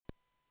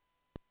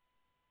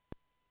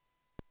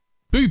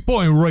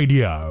Bootboy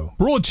Radio,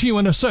 brought to you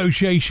in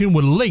association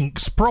with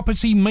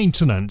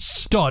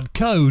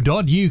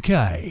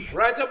linkspropertymaintenance.co.uk.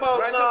 Right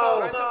about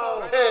now,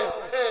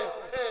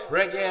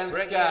 Reggae and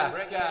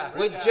Ska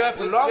with Jeff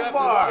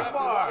Lombard,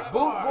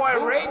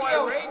 Bootboy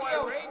Radio.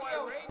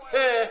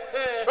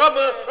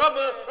 Trouble.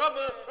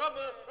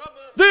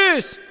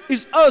 This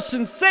is a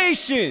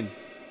sensation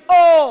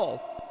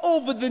all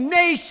over the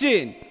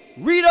nation.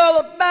 Read all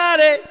about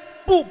it.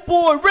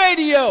 Bootboy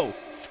Radio,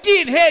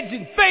 Skinheads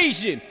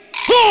Invasion.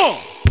 Huh!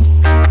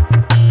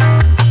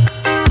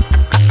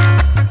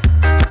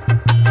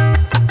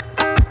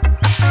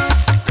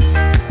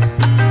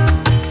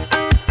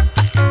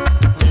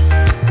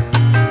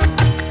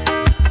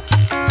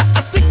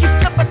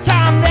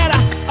 Time that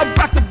I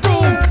rock the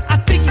room. I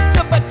think it's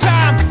about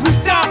time we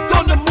stomped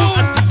on the moon.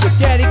 I see your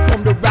daddy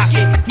come to rock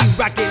it, he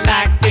rock it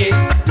like this.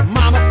 Your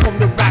mama come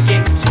to rock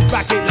it, she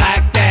rock it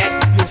like that.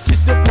 Your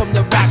sister come to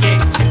rock it,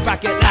 she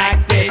rock it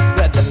like this.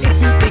 Whether if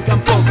you think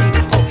I'm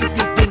funky or if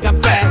you think I'm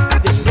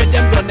fat, this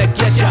rhythm gonna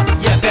get ya,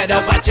 you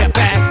better watch your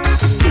back.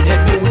 Skinhead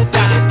moves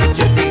down, get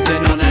your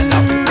dancing on and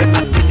off. When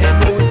my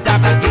skinhead moves down,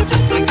 I get you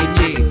swinging,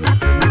 yeah.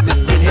 With the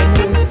skinhead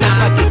moves down,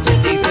 I get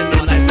you dancing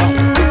on and off.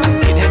 When my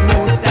skinhead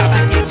moves down,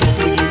 I get you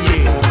swinging,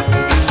 yeah.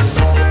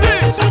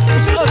 This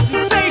is a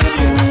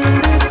sensation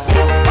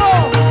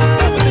all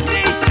over the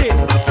nation.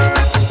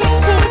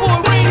 Bootboy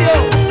Radio,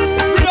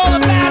 read all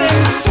about it.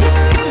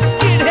 It's a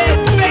skinhead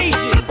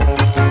invasion.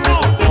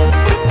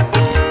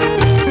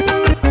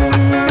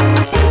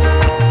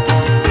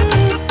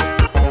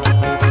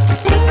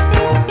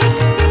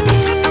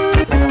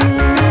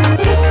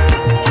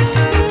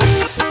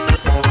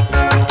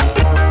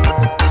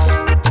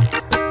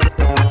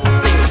 I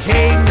say,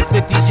 hey, Mr.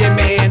 DJ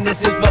Man,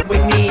 this is what we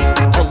need.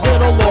 A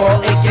little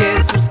Laurel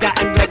Aiken, some Scott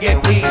and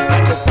reggae, please.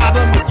 Like no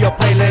problem with your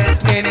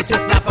playlist, man, it's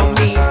just not for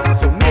me.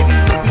 So maybe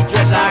you be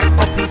dreadlock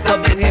or peace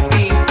loving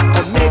hippie,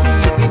 or maybe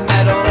you be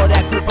metal or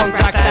that coupon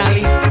crack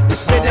style.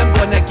 This rhythm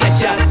gonna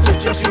get ya, so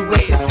just you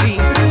wait and see.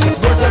 These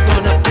words are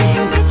gonna free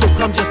you, so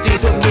come just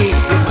dance with me.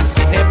 With my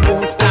skinhead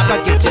moon stop, I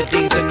get you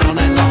dancing on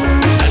and on.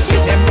 With my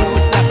skinhead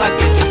moon stop, I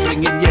get you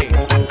swinging, yeah.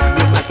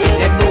 With my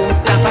skinhead moon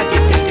stop, I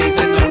get you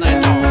dancing on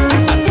and on.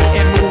 With my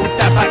skinhead moon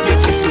stop, I get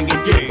you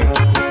swinging, yeah.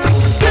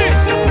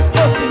 This is a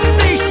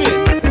sensation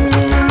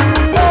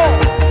all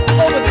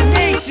over the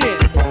nation.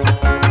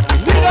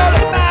 Read all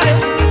about it.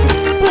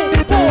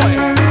 Bootboy,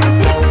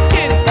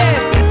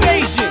 Skinheads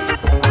Invasion.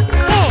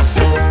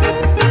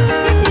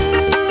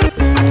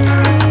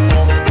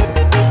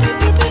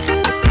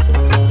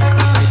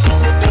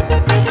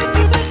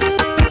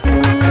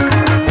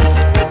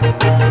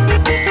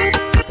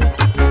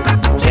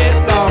 Jeff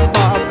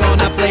Lombard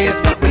gonna play us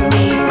what we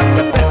need.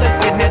 The best of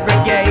skinhead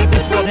reggae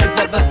this world has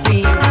ever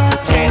seen.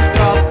 James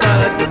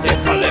Crawford, they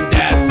call him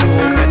that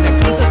fool. When it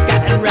comes to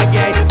scat and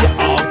reggae, you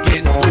all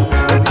get schooled.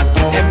 With my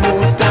skinhead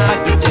moves down, I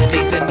get you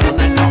dancing on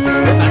and on.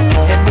 With my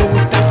skinhead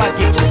moves down, I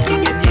get you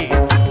swinging, yeah.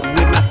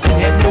 With my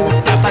skinhead moves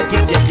down, I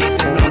get you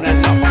dancing on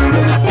and on.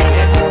 With my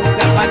skinhead moves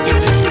down, I get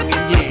you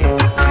swinging, yeah.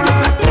 With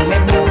my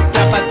skinhead moves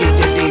down, I get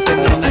you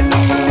dancing on and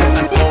on. With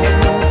my skinhead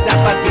moves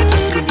down, I get you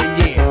swinging,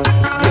 yeah.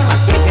 With my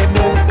skinhead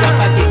moves down,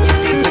 I get you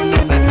dancing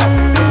on and on.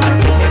 With my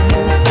skinhead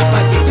moves down, I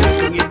get you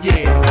swinging,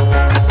 yeah.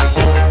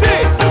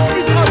 This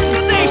is a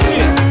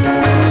sensation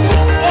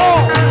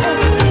all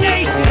over the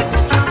nation.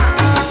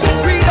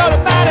 Read all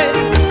about it.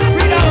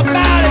 Read all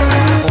about it.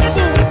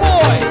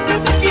 Bootboy,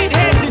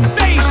 Skinheads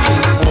Invasion.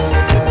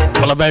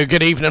 Well, a very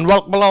good evening.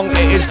 Welcome along. It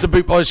is the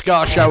Bootboy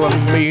Ska Show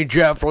and me,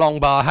 Jeff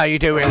Longbar. How you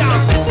doing?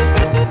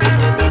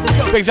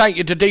 Big thank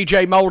you to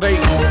DJ Mouldy.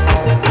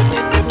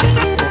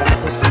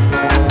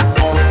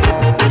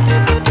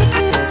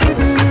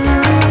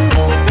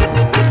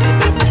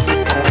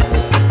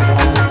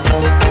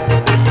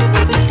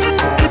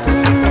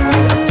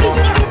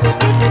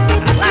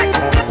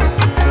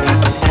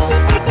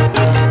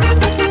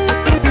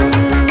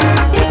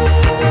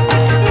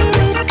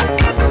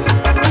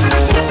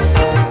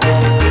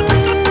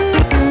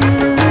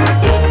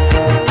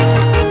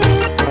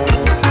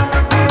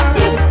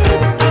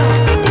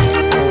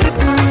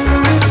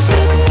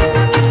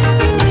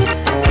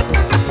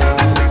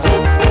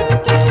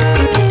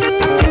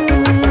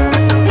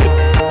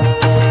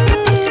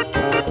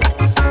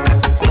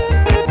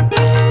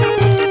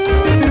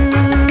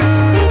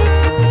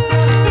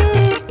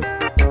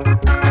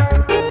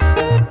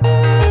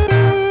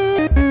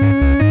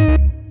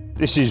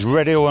 This is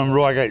Radio and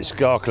Reigate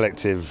Ska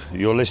Collective.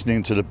 You're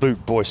listening to the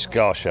Bootboy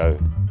Ska Show.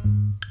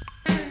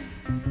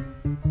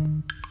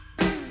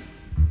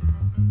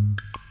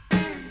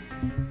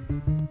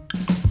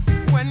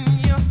 When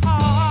your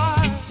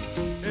heart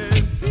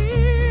is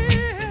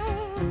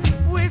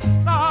filled with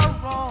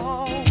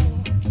sorrow,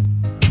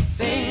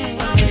 sing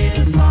a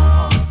little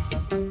song.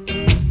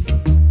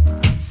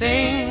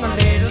 Sing a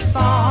little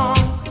song.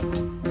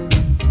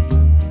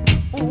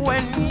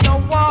 When you're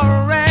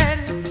worried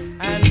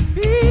and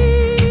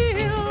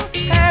feel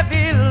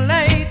heavy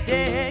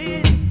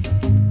laden,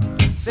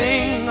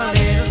 sing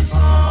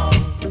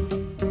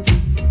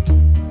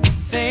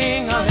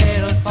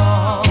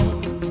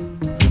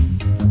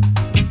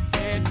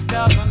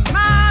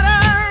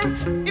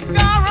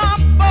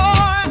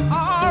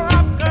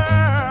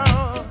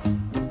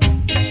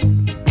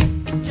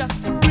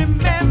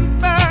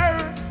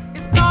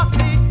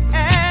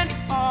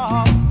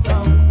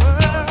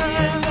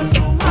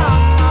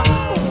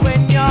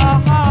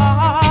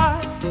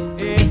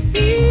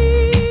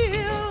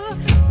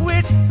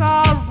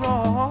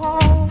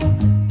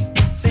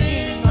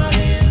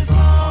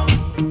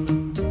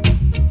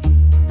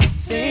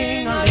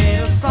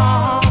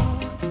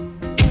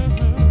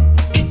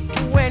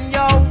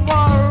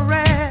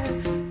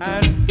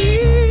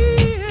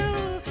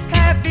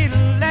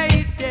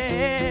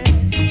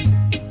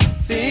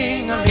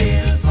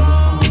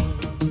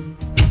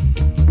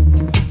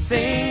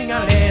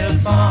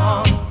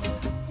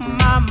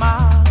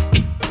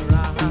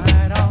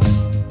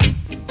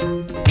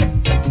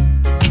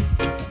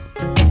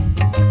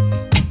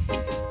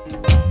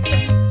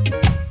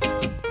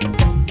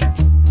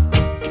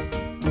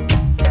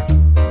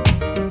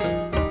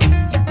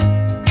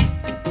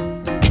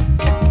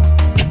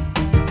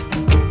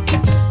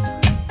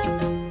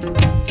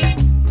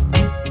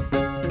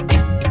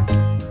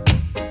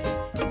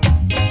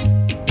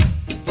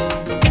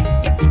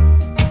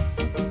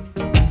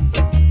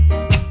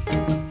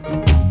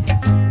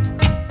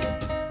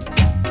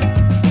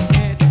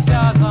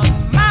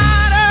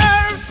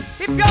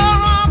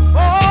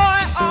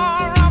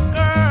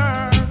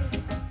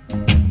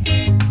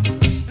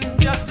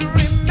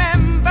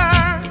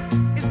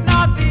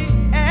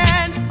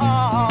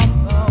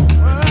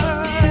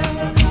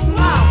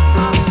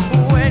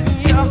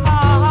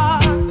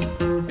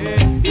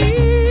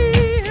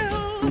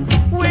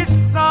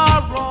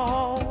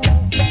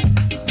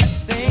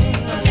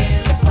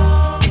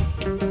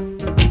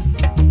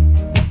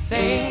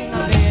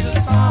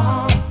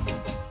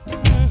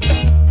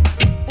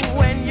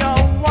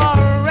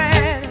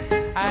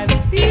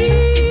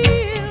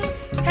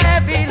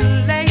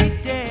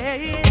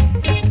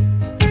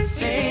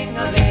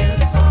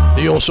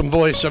The awesome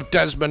voice of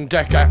Desmond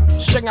Decker.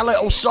 Sing a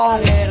little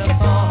song. Little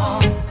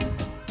song.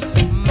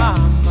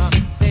 Mama,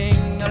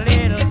 sing a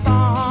little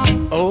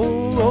song.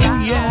 Oh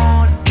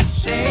yeah.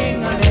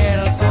 Sing a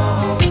little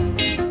song.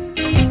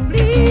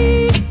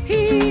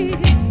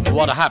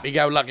 What a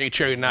happy-go-lucky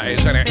tune that is,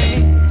 isn't it?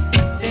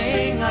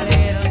 Sing a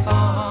little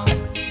song.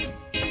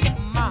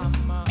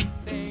 Mama,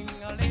 sing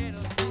a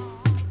little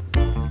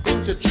song.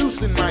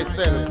 Introducing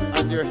myself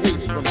as your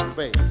haze from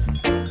space.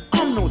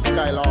 I'm no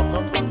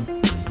Skywalker.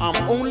 I'm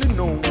only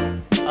known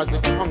as a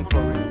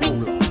conquering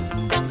ruler.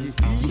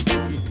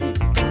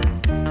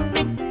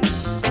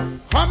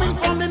 Coming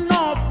from the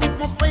north with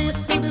my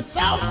face to the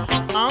south,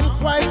 I'm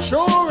quite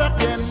sure I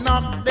can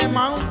knock them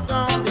out.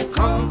 I'm the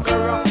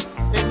conqueror.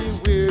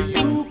 Anywhere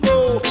you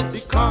go,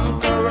 the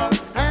conqueror.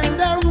 And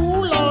the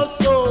rule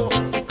also,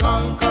 the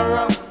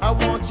conqueror. I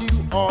want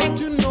you all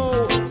to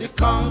know, the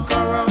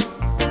conqueror.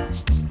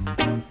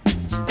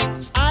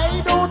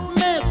 I don't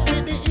mess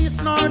with the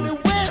east nor the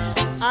west.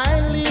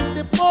 I leave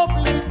the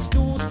public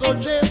to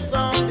suggest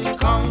I'm the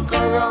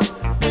conqueror.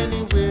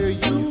 Anywhere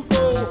you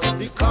go,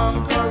 the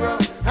conqueror.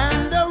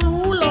 And the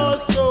rule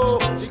also,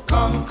 the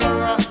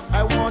conqueror.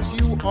 I want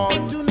you all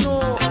to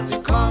know, the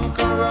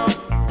conqueror.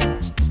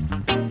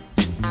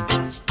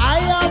 I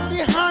have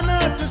the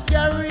honor to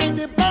carry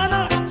the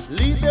banner.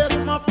 Leaders,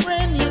 my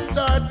friend, you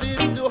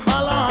started to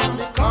holler. I'm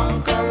the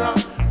conqueror.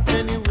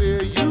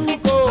 Anywhere you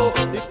go,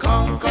 the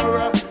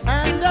conqueror.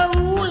 And the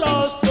rule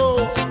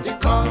also, the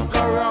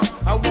conqueror.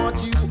 I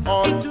want you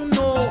all to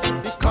know,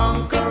 the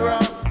conqueror.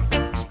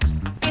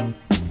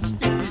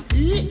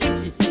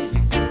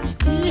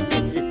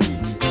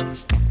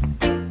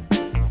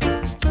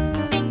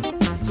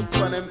 Look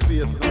on them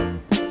face now.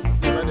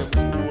 Look at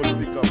them whole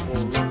pick up for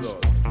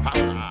results.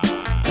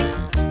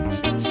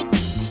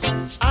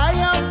 I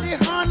have the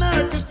honor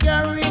to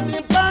carry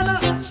the banner.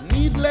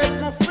 Needless,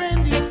 my friend,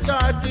 you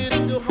started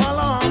to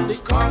holler. I'm the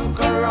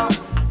conqueror.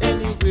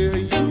 Anywhere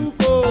you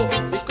go,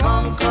 the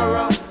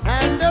conqueror.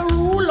 And the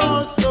rule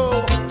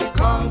also, the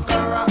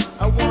conqueror.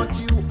 I want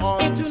you all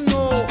to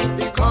know,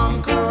 the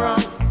conqueror.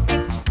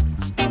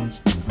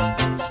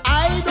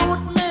 I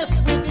don't mess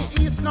with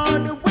the east nor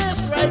the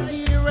west. Right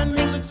here in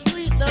Music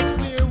Street, that's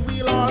where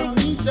we'll all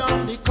meet.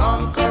 I'm the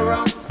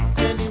conqueror.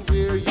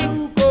 Anywhere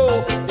you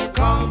go, the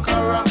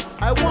conqueror.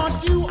 I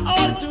want you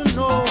all to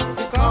know,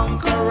 the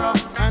conqueror.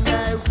 And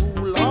I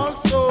rule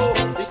also,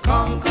 the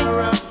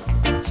conqueror.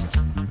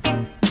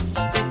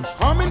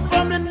 Coming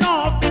from the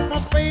north with my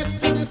face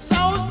to the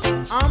south,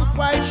 I'm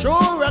quite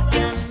sure I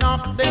can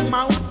knock them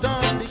out.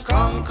 I'm the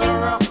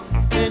conqueror.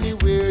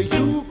 Anywhere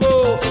you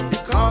go, the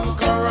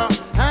conqueror.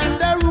 And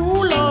the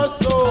rule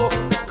also,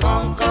 the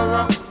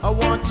conqueror. I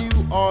want you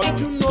all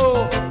to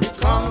know, the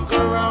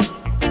conqueror.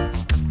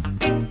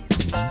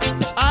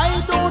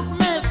 I don't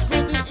mess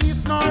with the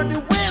east nor the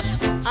west.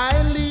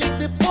 I leave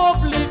the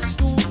public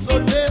to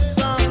suggest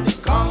I'm the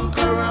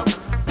conqueror.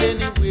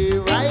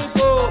 Anywhere I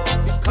go,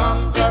 the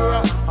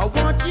conqueror. I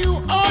want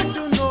you all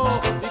to know,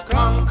 the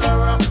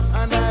conqueror.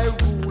 And I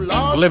rule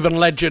all. Living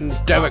legend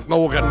Derek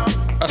Morgan.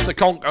 That's the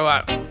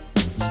conqueror.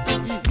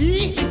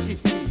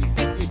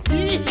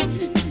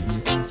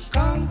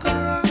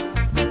 Conqueror.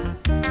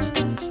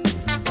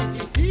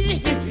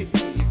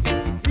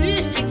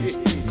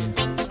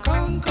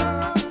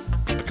 Conqueror.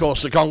 Of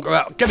course, the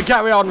conqueror. Gonna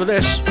carry on with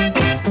this.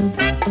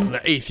 And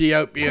the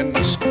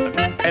Ethiopians.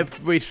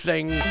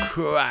 Everything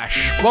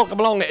crash. Welcome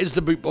along. It is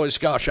the Boot Boy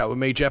Ska Show with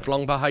me, Jeff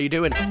Longbar. How you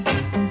doing?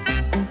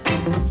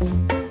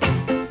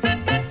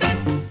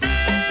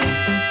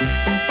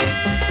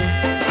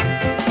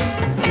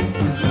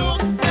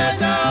 Look there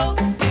now.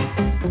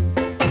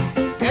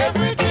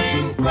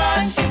 Everything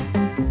crash.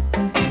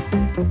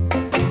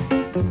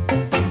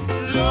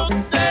 Look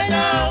there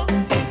now.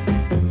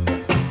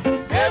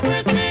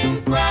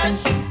 Everything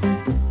crash.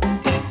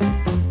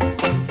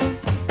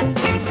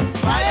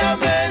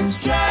 Firemen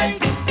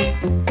strike.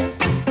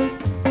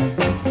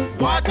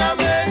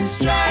 Watermen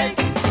strike.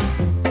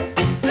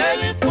 Tell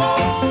you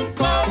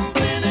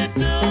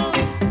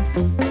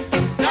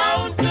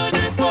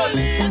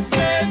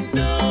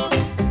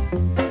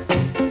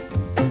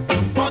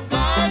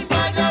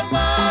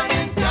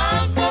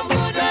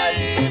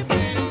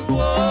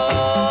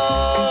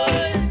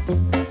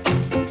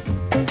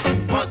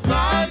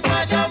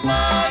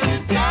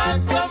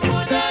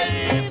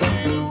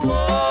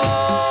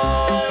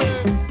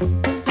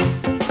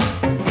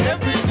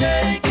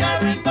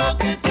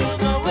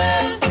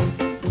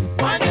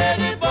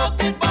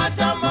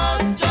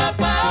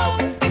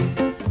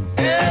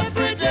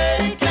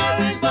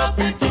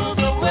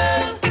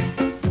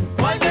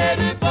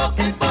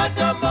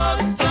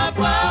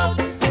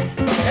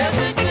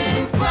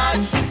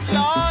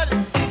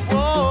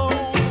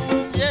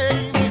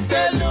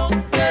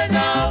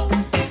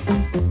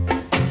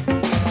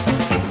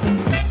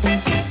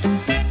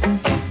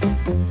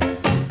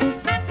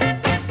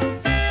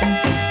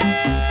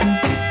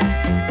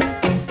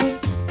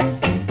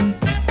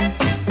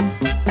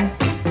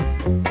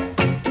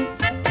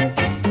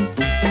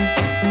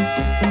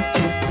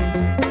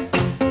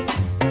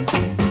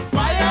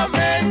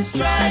men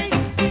strike.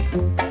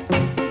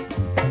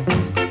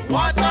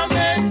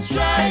 Watermen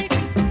strike.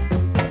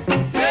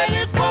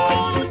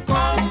 Telephone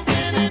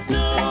company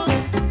too.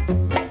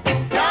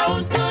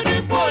 Down to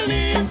the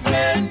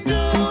policemen do.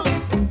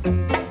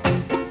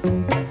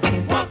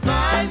 What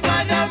kind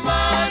of a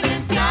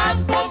morning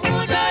can't come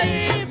to the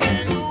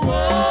evening?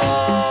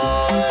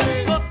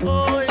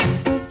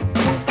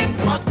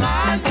 What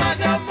kind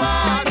of a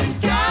morning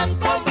can't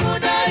come to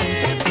the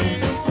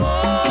evening?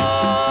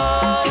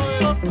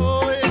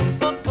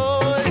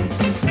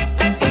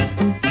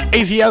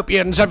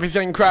 Ethiopians,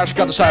 everything crash.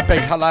 Got to say a big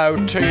hello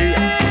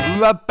to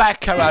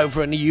Rebecca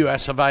over in the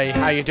US of A.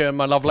 How you doing,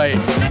 my lovely?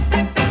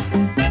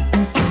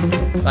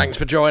 Thanks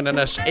for joining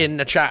us in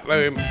the chat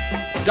room.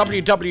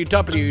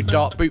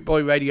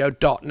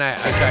 www.bootboyradio.net.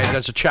 Okay,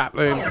 there's a chat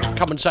room.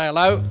 Come and say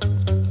hello.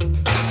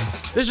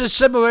 This is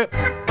Simmerip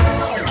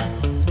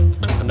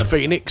and the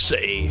Phoenix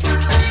Sea.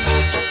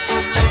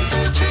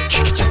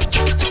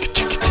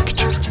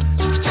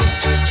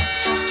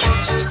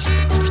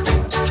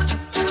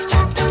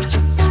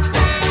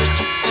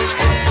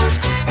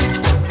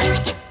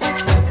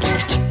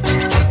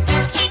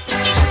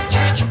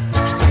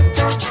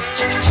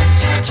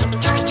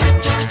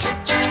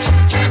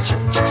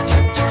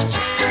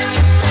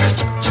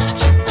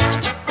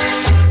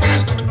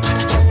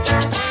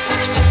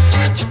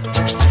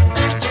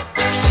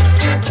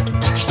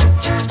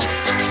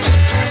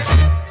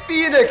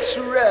 Phoenix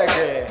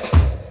Reggae.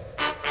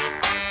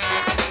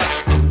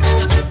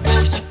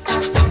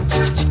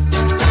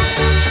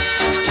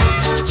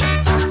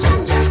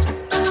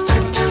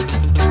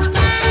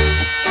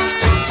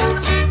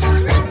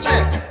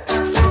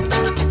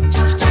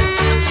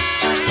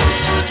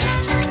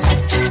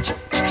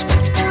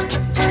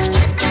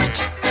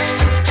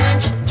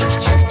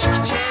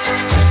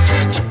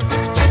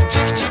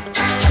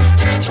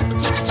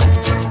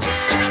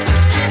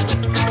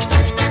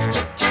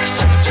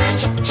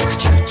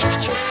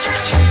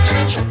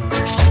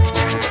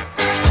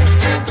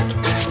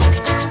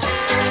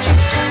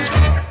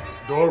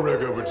 No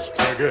reggae with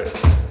reggae.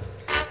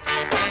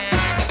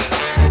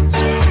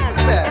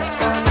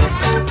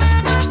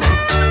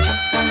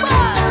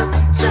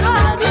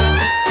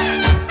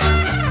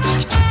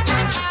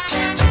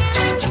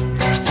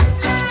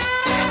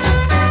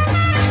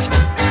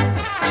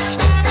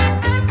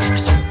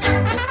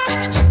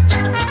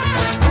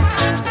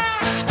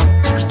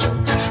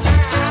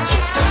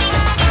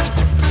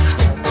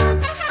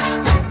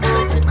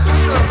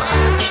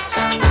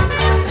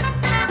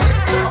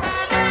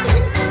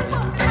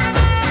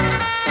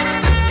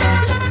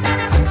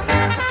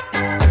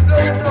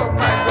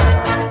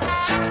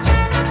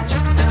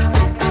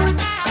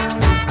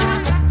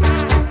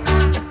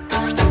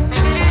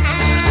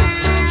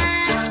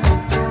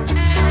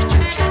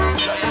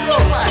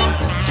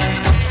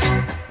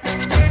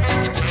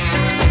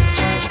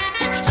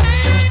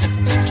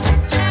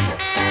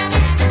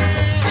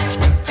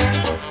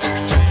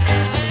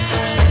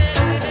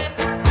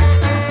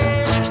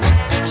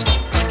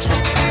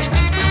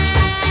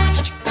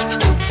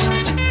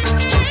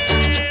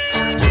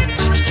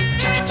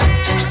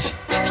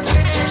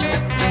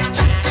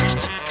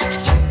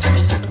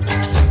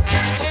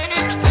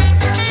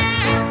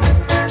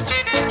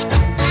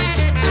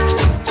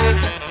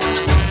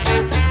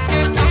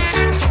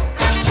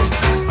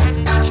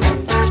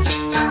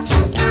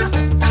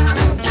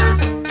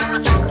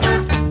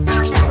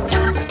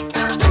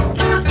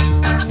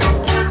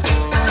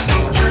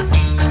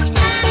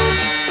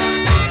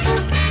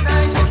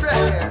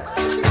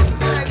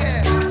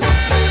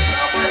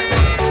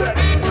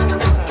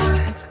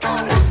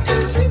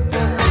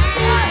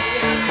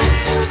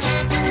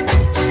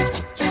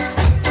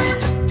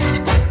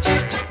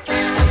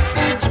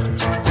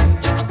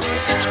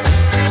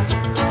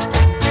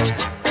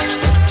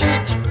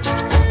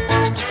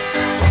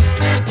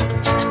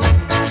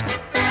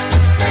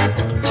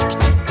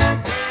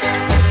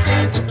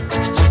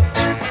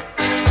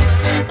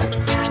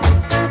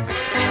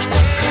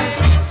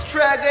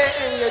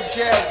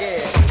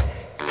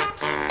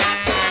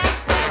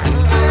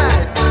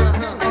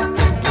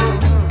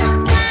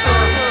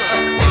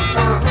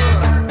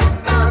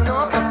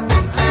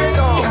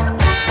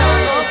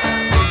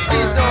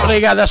 There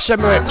you go, that's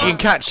Simmerip. You can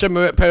catch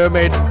Simmerip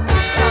Pyramid.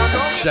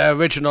 It's their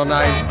original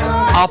name.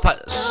 Up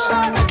at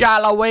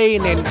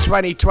Scalloween in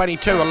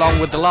 2022, along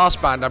with the last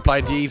band I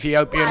played, the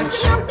Ethiopians.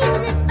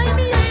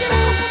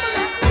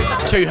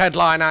 2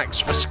 headline acts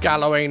for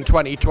Scalloween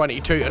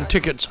 2022, and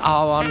tickets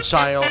are on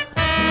sale.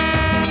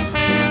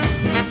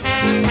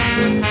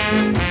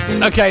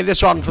 Okay,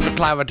 this one for the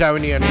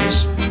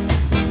Clarendonians.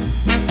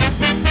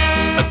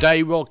 A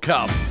day will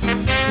come.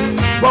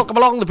 Welcome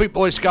along the Boot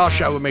Boy Ska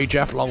Show with me,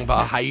 Jeff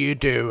Longbar. How you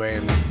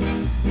doing?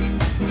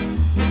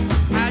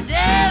 A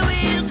day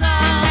will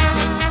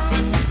come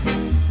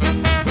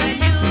when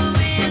you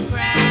will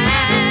cry.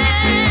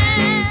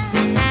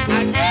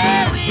 A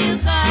day will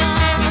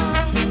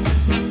come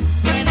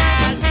when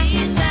I'll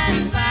be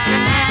satisfied.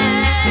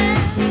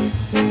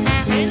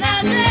 And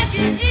I'll take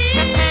it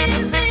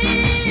easy.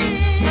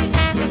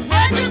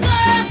 What you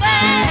gonna buy?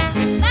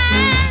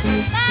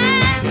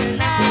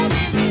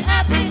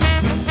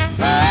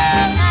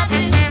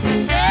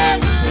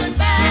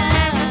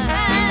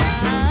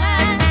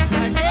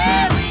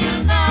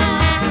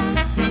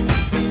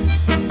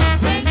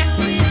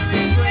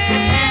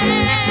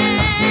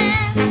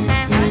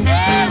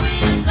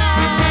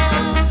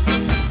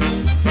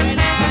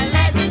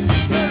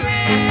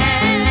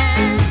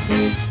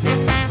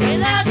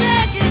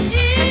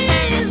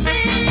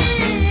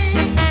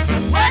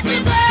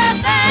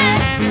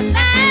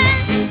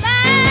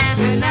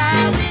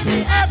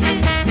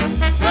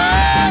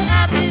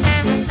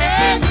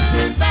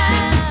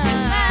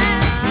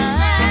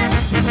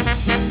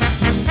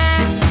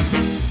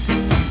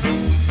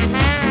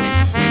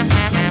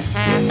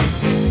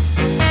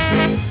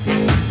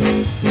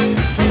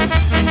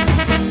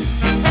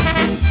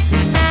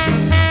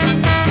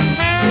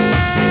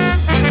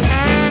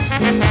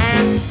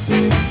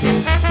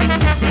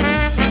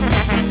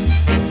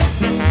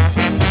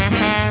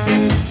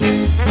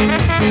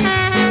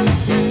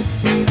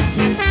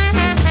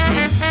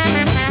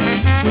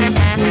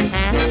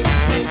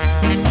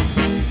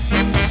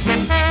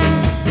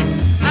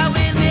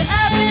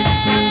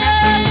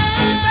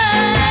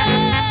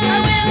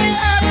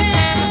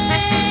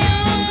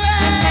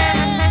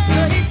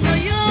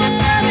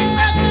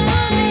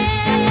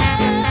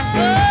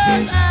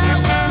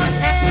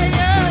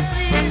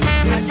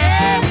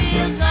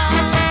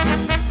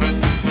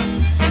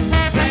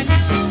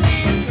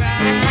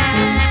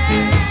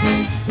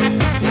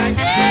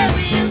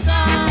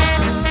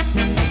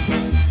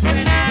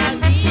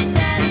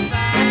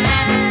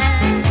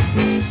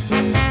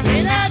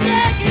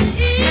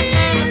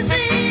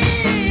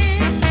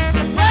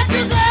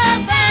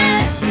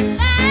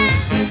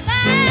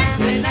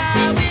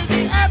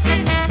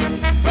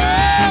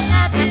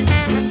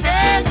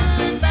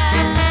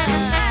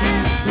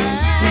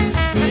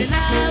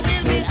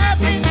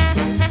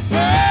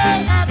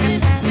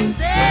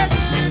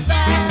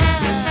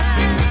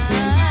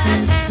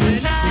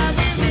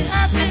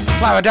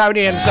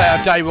 Clarendonians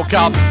there, day will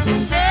come.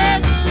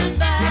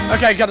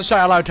 Okay, gotta say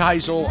hello to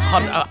Hazel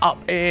Hunter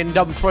up in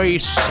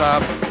Dumfries.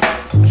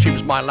 She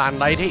was my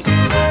landlady.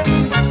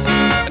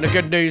 And the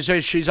good news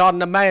is she's on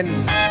the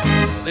mend.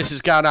 This is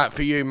going out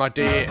for you, my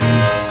dear.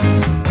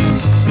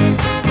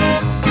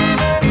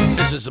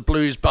 This is the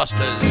Blues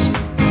Busters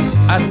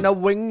and the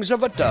Wings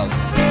of a Dove.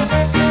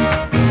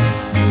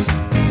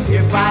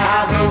 If I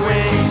had the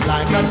wings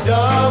like a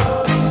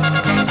dove,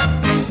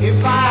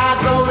 if I had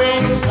the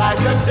wings like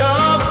a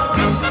dove,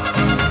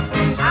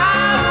 I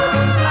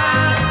would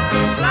fly,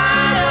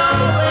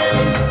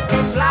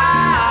 fly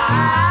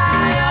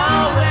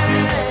away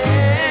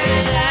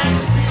and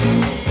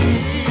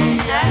be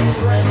at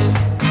rest.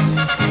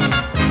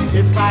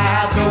 If I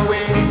had the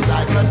wings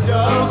like a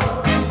dove,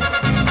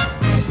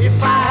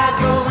 if I had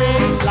the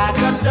wings like a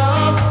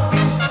dove,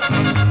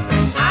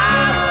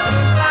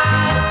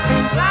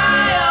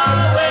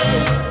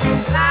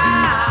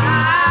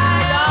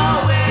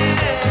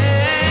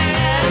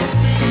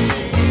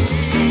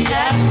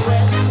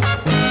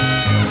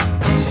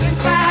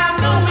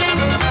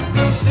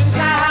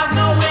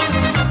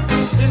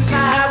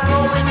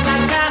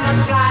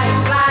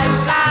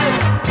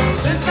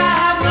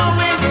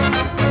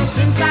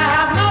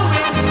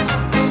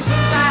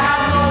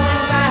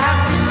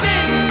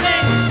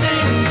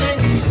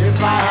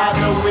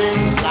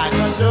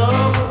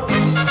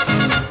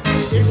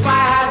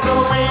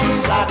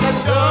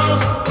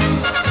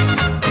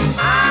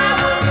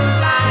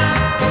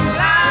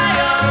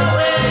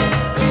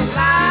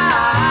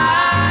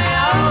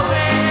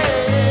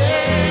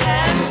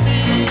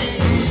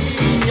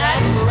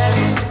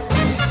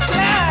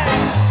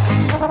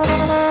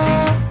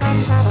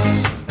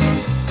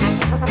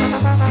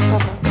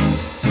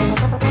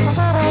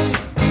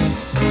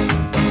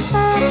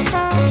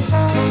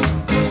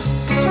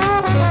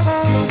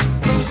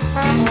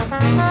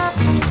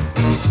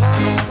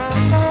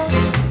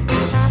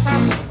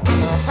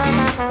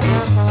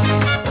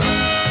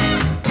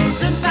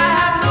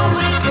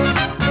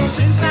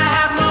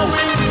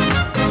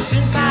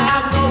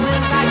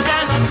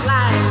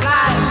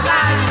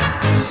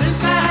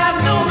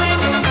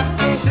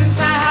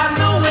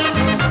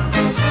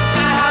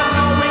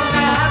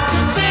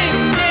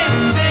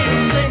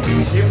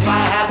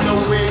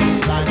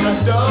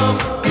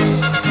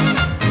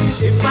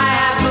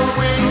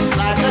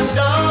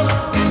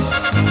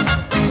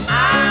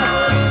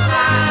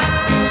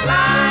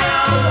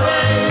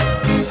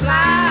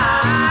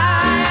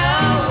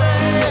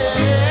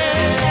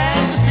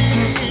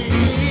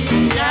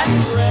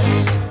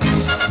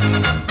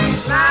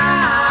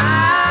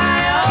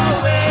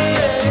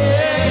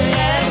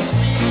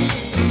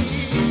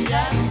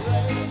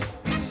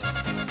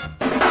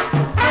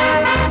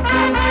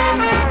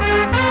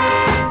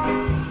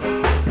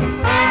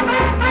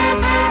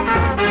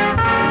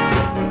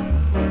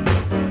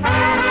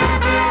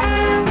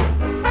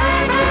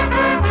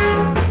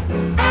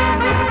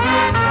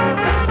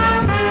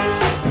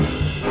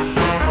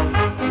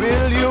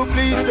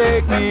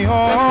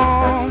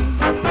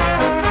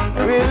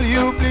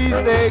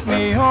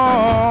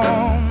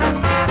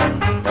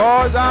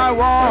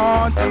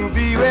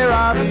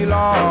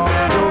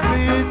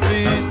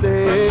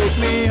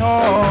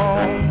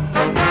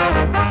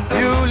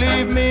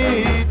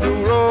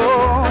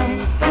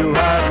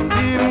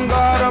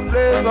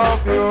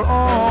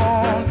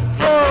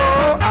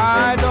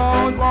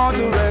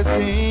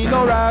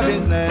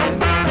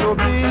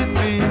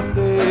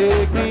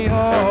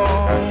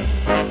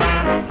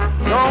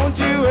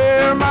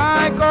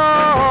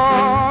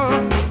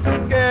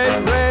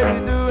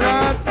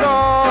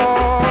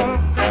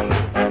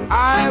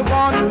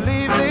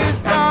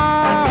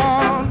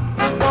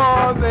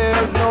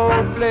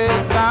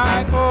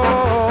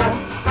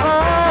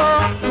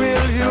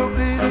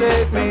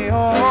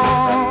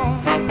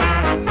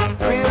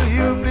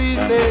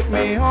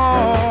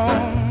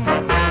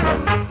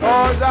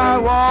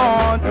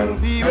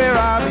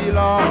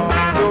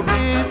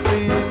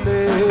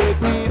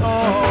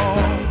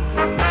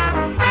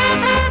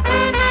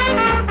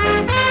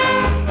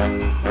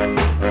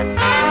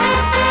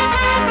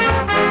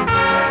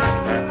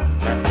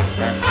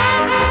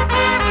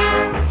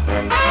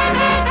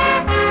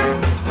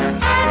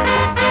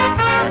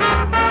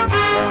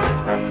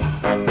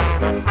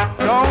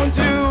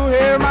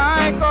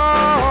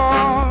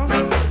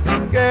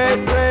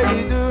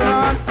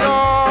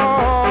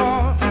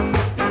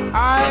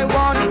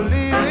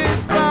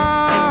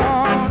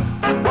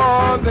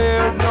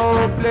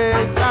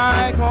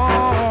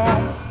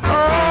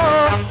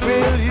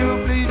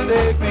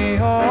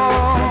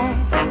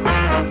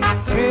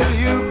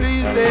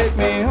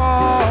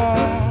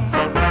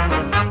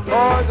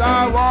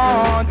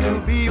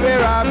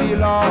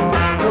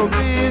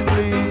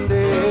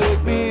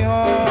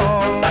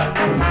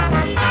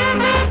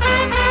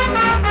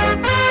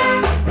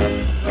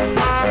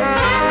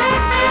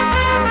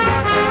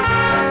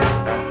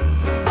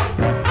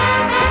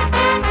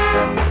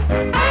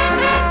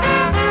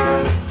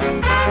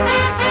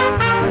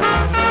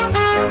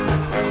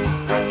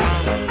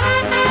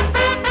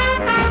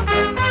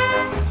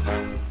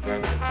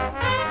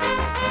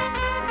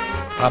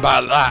 How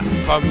about that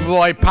from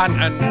Roy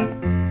Panton?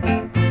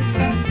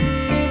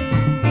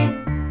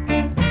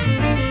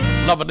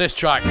 Loving this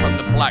track from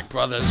the Black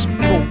Brothers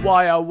called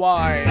Why Oh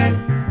Why.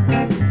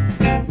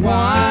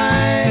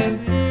 Why,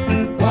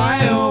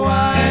 oh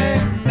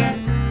why,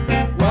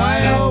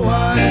 oh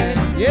why,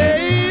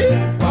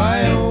 yeah,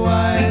 why, oh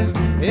why,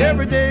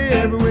 every day,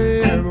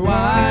 everywhere,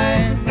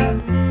 why,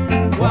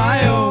 oh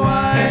why,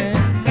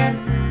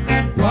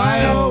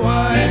 oh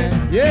why,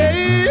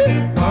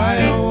 yeah,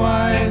 why, oh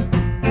why.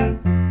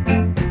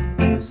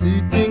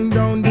 Sitting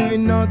down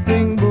doing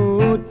nothing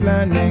but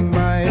planning,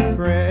 my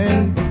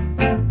friends,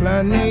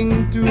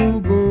 planning to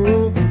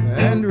go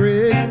and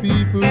wreck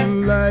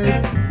people's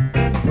life.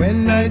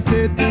 When I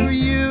said to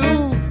you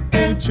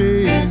to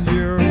change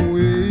your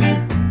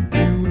ways,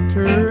 you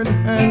turn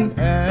and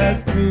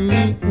ask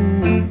me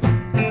who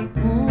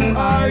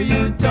are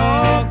you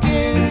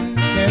talking?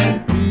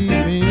 Can't be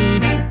me.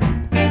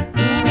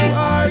 Who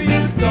are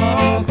you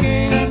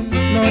talking?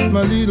 Not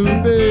my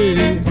little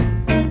babe.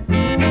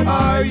 Who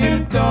are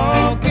you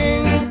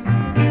talking?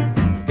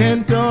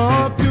 Can't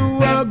talk to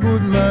a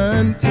good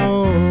man,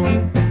 so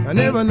I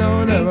never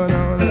know, never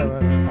know,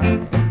 never know.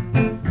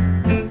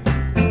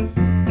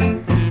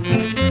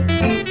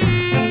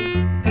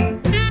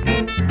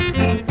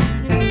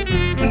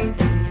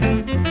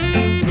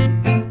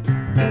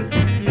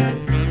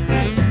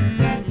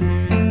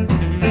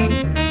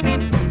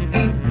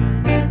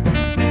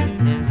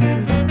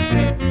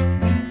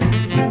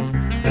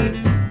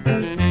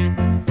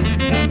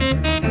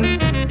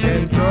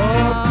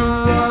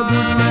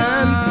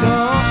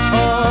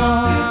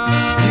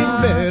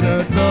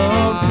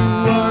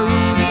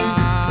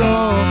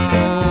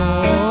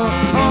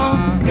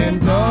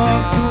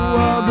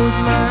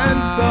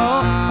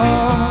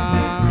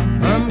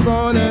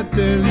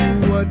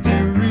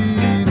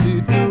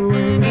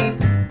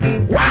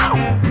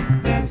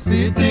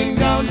 Sitting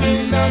down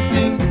doing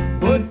nothing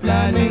but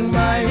planning,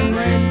 my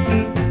friends,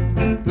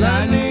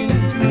 planning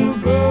to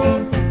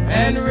go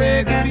and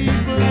wreck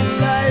people's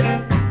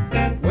life.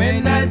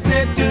 When I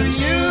said to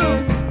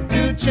you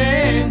to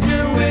change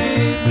your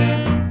ways,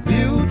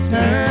 you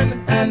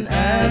turn and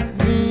ask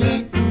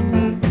me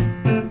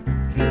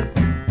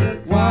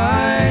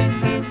why,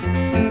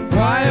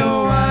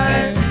 oh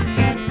why,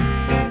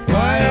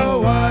 oh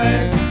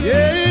why,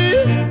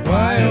 yeah,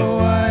 why, oh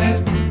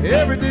why,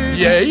 every day.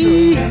 Yeah.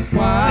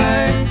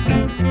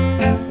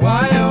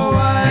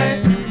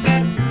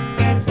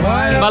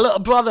 My little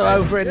brother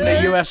over in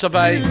the US of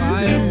A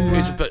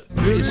is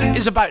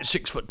about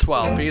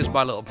 6'12". He is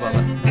my little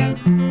brother.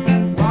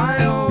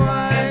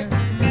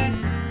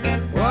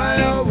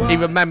 He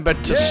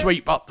remembered to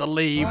sweep up the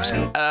leaves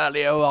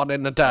earlier on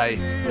in the day,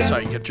 so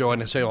he could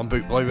join us here on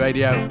Bootboy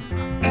Radio.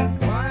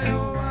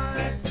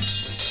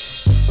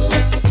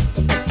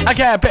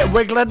 Okay, a bit of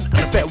wiggling and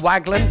a bit of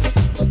waggling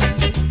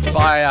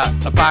by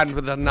a band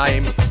with a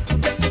name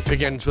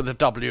begins with a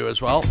W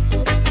as well.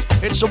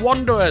 It's the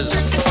Wanderers.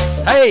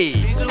 Hey!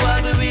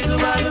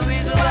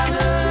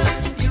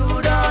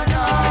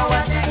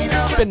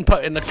 It's been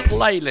put in the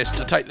playlist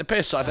to take the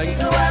piss, I think.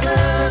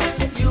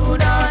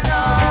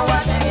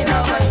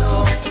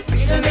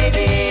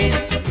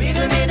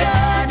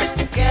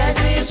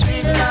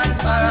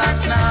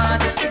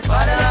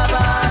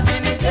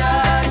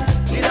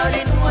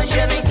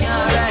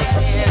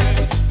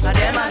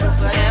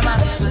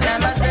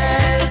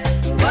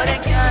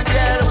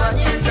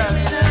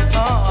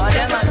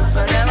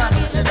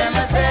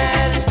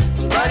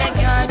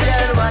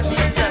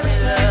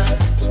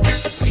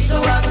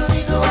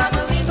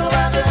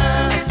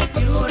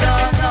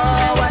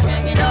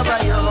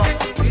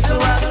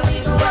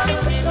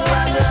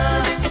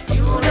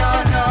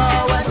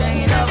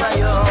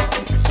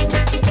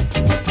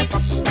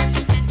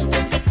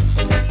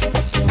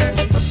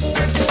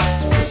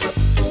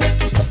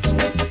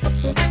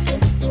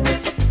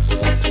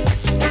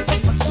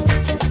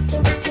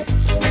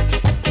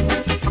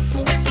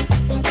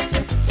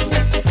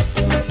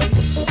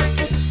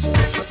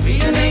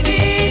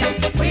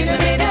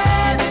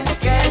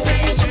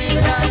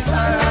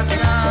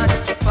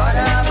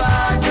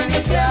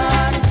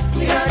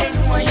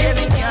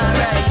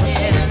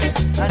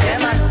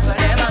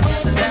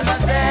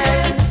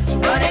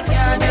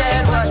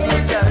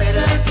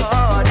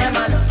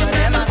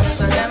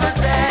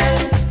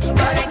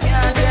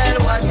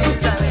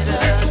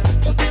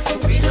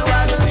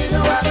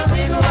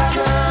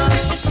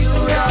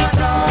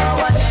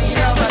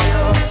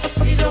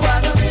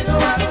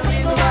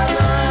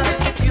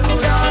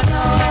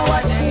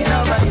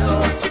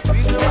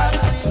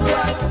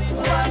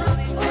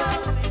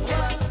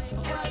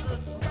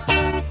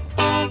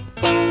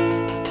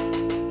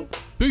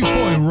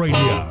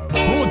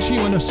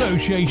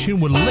 Association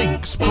with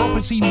Links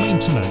Property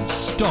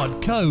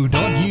Maintenance.co.uk.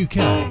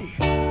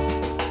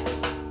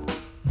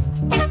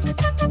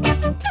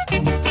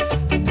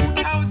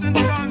 2,000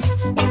 tons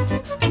of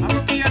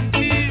TNT.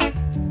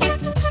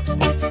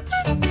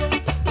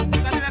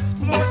 Got to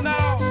explode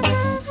now.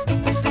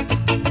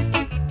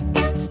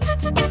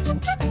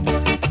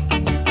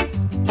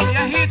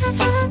 Your hits.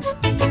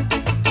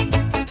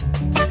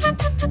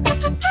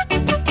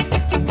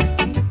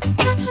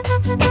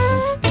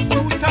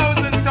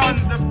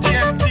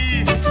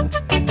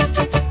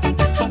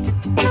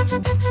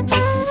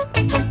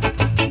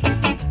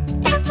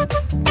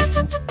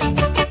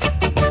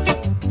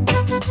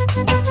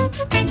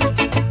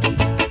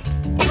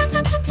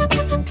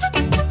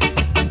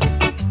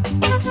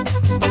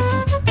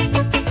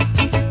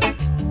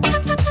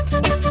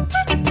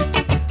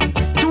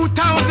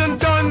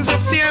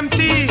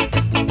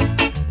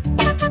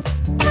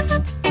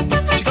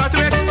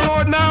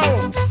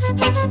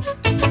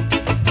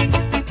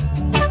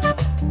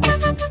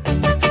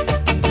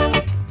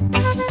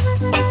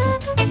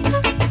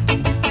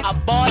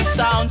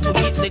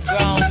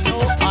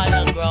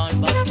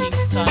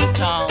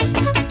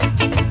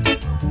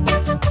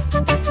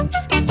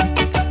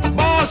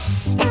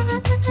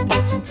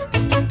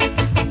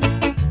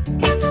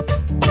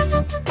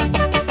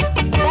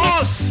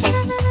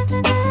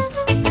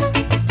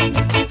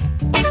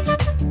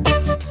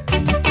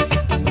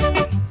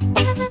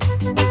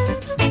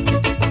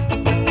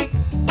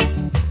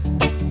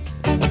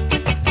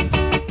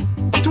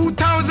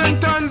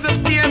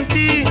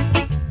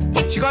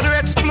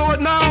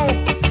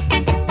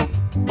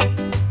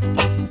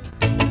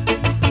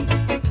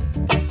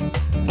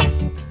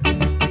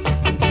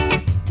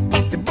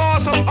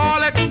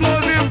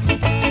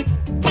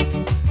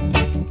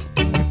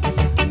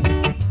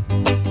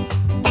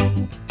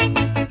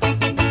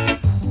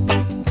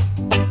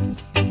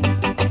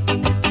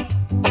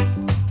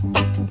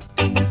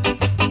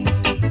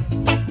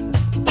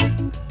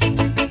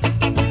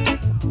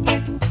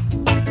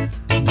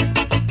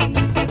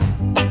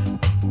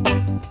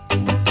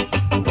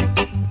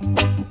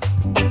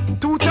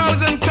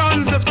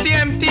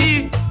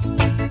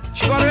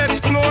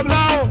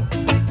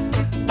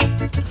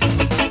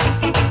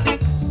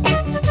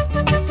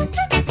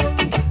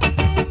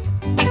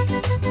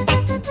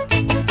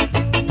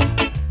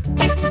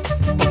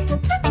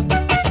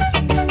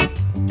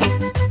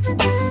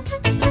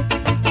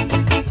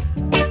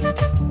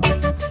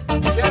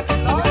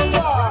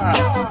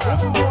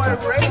 Boom Boy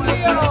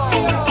Radio.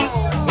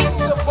 It's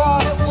the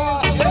boss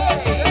DJ.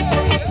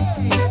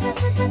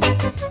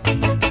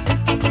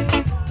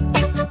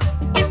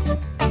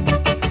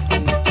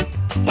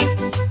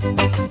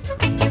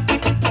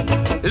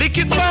 Lick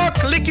it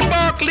back, lick it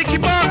back, lick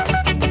it back.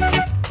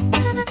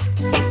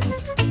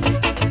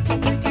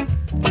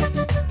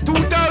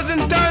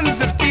 2,000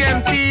 tons of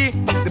TNT,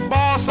 the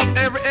boss of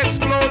every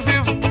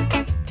explosive.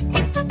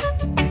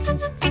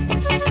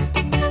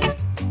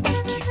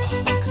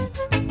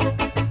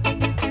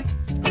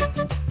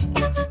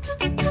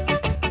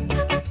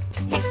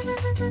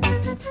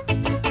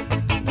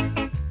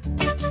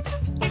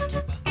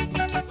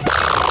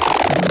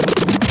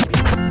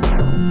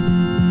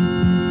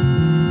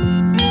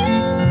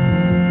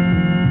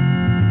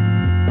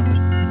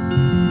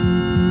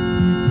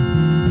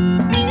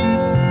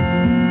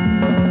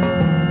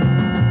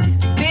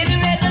 Billy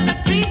Red was a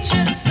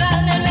preacher's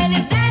son, and when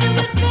his daddy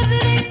would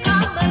visit,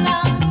 come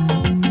along.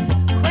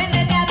 When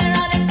they gathered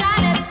on and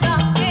started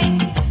talking,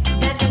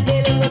 that's when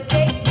Billy would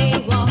take me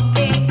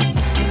walking.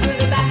 Through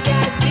the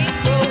backyard,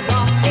 people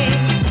walking.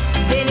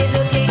 Billy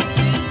looked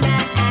into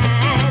my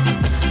eyes.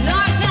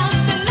 Lord knows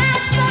to my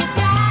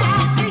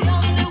surprise, the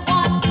only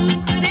one who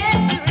could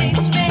ever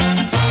reach me.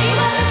 He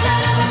was the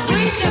son of a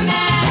preacher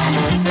man,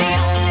 the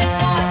only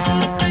one who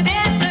could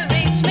ever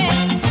reach me.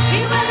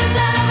 He was the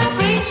son of a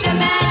preacher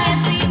man,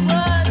 yes he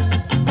was.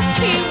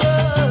 He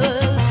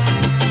was.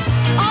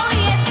 Oh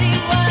yes he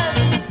was.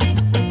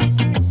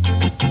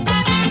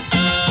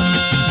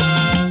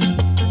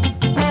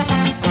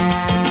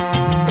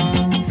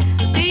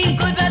 Being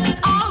good wasn't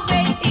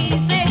always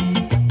easy,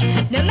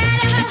 no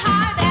matter how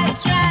hard I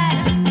tried.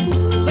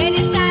 When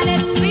you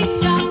started sweet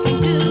talking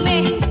to me,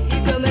 you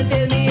come and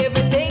tell me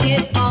everything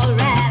is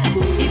alright.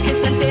 You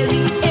kiss and tell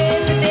me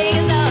everything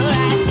is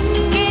alright.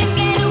 Can't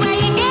get away,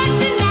 you get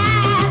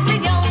tonight. The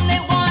only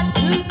one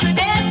who could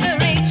ever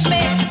reach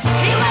me.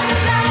 He was the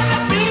son of a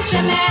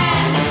preacher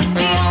man,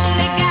 the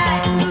only guy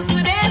who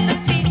could ever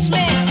teach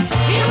me.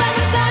 He was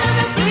the son of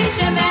a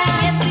preacher man,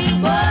 yes he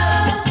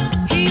was.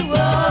 He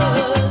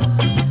was.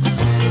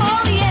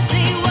 Oh yes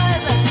he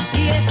was.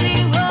 Yes he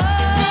was.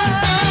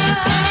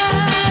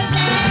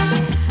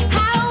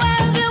 How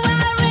well do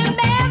I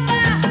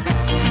remember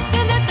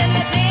the look that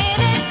was in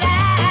his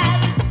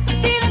eyes,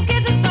 stealing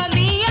kisses from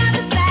me on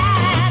the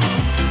side,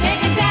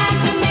 taking time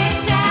to make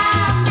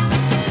time,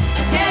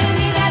 telling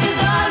me that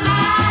it's all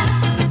mine,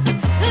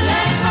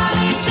 learning from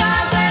each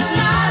other's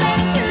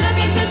knowledge,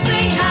 looking to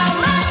see how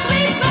much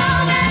we've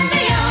grown, and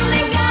the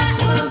only guy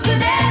who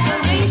could ever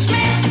reach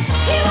me.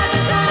 He was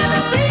the son of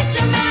a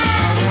preacher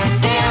man,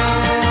 the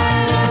only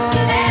man who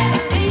could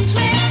ever reach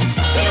me.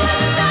 He was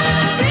the son of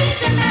a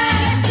preacher man,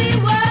 yes he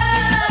was.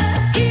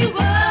 He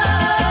was.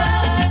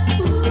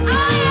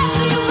 Oh yes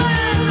he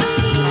was.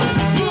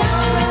 The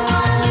only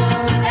one who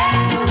could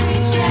ever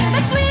reach me.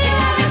 The sweet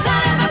loving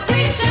son of a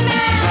preacher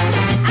man.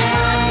 I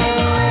want him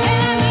more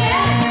than he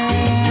ever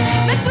teach me.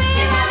 The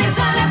sweet loving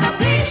son of a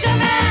preacher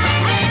man.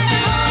 I am the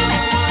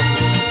only one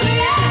who could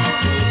ever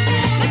teach me.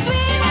 The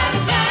sweet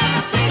loving son of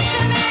a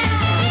preacher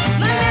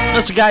man.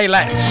 That's a gay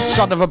lads,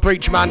 son of a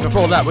preacher man.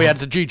 Before that, we had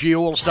the GG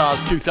All Stars,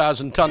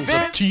 2,000 tons of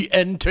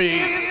TNT.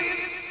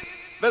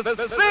 The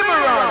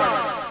Cimarron.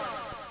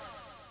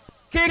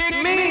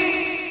 Kick me,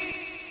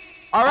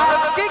 or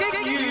I'll kick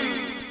you.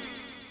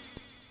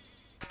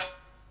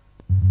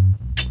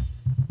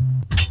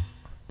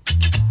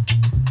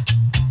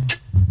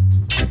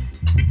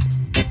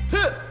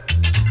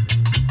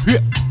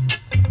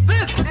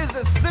 This is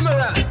a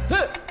Cimarron,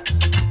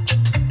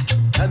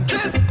 and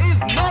this is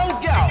no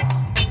gal.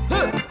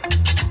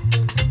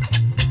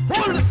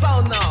 Hold the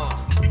sound now.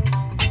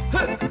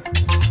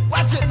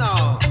 Watch it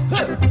now.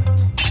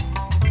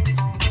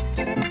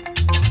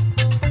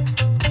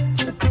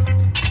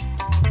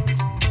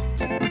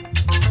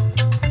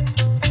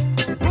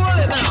 Hold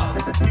it now.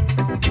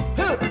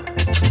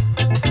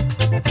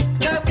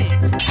 Get a beat,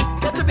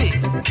 catch a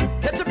beat,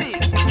 catch a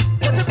beat,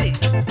 catch a beat.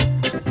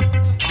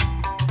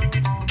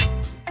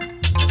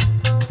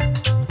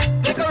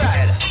 Take a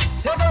ride,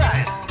 take a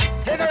ride,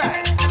 take a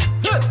ride.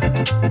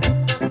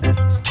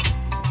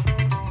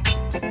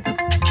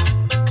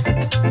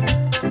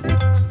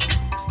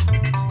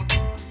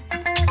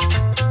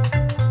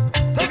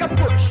 Take a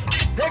push,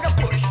 take a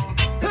push.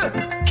 Do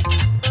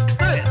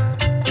it,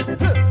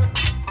 do it.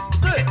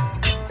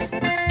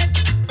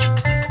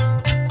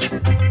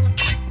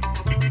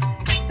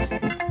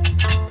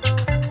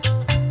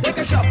 Take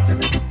a shuffle,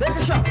 take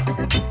a shuffle,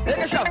 take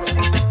a shuffle.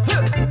 Do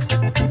it,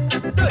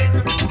 do it,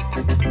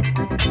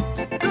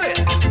 do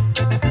it.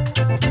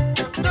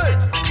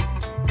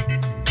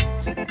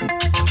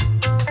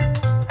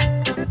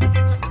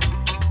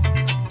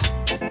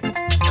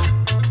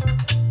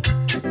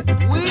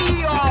 We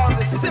are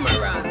the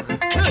Cimarrons,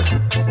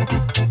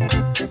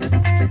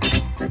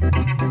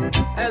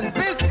 and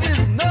this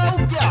is no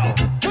doubt.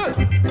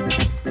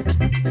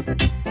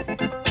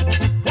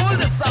 Hold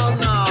the sound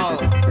now.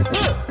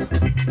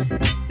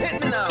 Hit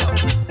me now.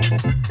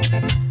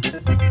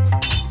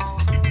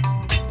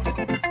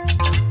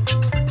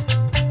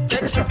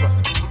 Take a shuffle.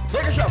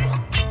 take a shuffle,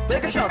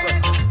 take a shuffle.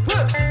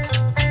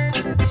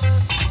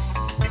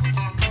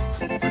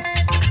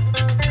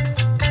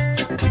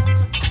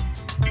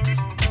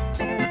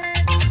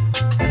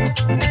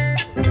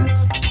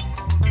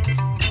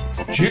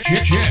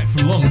 Jeff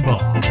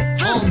Lombard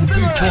on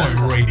Boot Boy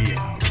Radio.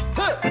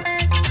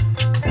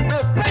 The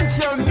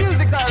Bencher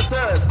Music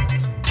Alters.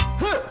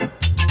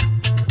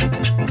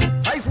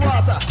 Ice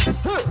water.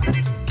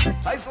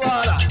 Ice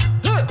water.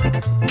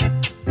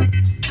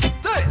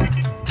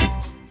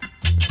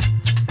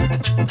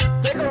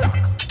 Take a rock.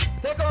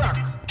 Take a rock.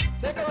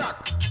 Take a rock.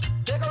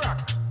 Take a rock.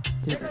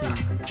 Take a rock.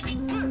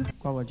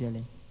 Guava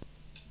jelly.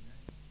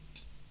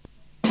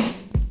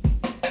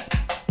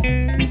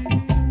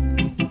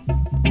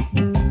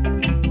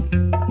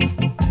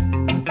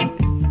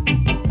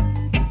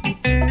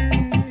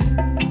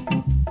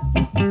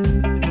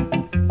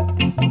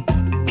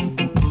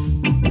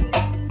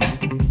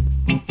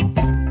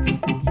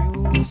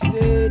 You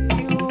said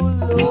you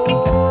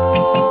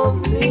love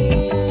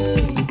me,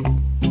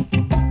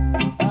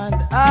 and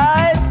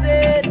I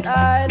said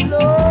I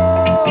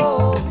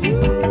love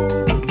you.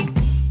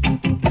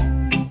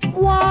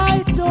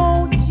 Why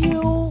don't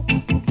you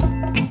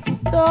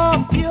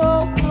stop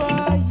your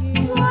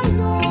crying?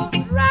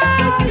 Dry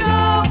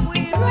your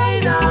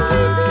weeping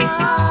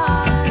eyes,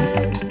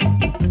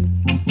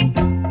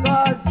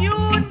 'cause you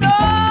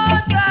know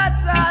that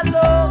I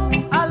love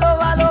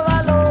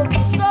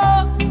you so.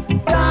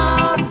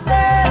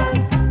 Damsel,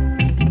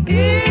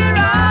 here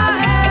I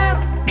am.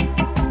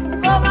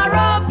 Come and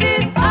rub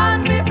it on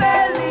me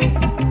belly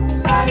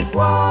like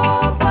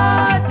guava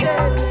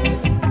jelly.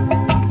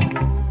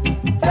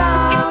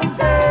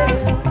 Damsel,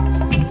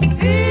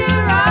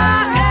 here I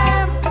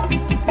am.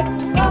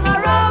 Come and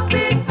rub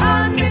it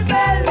on me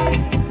belly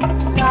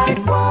like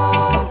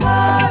guava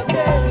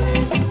jelly.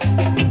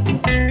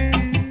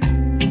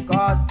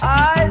 'Cause I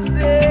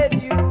said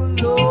you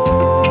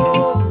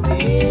love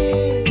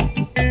me,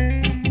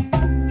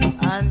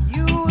 and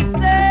you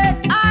said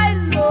I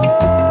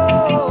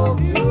love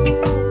you.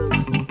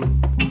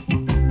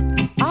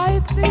 I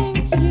think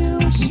you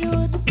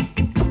should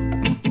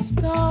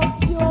stop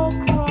your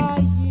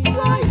crying.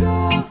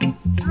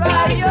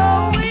 Dry your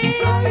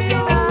weeping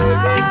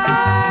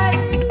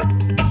eyes,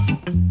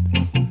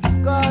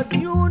 'cause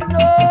you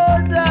know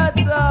that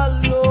I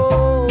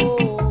love.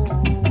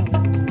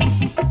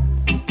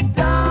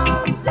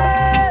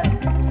 Damsel,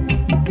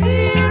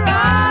 here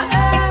I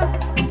am.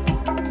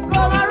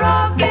 Come and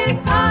rub it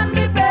on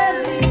me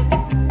belly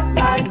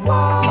like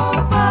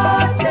guava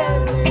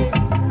jelly.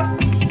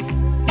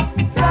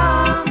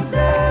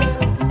 Damsel,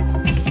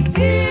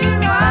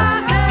 here I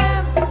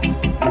am.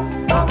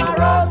 Come and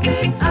rub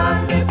it on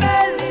me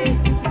belly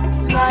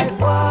like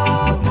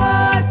guava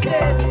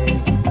jelly.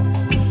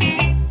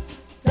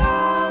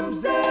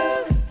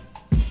 Damsel,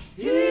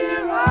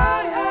 here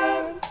I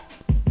am.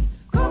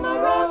 Come and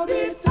rub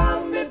it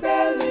on me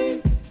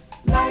belly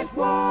like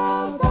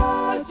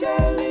guava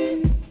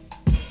jelly.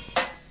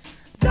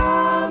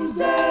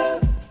 Damsel,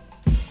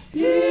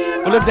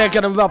 here Well, if they're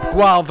going to rub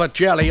guava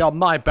jelly on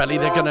my belly,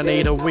 they're going to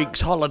need a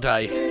week's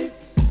holiday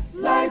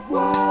like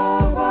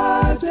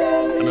guava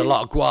jelly. and a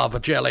lot of guava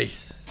jelly.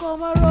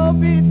 Come and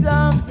rub it,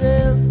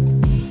 damsel.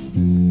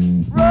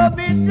 Rub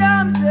it,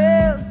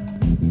 damsel.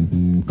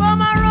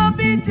 Come and rub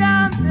it,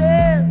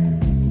 damsel.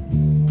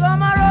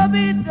 Come and rub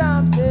it,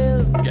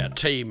 damsel. Get a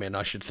team in,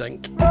 I should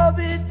think. Rub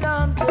it,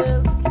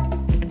 damsel.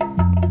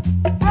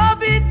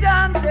 Rub it,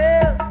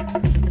 damsel.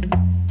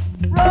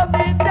 Rub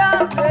it,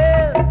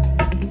 damsel.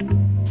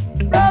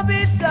 Rub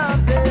it,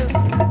 damsel.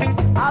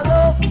 I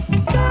love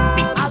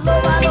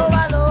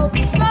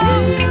you so. I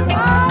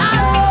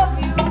love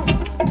you.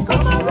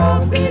 Come and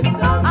rub it,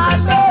 damsel. I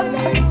love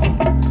you.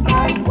 I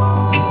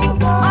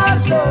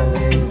love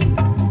you.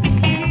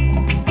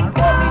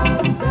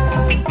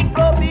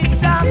 Rub it,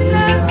 damsel.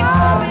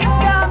 Rub it,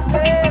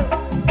 damsel.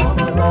 Come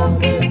and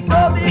rub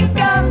it,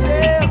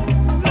 damsel.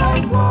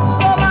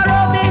 Come and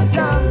rub it,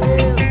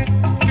 damsel.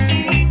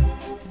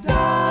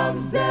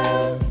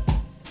 Damsel,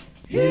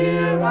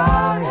 here I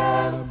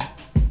am.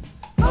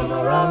 Come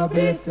and rub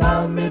it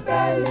on me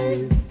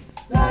belly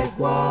like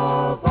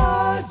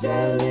guava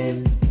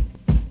jelly.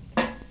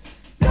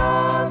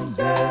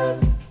 Damsel,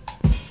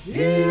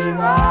 here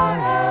I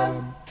am.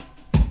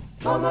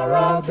 Come and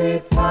rub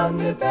it on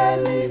me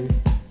belly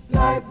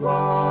like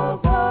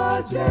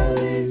guava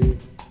jelly.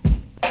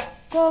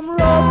 Come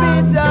rub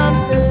it,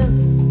 damsel.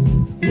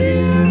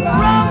 Here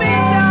rub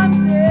it,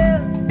 damsel.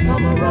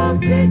 Come and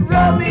rub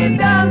it,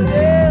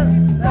 damsel.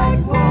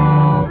 Like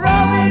guava,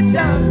 rub it,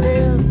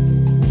 damsel.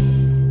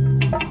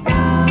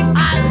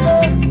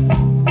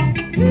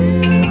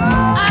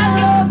 I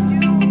love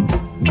you.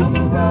 Come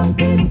and rub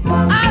it,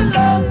 damsel. I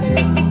love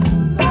you.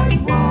 Like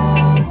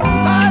guava,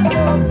 I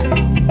love you.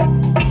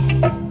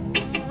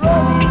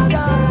 Rub it,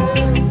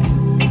 damsel.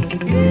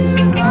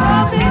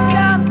 Rub it,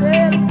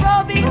 damsel.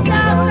 Rub it,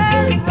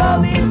 damsel.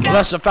 Rub it, Well,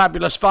 that's a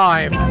fabulous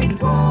five. Come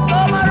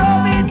and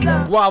rub it,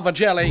 damsel. Guava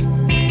jelly.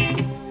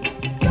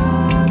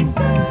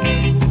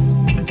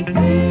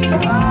 Here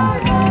I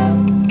am.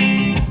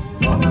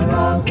 Come and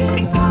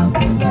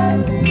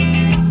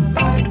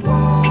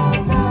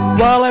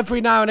Well, every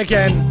now and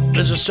again,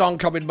 there's a song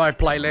coming to my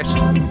playlist.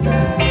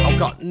 I've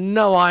got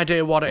no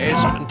idea what it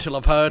is until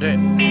I've heard it,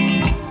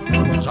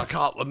 because I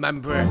can't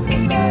remember it.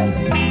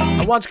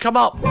 And one's come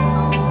up.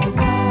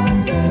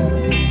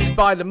 It's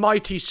by the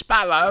Mighty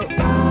Sparrow,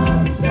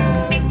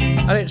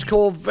 and it's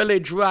called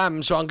Village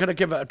Ram, so I'm going to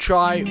give it a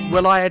try.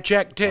 Will I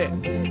eject it?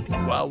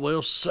 Well,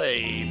 we'll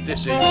see.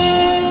 This is...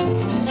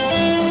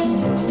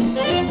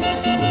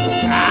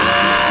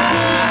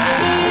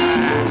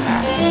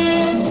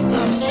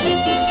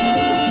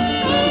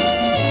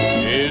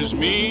 It's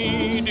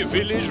me, the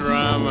village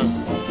ram.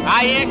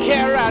 I ain't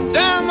care a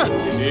damn.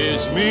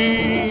 It's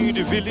me,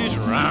 the village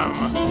ram.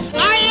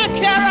 I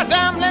ain't care a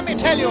damn, let me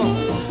tell you.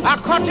 A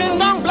cutting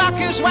down black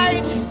is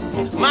white.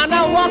 Man,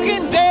 I'm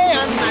walking day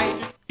and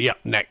night. Yep,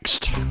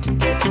 next.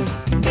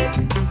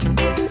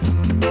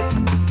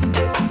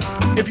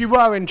 If you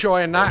were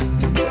enjoying that,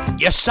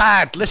 you're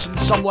sad. Listen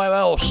somewhere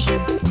else.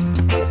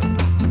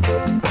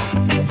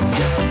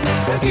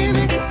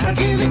 Gimme,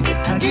 gimme,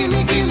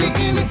 gimme,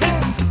 gimme,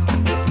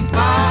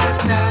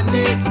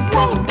 botanic,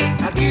 whoa.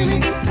 Gimme,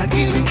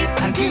 gimme,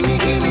 gimme,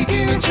 gimme,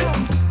 gimme,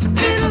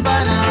 little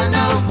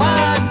banana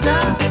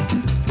water.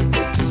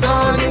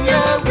 Son,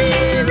 you're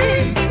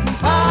weary.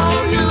 How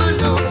you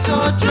look so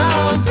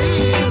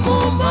drowsy,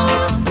 mama.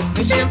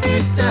 You should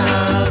fit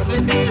up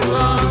if you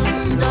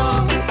run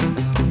down.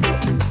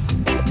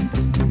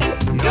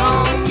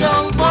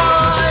 Young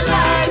boy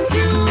like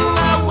you,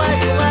 away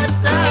what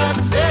that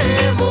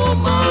say,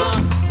 mama.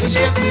 You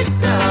should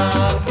fit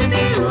up if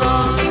you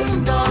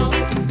run down.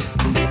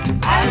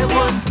 I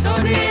was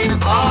studying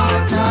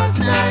art last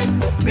night.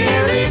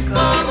 Mary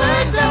come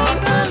and out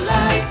the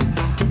light.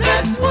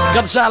 That's why.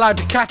 Gotta say hello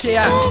to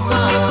Katia.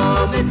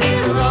 Mama, if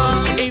you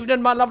run.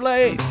 Evening, my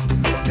lovely.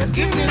 Just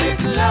give me a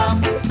little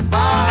love,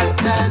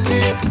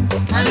 botanic,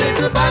 a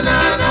little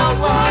banana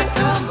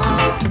water,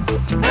 mom.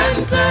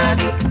 And that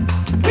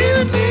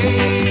will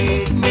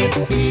make me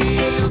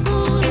feel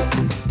good.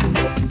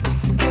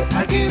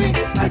 Gimme,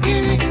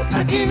 gimme,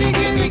 gimme,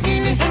 gimme,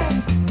 gimme,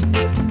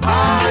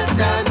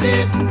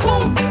 botanic,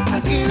 oh.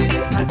 Gimme,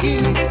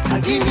 gimme,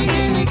 gimme,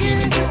 gimme,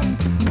 gimme,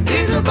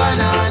 little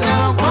banana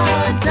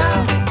water.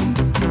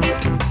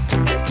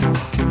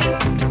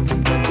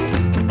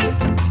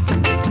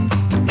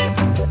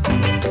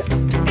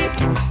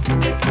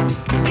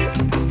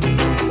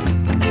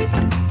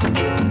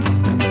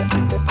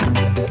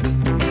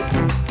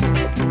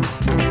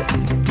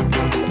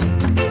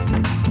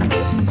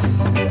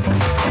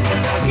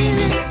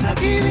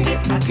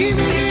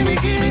 Gimme,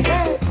 gimme,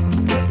 hey.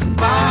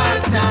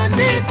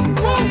 Botanic,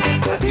 whoa.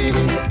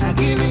 Gimme,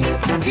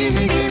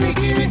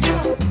 gimme,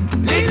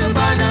 little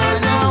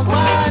banana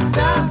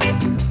water.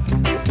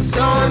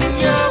 Son,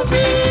 you're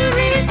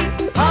weary.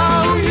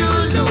 How you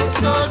look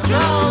so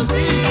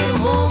drowsy,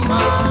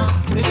 mama.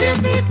 You should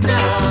fit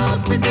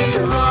up with the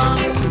run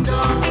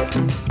down.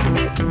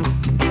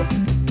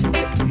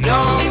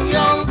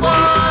 Young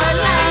boy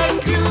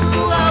like you,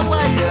 how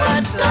you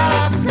at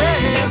top,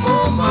 say,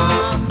 mama.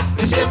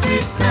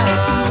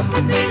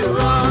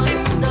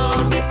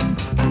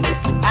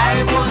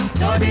 I was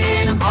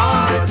studying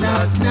art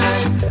last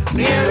night.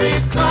 Mary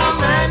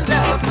come and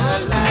out the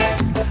light.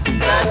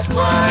 That's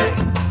why,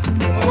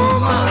 oh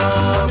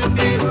mama, if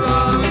it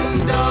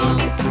run down.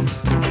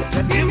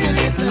 Just give me a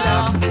little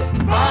love,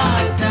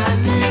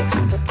 botanic,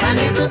 a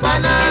little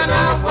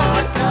banana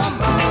water,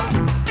 mom.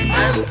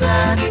 And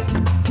that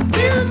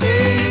will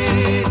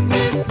make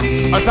me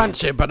feel. I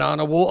fancy a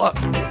banana water.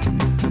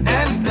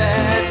 And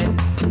that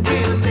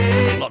will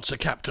make. Lots of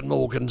Captain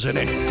Morgans in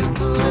it.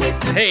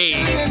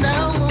 Hey!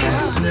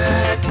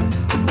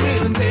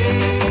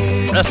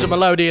 That's the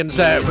Melodians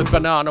there with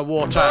banana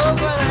water.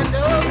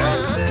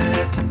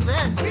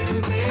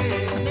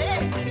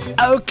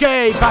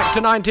 Okay, back to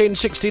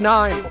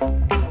 1969.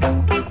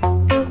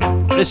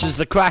 This is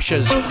the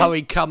Crashers,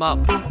 Hurry Come Up,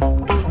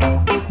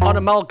 on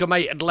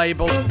Amalgamated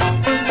label.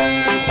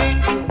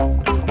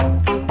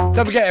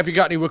 Don't forget, if you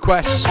got any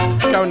requests,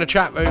 go in the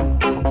chat room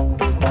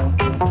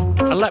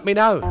and let me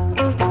know.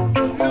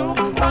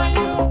 And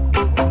you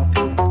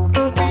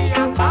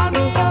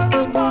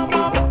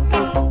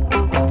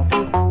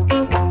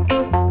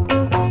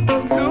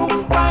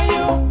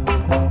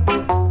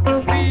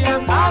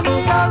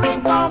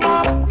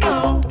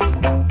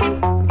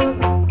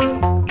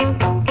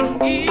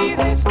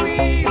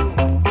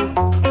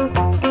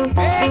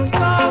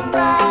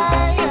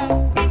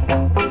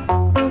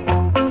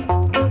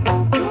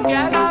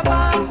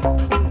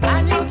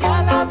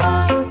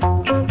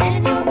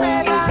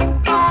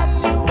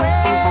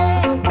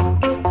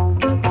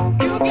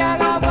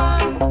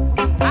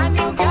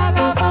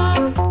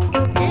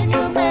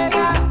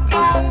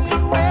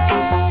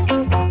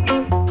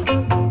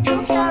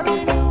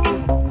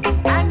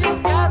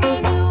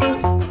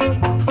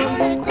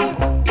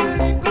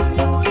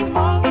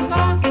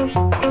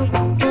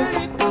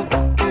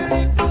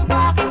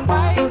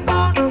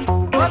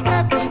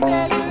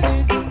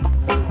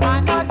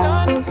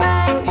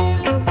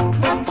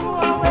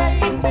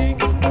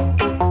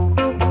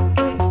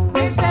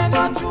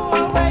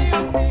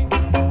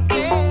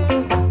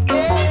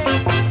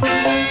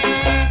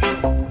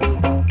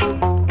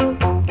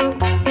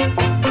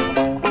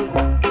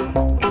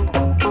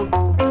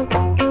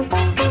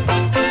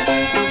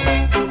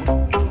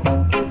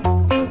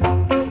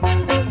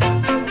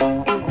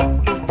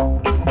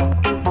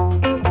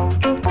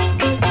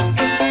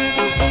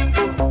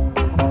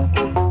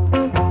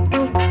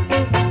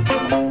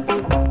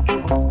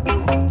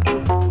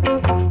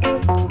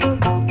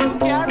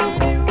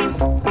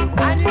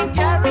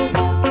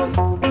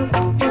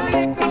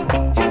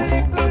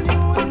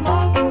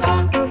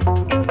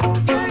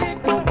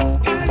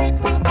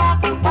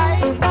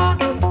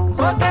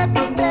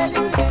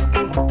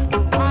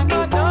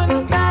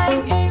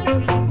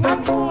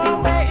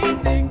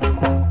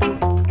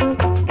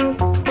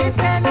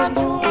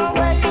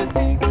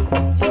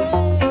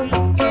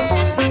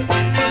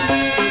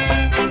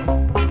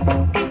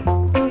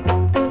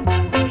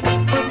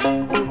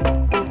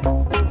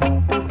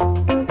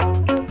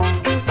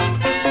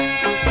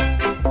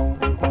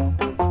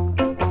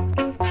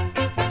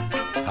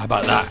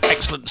about that?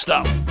 Excellent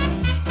stuff.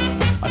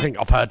 I think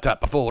I've heard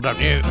that before, don't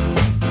you?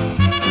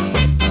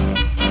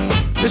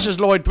 This is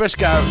Lloyd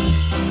Briscoe.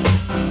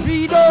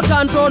 Read out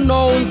and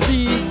pronounce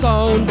the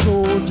sound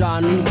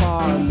Trojan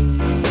for me.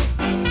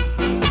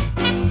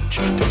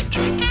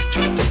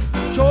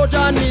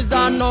 Trojan is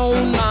a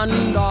noun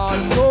and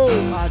also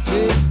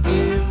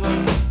adjective.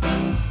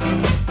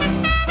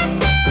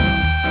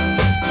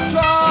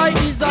 Troy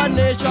is a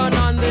nation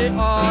and they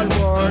all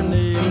were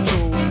named Trojan.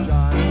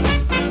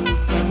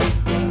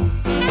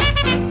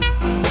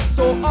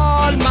 So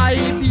all my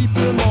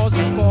people must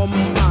come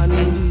and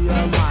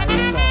hear my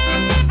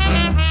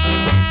song.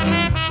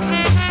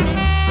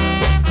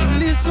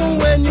 Listen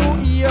when you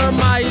hear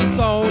my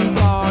sound,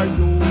 for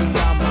you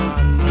a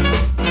man.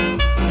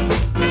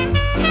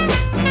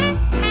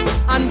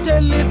 And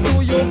tell it to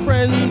your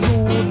friends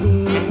who do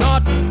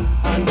not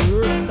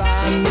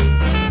understand.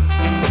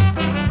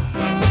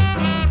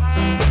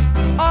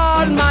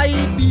 All my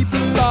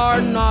people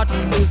are not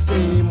the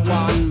same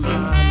one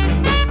man.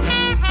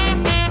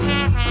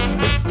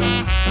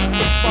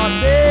 But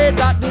they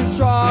that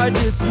destroy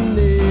this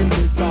name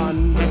is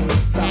understand.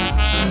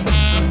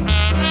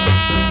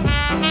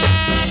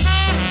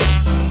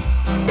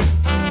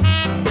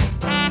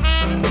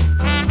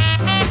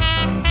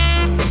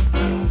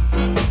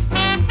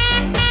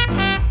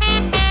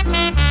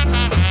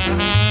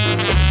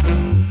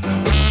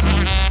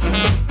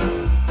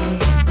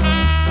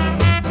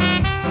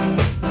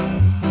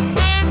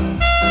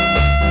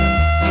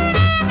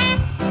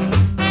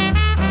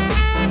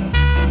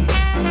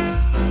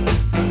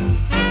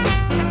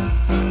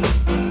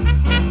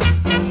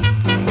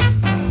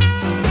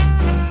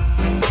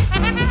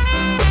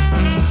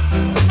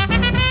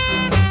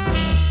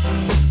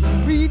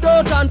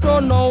 And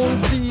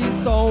pronounce the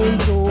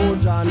sound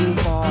Trojan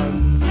for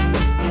me.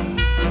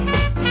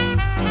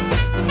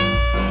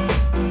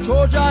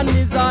 Trojan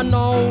is a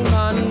noun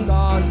and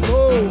also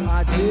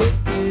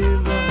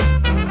adjective.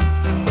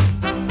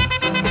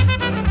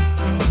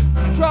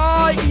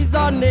 Troy is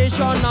a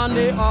nation and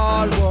they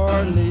all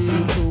were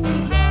named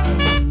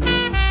Trojan.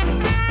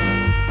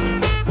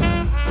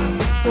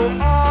 So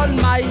all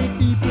my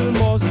people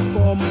must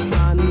come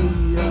and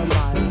hear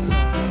my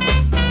song.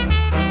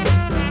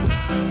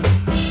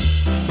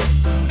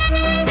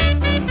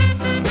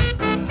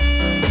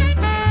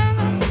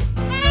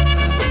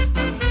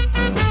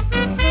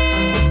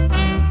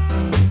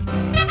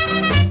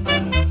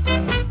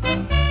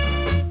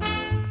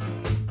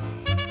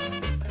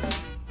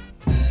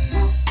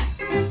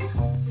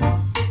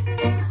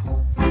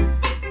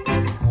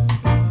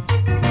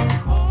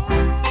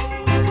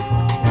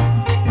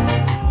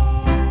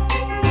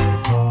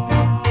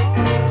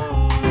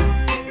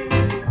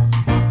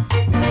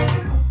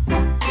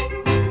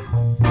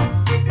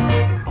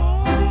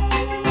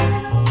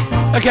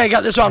 Okay,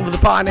 got this one for the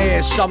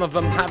Pioneers, some of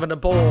them having a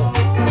ball.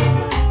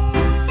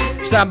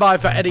 Stand by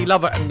for Eddie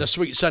Lovett and the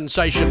Sweet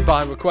Sensation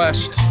by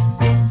request.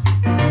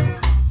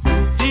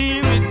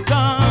 Here it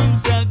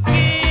comes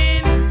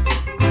again.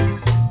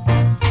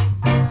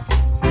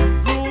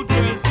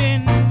 Rooters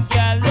in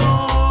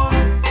galore.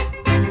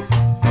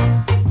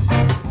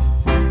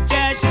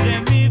 Catch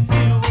them if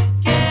you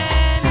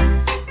can.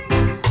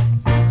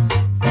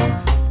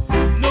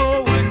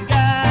 No one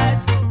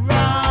got to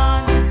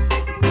run.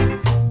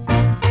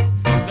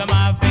 Some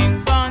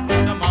having fun,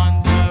 some on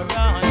the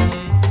run.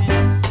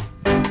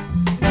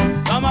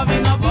 Some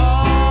having a ball.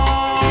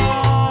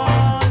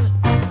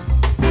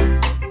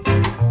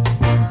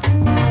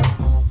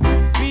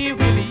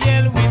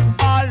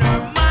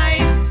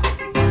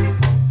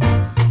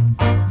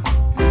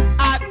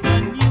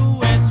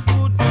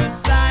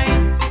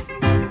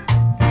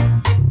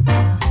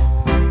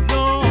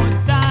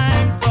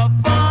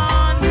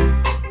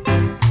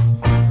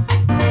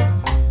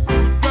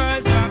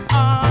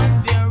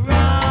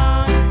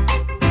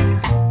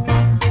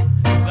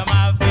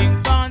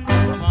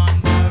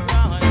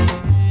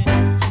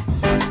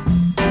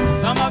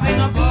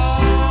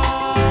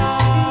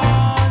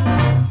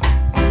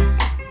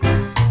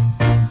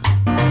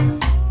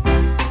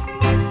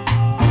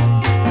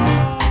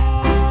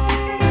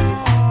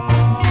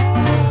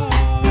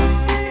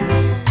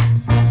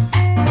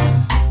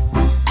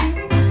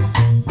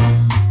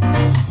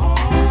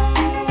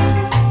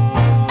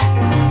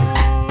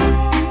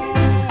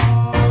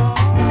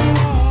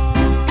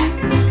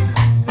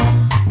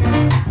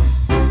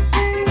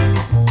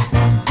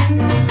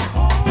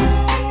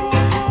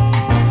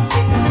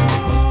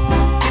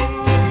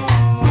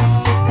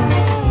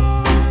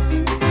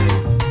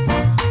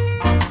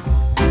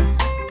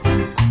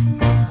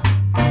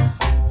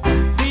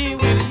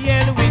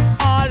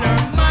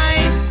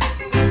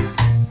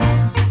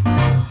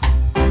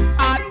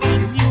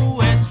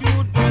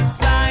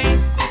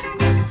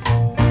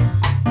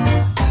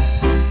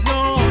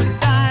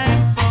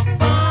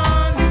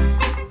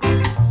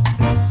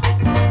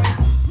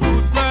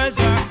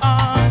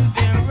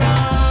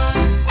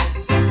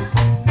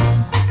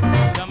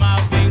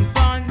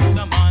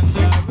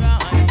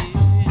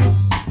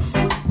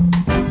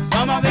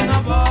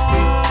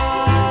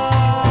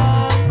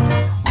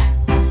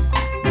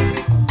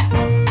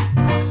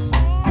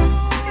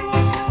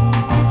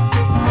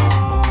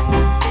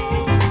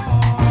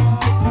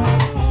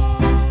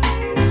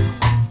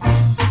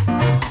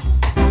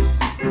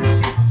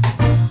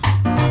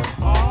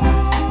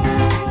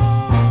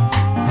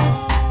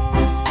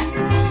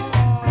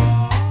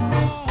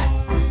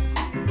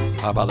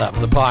 about that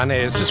for the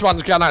Pioneers. This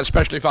one's going out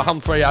especially for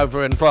Humphrey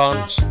over in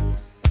France.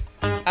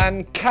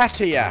 And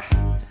Katia.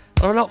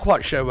 I'm not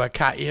quite sure where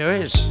Katia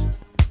is.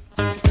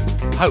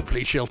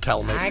 Hopefully she'll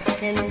tell me. I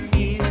can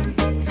feel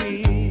the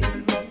thrill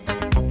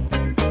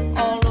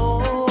all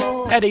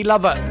over. Eddie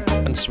Lovett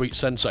and Sweet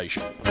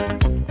Sensation.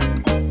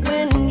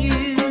 When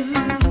you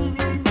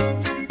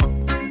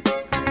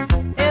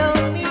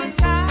held me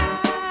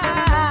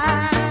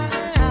tight,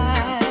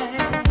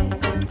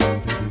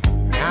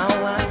 now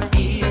I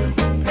feel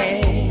the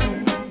pain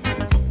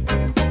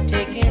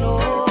taking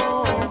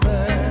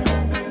over.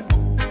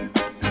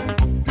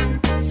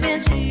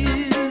 Since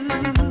you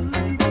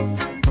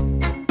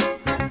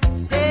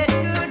said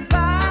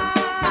goodbye,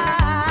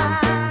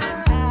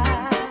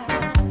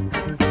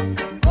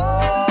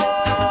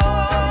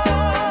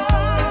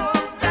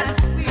 that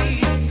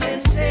sweet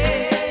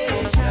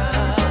sensation,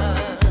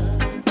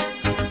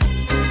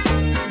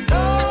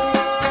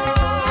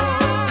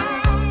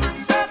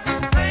 such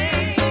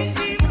strange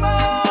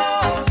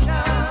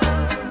emotion.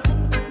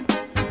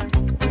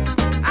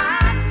 I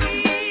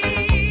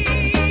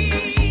need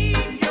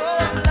your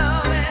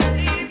love and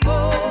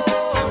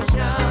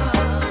devotion,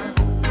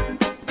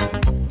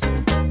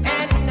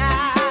 and I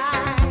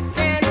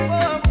can't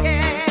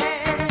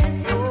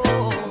forget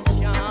your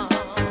charm.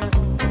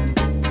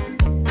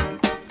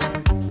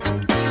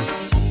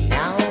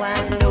 Now I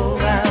know I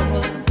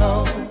was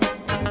wrong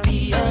to be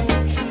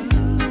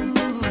untrue,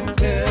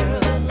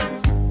 girl.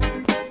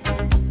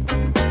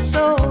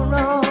 So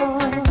wrong.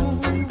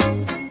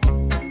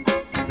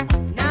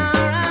 Now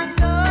I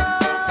know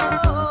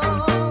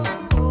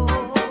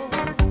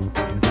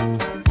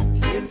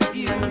if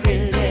you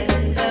really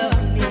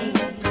love me,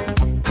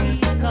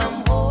 please come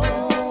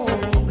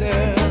home,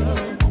 girl.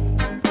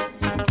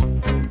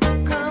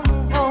 Come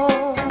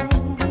home.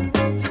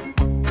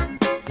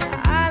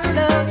 I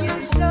love you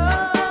so.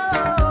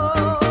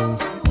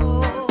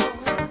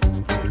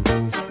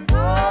 Oh,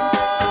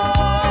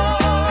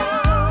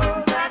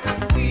 that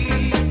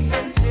sweet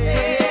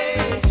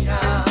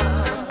sensation.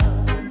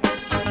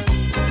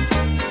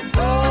 Oh,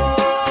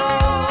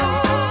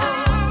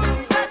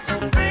 such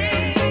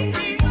strange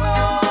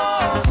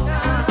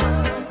emotion.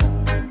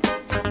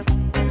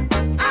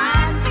 I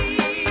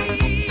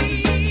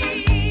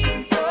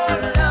need your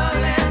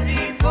love and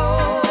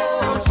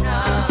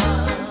devotion,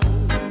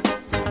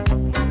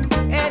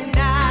 and I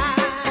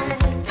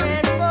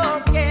can't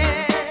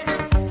forget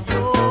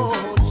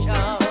your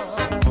charm.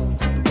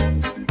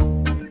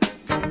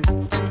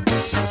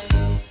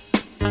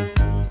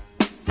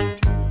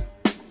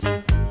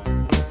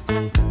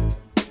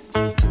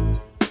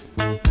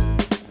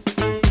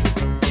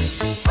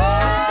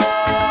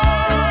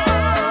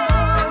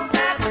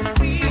 That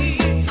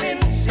sweet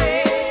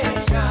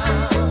sensation.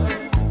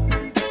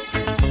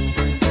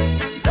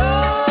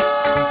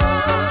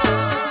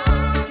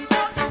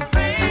 Such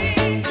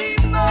strange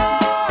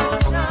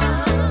emotion.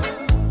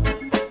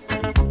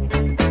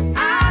 I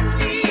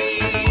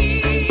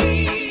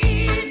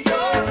need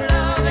your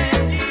love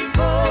and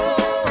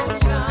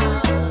devotion,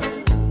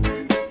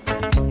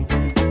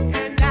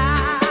 and I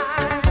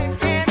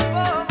can't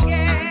forget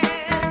your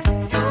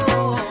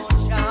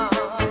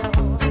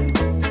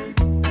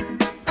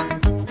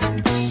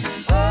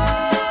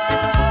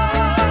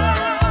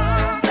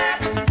charm. That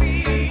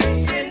sweet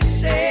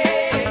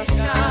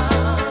sensation.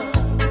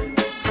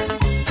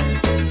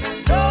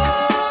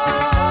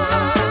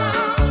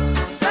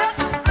 Such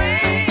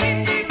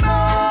strange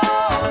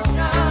emotion.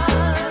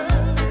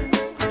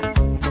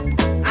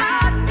 I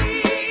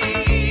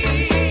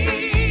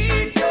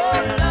need your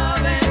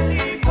love and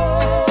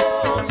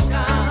devotion,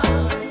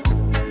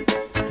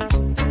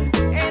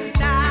 and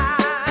I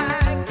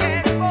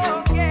can't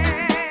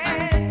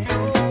forget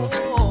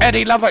your.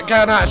 Eddie Lovett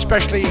going out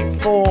especially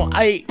for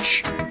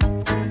H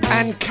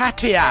and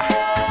Katia.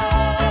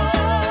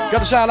 Got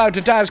to say hello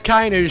to Daz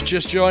Kane who's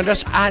just joined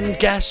us, and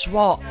guess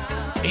what?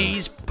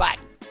 He's back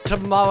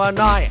tomorrow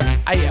night,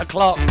 8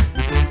 o'clock.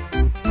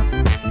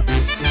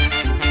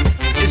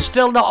 He's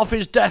still not off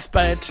his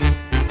deathbed,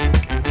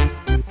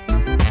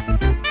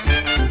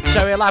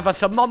 so he'll have a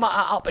thermometer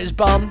up his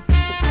bum,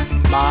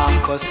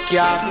 Marcus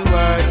Garvey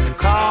words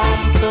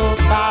come to a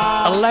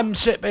pass.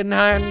 lemsip in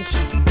hand,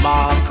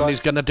 and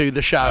he's going to do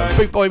the show.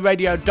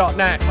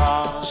 BootboyRadio.net.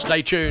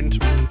 Stay tuned.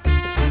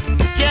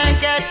 Can't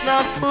get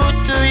no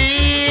food to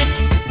eat.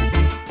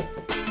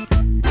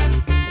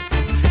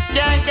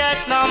 Can't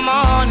get no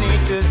money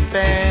to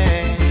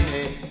spend.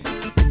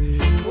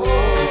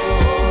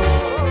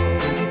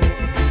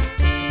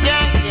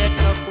 Can't get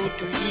no food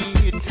to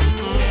eat.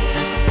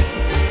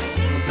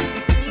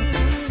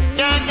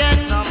 Can't get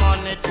no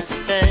money to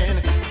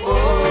spend.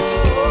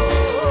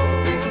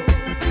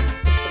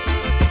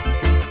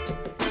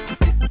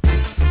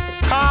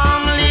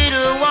 Come,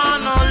 little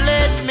one, oh,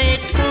 let me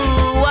do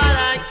what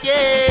I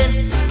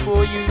can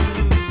for you.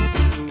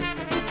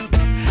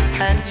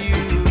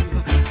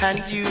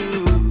 And you,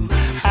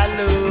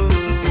 hello.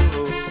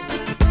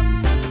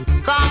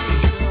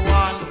 Come, little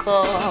one,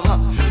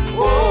 come.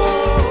 Oh,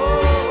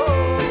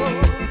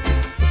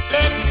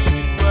 let me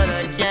do what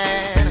I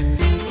can.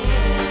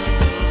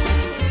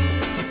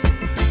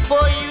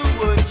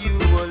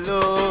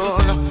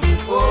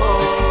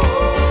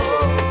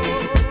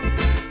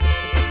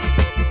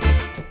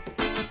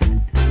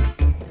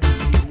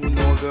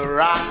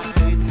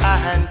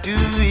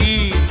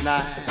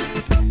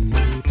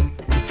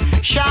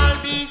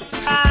 be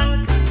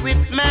spanked with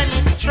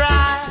many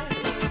stripes.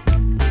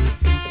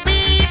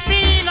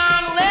 Weeping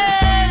and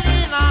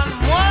wailing and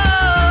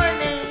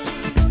mourning.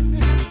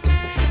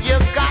 You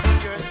got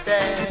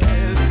yourself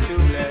to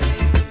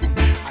blame.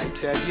 I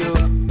tell you,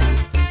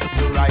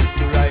 to right,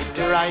 to right,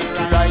 to right,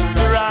 to right,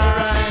 to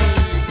right.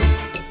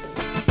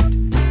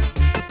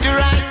 To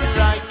right, to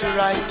right, to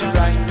right, to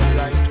right, to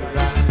right, to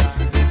right.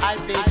 I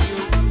beg you,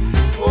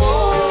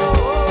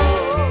 oh,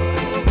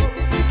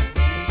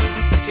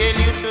 tell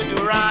you to do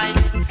right.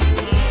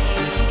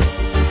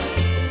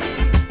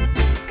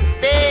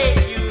 Beg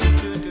you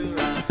to do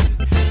right.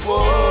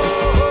 Whoa.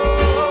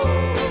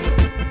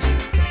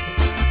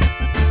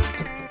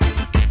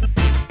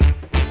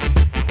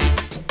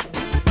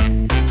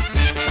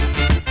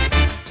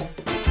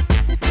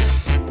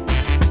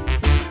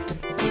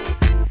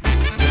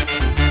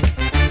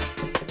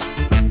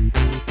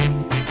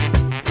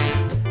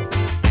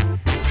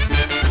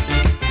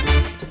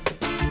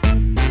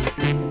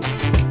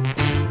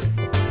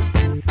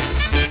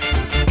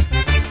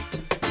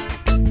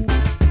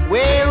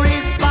 Where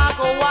is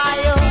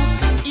Bagawayo?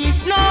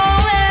 He's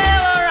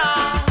nowhere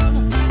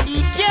around.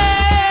 He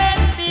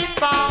can't be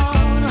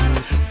found.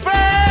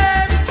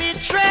 First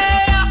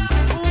betrayer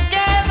who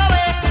gave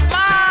away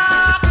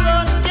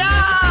Marcus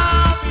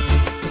Garvey,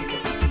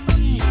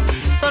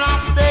 son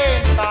of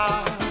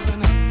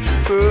Satan.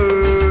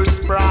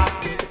 First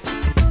prophecy,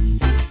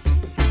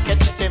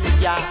 catch them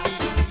Garvey.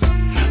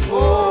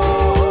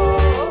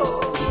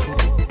 Oh,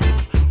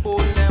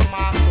 hold them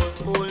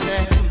Marcus, hold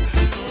them.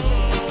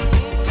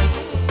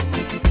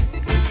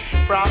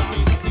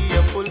 Prophecy a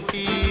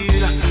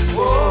fulfilled.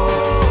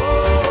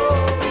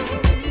 Whoa.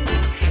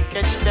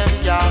 Catch them,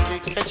 Yahweh,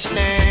 catch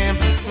them.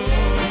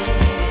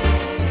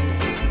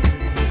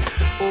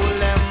 Hold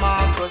them,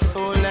 Marcus,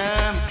 hold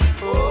them.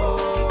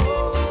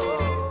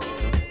 Oh.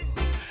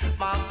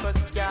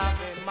 Marcus,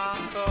 Yahweh,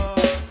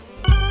 Marcus.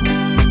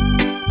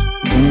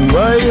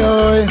 Boy,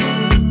 oi.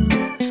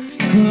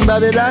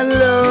 Babylon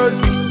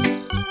lost.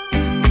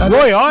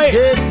 Oi, oi.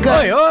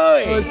 Oi,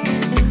 oi.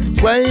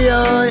 Boy,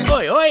 oi.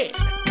 Oi, oi.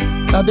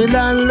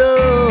 Babylon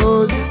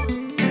lows.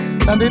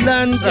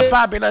 Babylon. The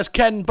fabulous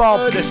Ken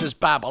Bob. This is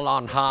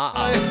Babylon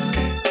High.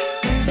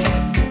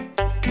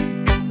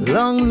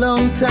 Long,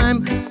 long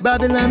time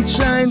Babylon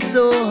trying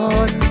so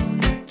hard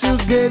to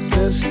get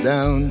us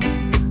down.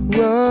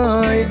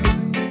 Why?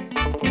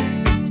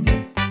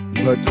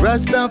 But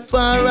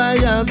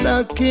Rastafari are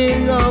the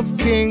King of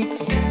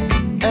Kings,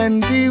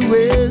 and he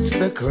wears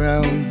the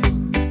crown.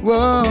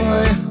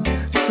 Why?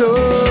 So,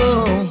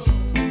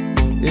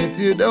 if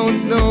you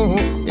don't know,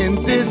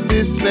 in this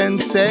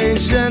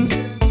dispensation,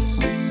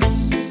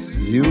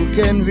 you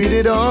can read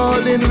it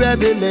all in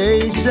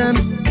Revelation.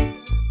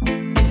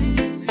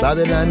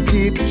 Babylon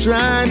keep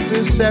trying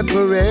to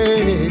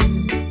separate,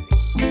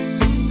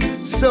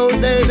 so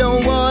they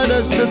don't want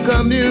us to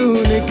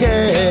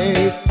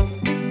communicate.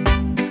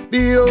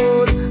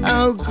 Behold,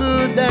 how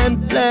good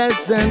and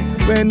pleasant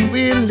when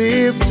we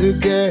live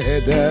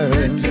together.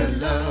 Let your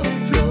love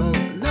flow,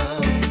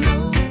 love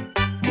flow.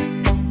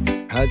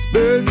 As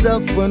birds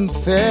of one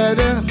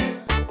feather,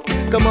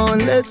 come on,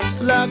 let's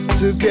flock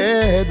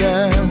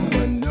together.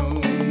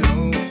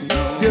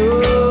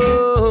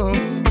 Yo,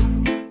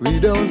 we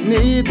don't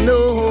need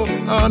no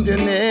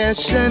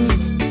ammunition.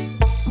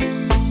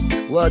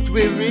 What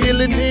we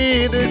really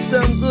need is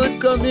some good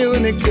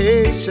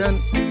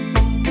communication.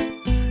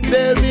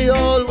 There'll be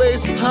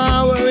always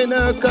power in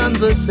our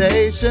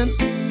conversation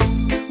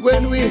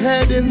when we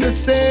head in the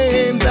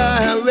same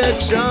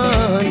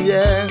direction,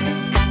 yeah.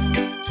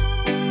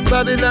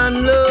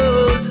 Babylon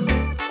lose,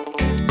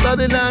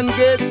 Babylon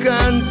get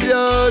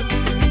confused.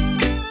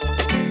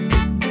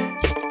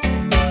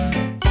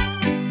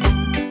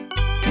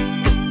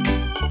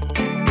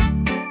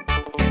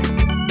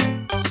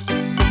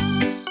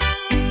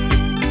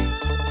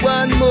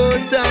 One more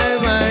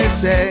time I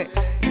say,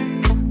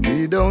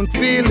 we don't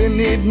really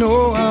need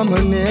no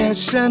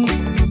ammunition.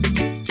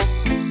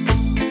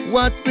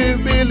 What we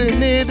really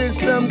need is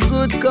some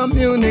good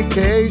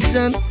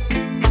communication.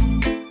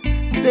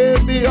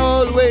 There'll be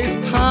always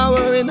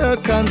power in our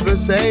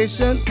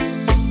conversation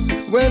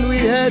when we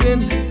head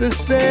in the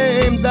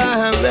same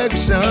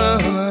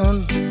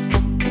direction.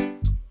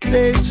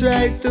 They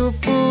try to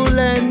fool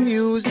and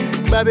use,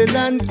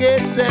 Babylon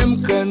get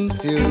them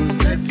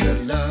confused. Let your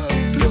love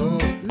flow,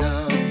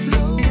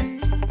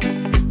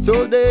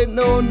 so they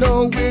don't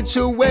know which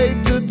way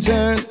to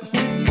turn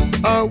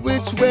or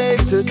which way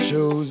to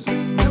choose.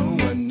 No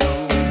one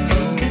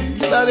knows.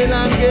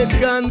 Babylon get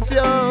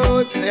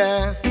confused,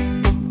 yeah.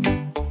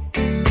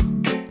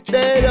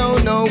 They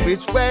don't know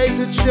which way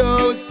to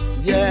choose,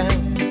 yeah.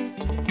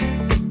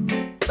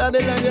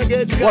 Babylon, you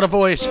get confused. What a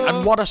voice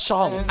and what a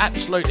song.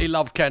 Absolutely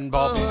love Ken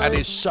Bob, and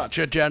he's such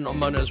a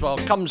gentleman as well.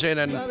 Comes in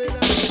and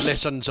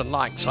listens and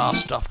likes our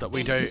stuff that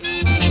we do.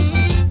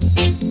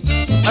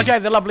 Okay,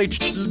 the lovely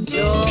Joy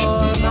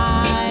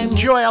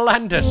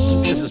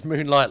Alandis. This is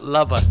Moonlight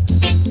Lover.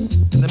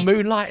 And the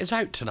moonlight is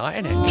out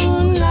tonight, isn't it?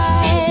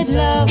 Moonlight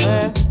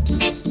lover.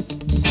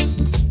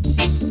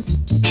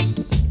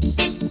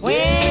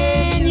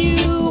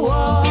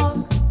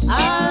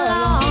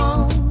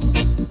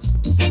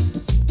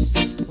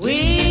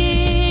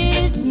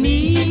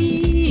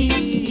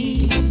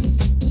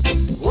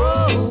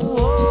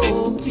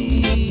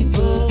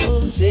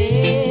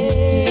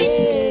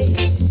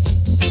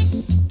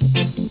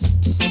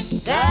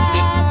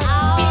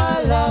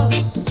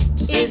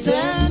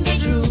 isn't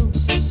true.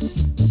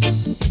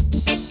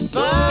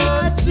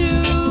 But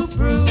to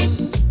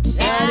prove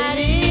that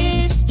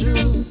it's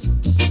true,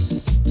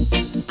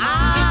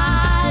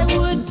 I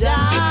would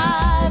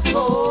die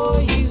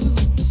for you.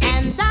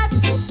 And that's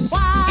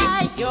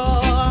why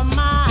you're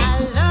my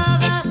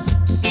lover.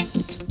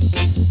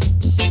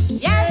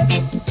 Yes,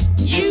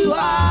 you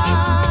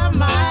are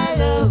my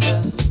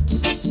lover.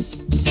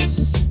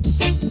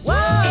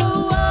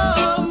 Whoa,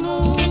 whoa,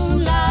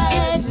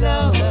 moonlight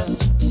lover.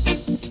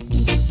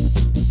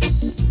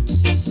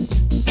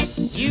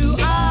 You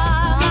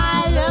are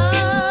my lover.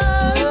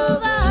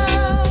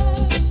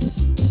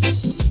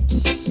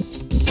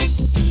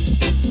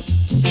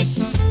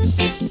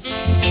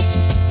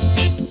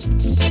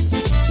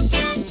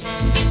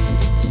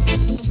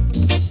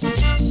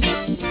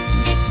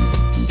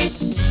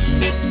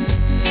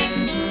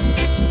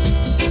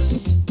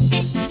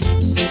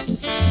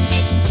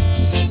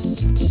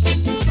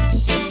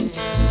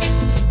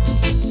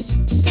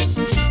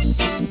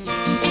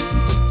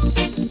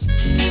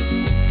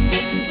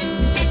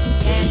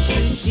 Can't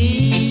you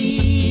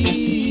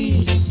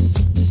see?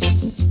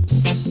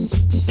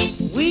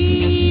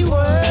 We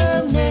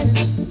were meant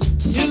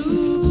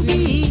to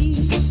be.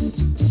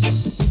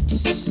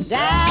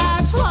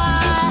 That's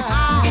why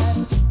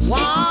I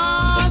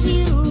want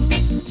you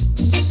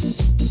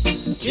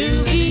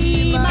to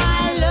be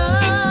my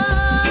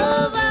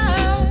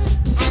lover.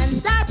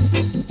 And that's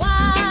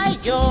why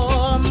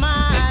you're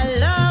my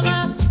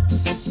lover.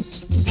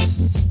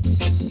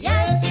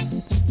 Yes,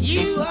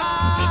 you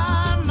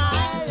are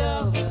my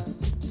lover.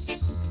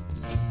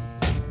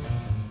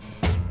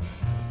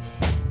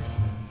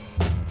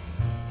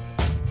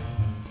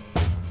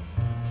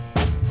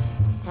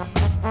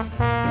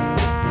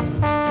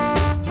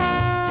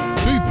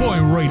 Boot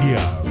Boy Radio,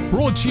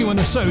 brought to you in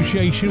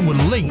association with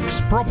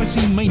Links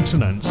Property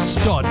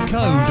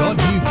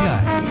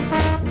Maintenance.co.uk.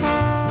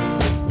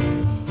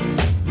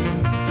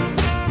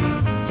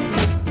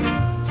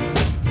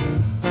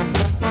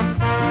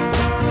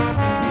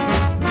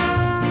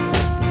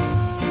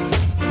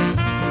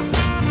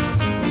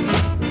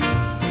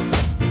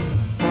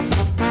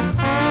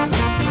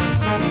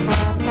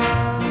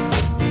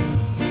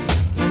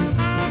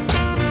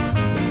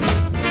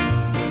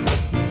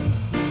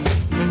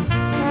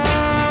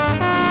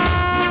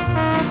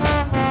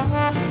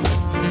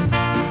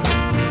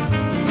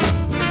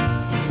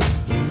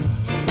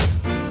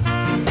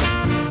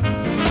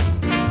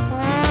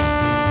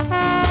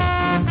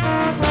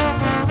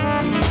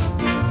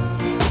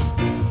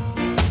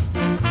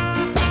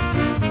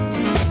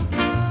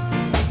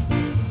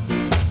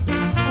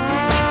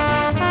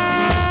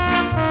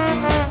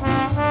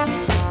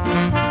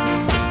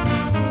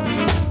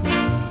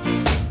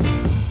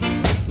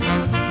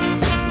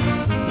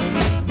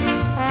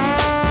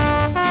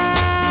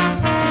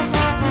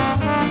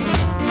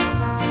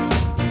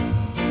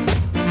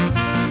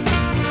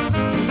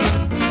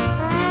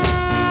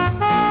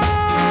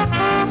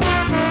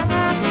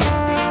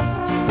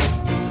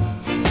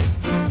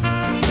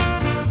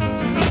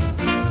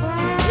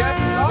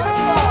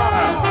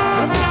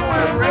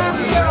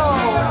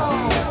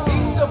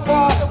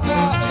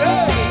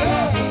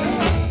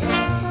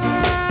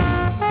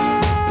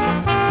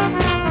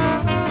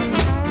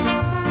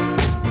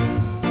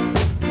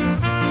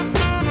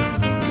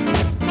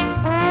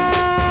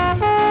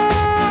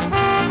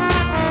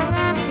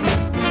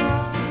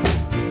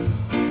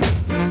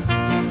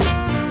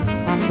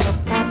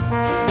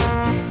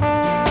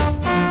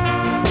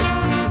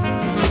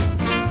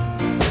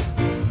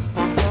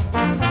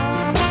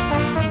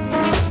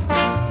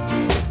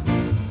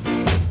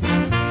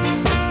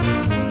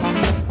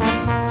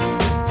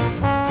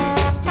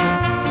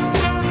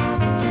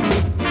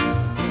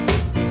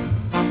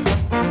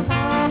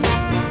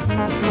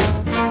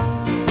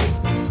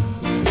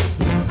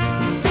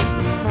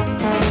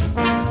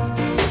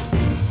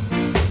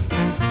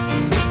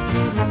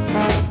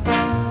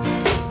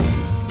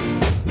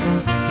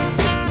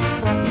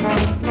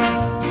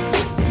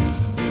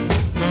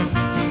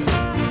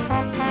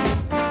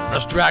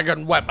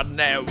 Dragon Weapon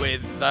there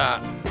with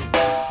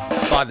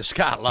By the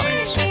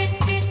Skylights.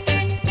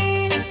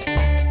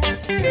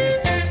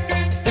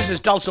 This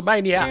is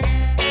Dulcimania,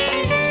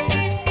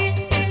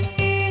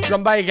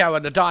 Drumbago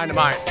and the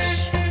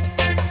Dynamites.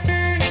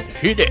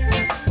 Hit it.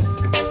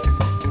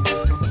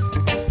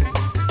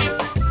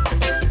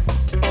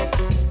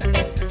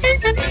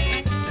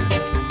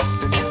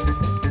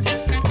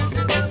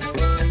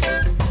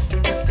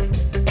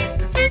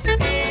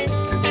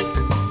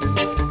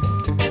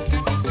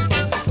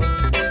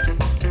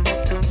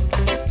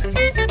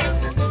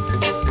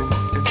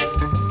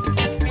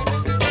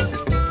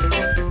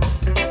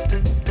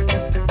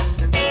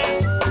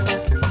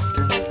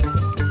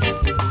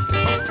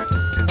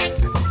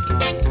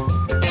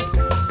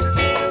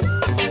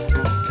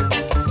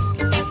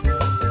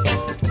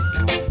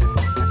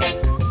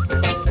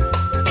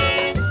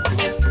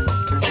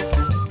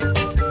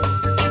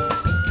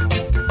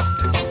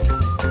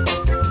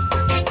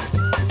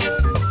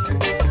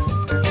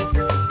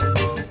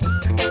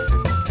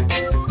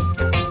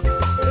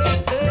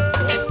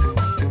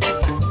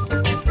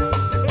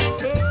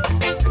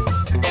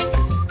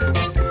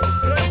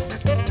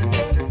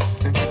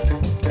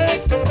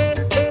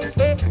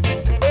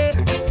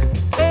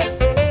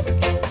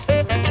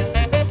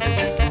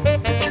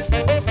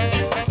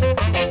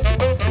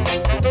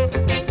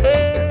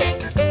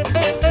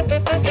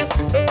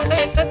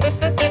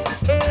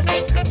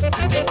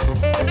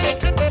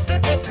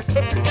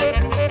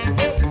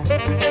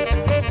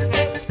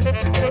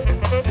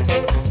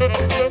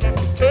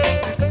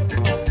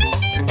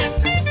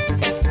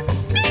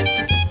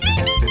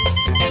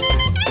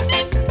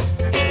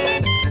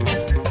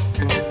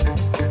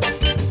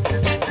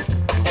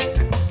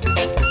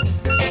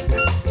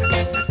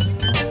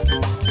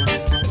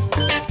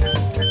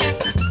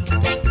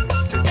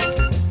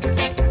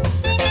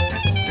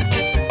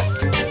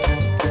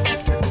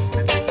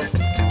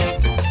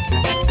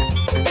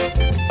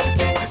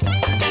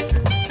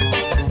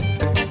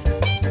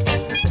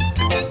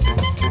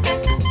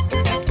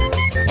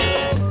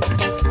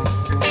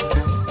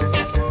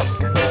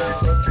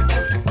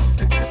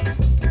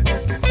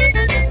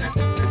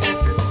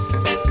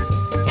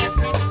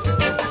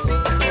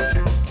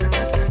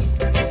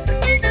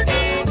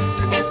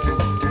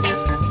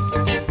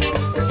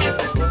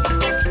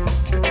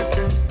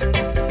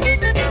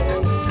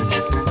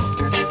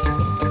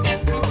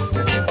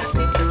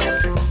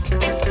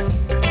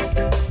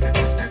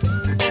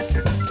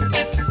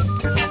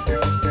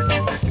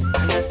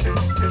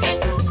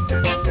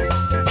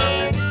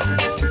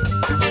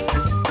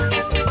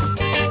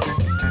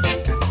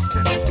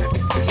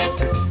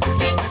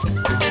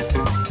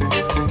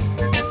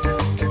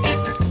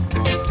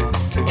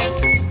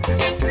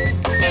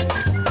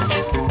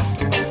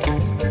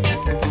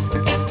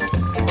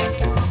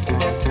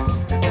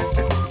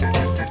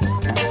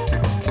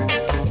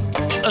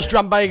 That's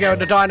Drumbago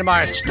and the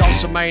Dynamites,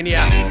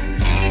 Dulcimania.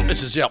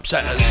 This is the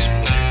Upsetters.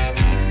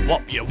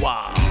 What you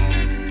are.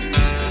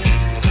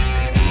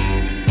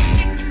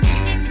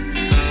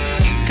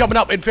 Coming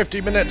up in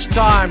 50 minutes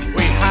time,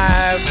 we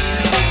have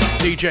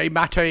DJ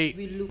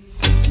Matty.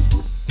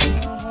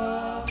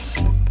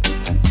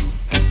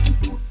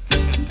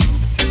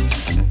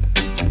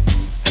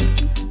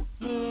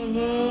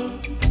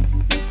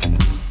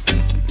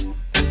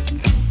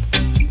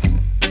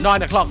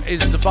 9 o'clock is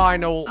the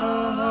vinyl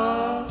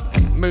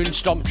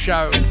Moonstomp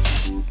show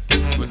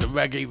with the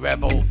Reggae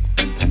Rebel.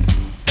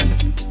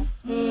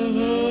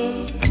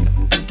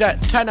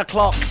 And 10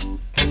 o'clock,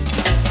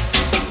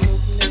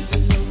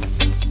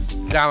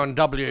 Darren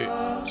W,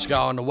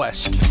 Scar on the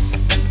West.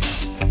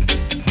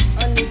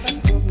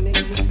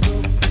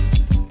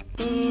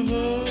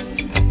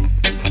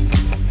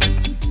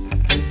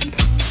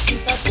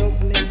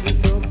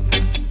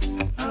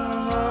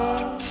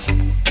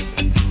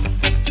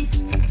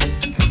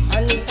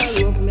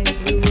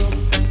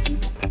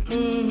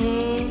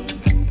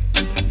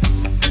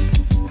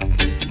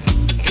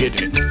 Hit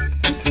it.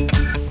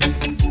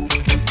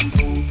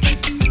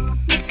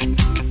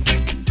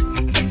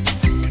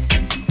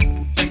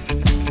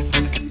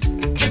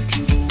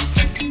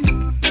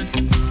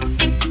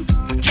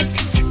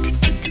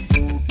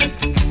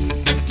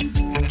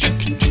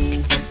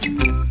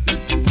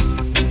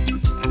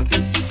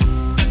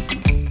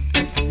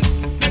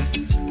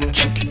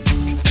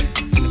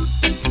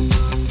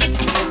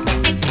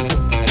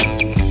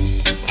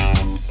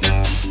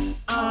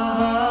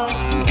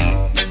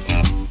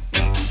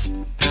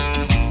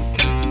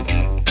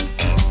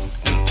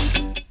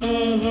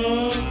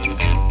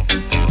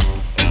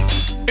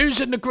 Who's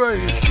in the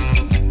groove?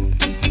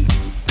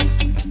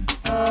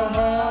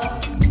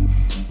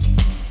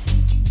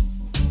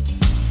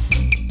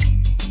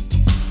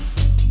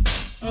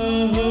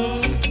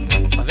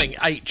 I think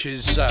H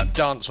is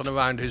dancing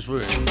around his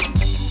room.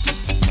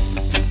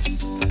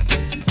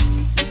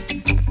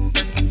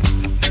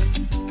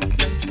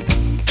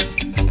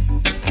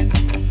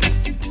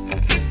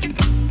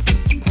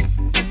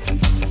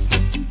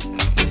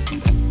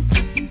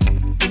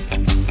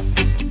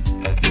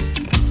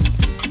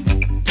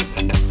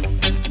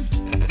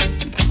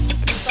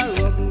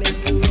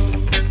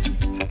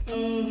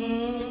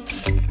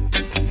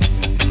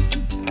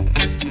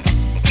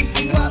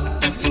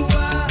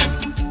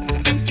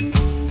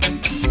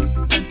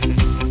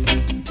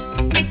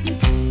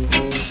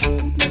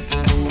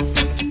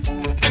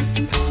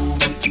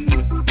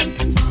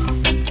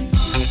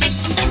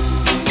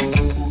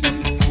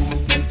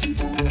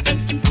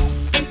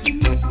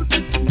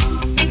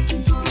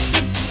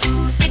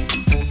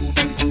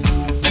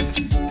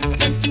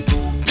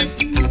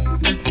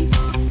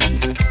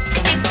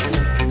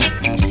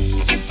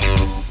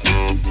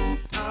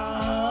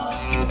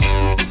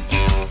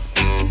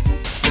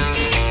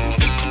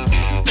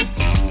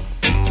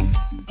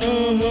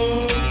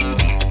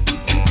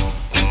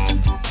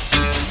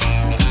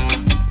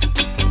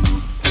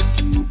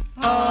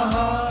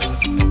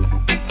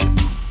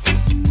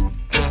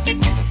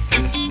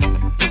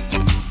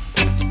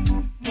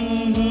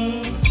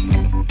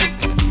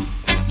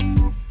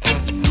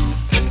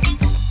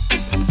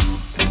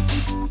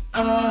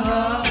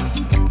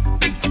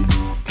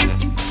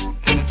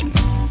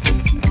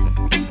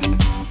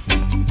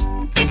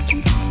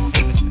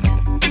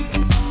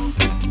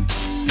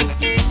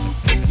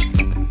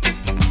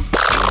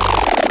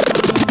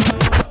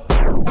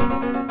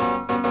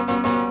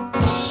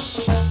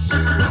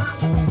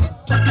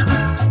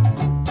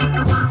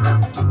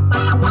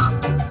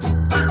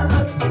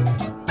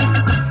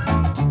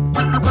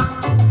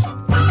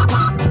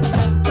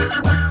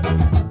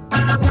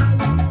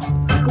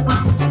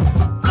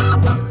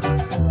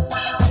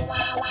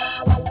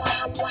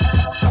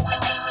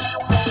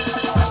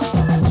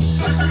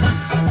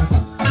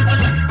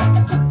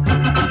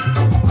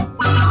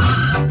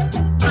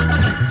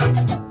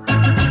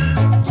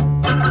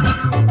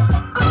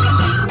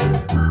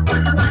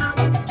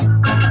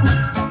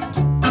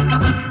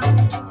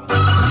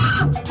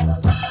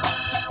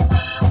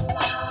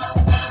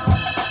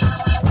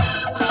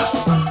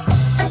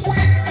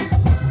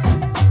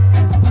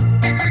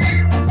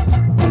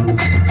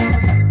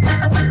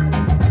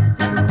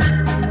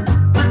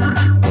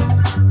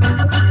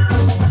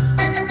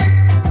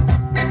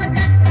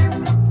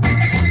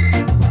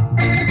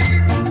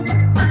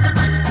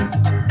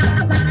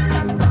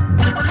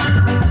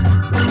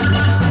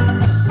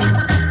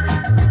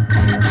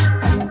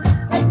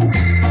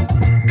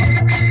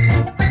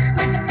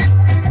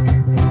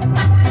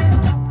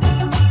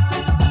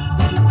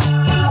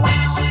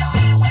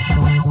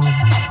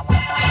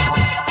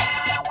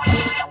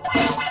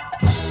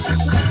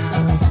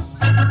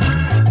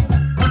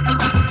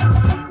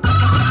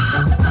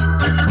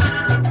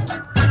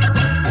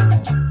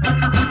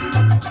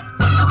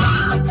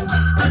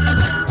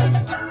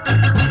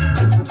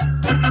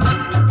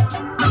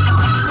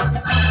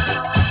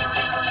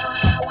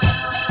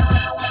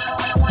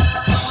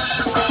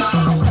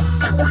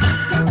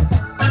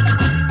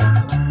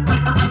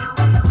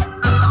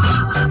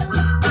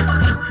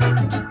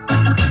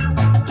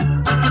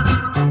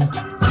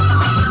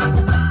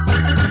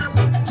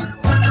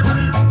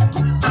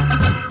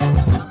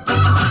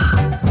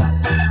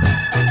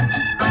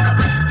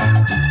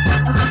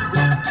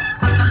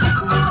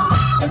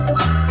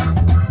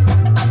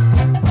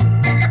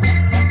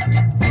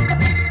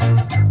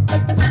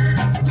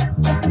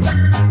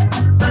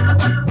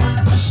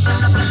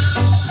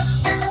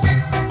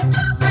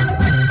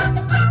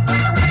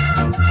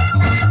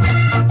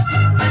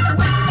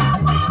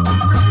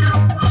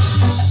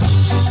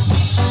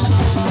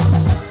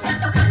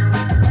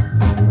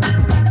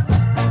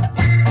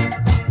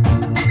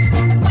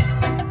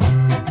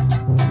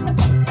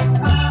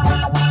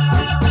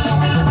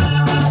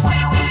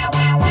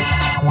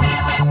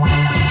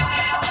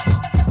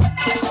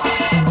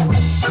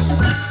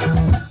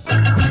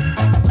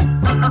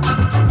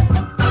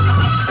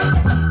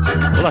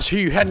 Well, that's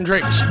Hugh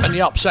Hendrix and the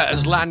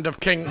Upsetters, Land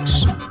of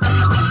Kinks.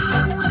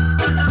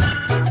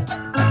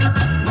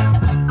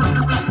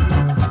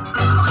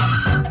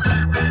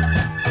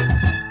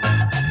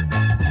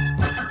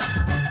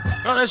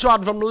 Got this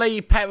one from Lee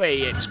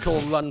Perry. It's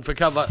called Run for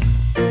Cover.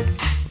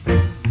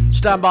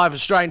 Stand by for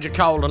Stranger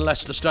Cole and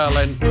Lester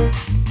Sterling.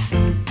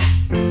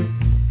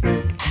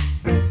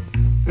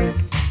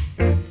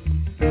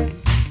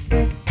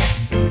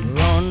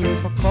 Run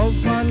for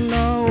cover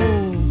now.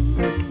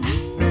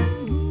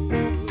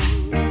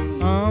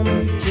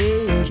 I'm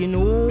taking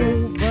over.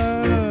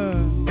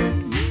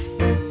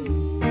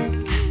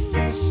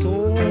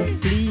 So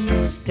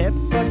please step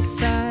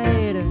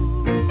aside.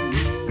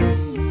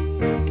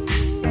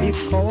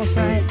 Because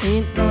I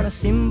ain't gonna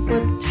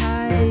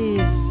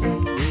sympathize.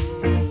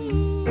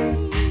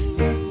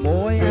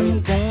 Boy,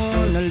 I'm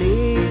gonna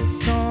lay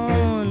it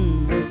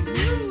on.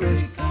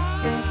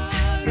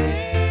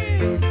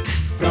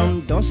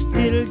 From dusk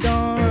till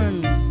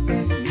dawn.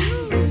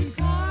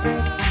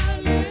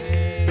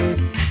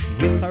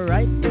 With a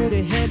right to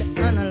the head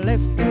and a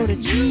left to the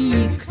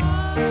cheek.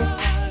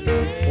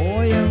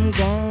 Boy, I'm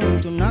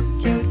going to knock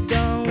you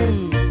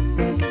down.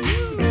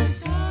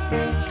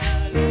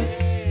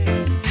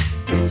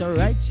 With a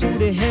right to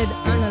the head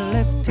and a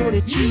left to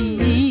the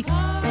cheek.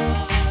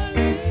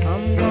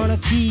 I'm gonna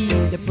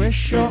keep the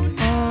pressure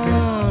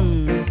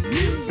on.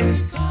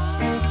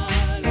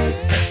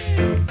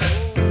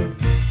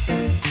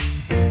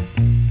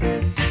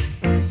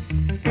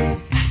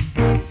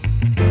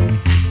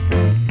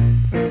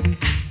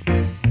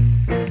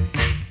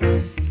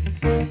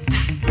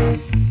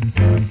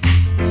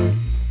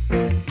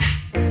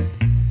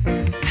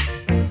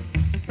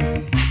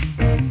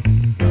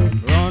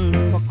 Run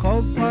for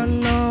cover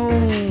now.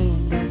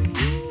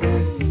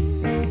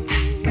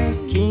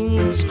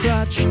 King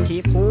Scratch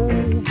take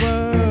over.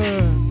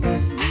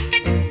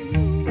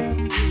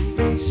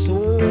 So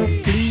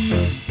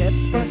please step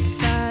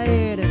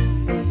aside.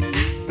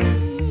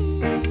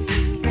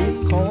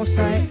 Because I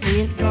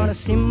ain't gonna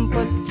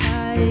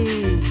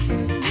sympathize.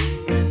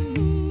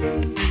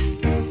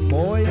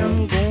 Boy,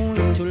 I'm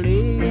going to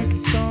lay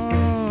it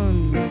on.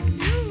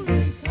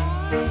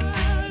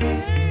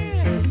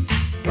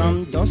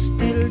 From dusk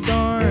till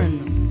dawn.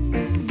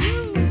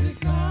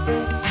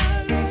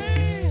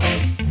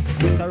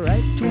 With a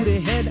right to the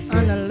head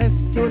and a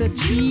left to the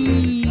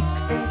cheek.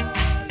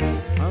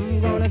 I'm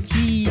gonna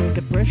keep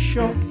the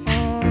pressure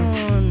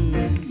on.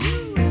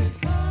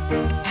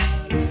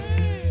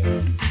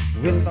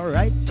 With a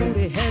right to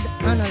the head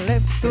and a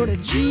left to the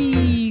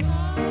cheek.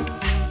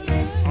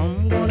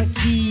 I'm gonna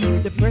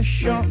keep the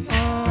pressure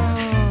on.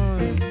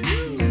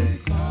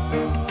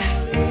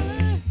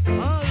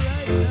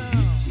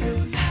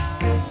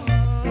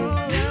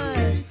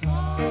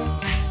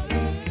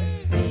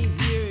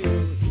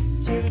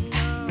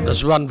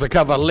 Let's Run for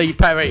Cover, Lee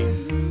Perry.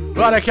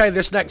 Right, okay,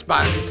 this next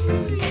band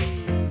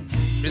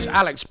is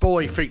Alex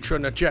Boy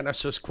featuring a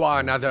Genesis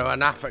choir. Now, they're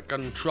an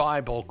African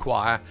tribal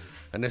choir,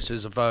 and this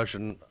is a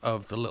version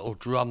of the Little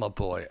Drummer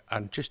Boy.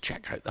 And just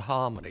check out the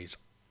harmonies.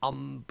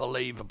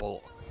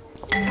 Unbelievable.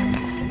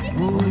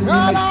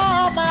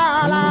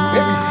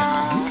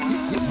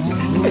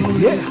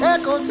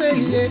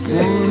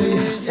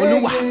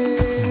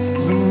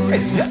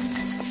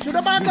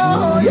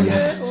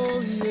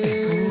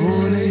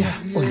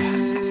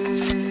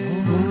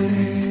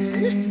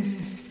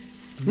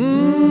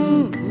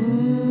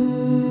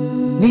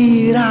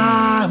 Need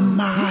I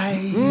my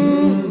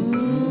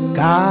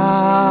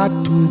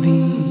God to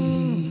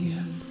thee?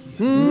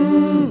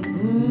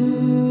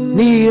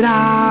 Need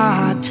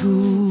I to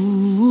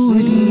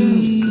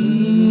thee?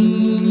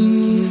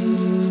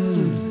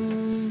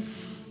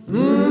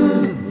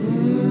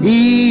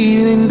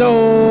 Even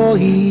though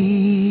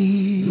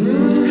he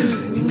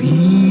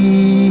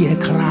be a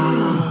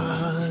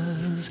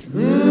cross,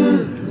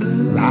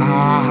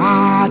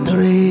 that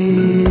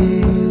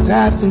raise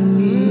after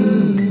me.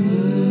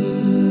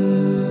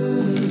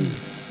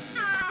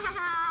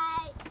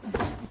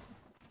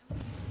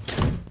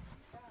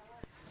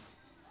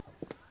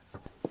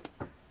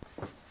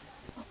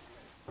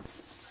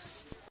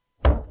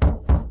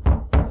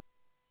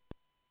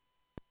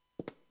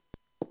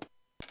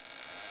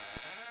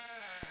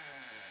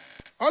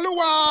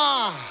 Olúwa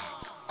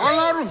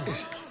Ọlọ́run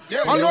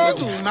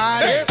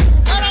Olódùmarè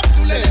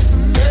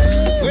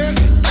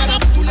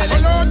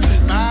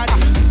Olódùmarè.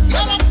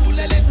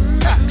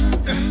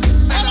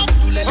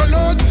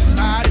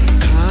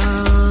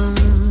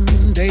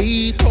 Come,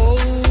 they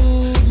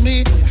told me,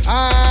 a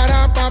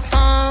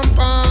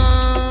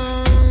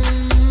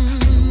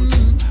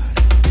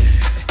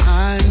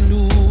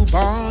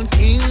newborn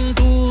king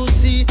to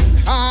see,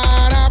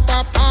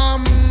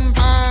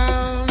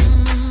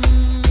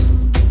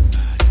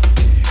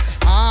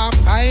 our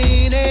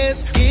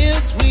finest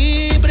gifts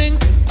we bring,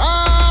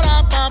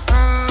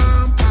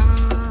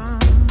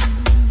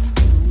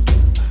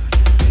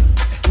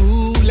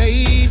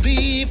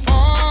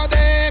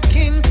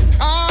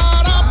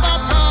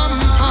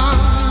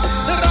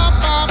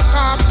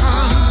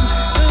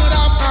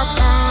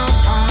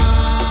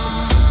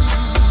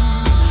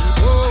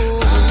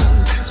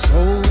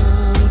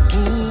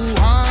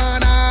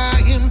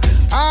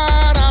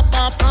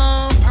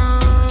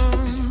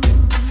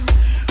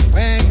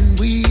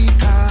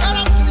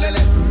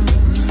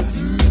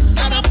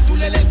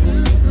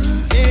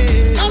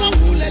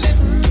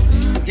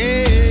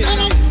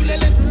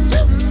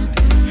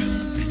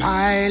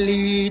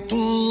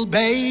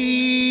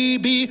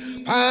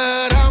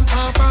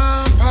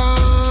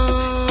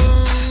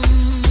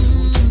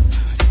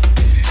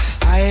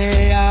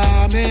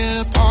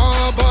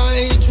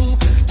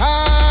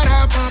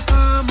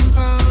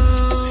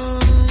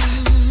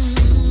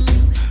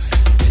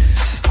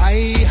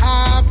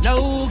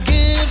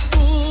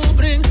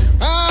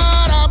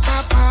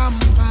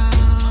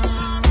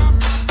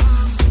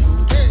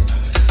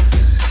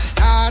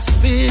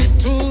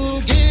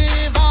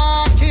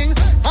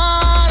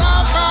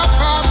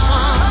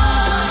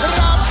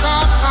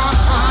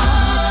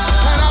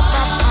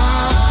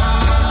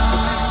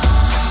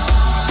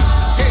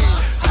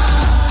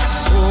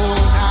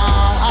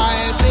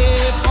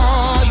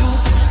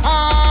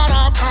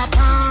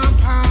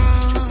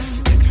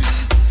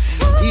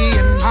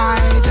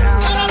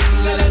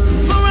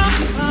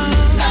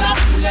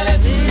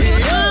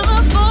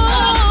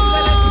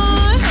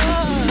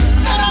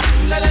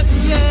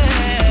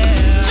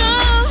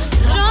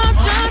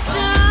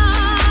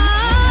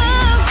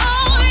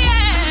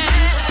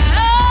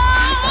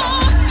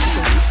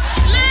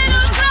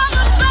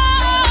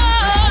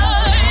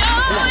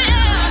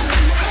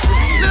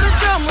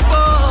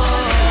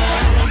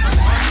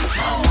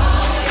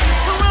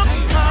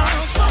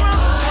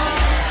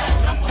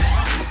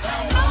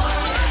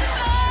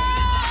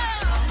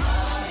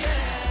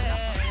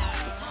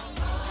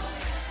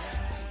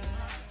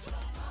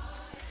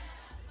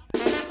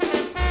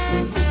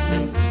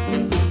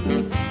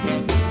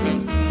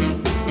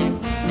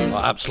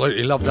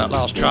 Absolutely love that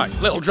last track.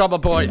 Little Drummer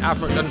Boy,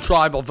 African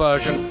tribal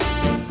version.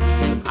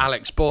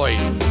 Alex Boyd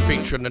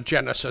featuring the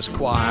Genesis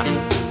Choir.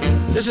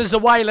 This is the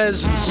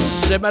Wailers,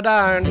 Simmer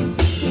Down.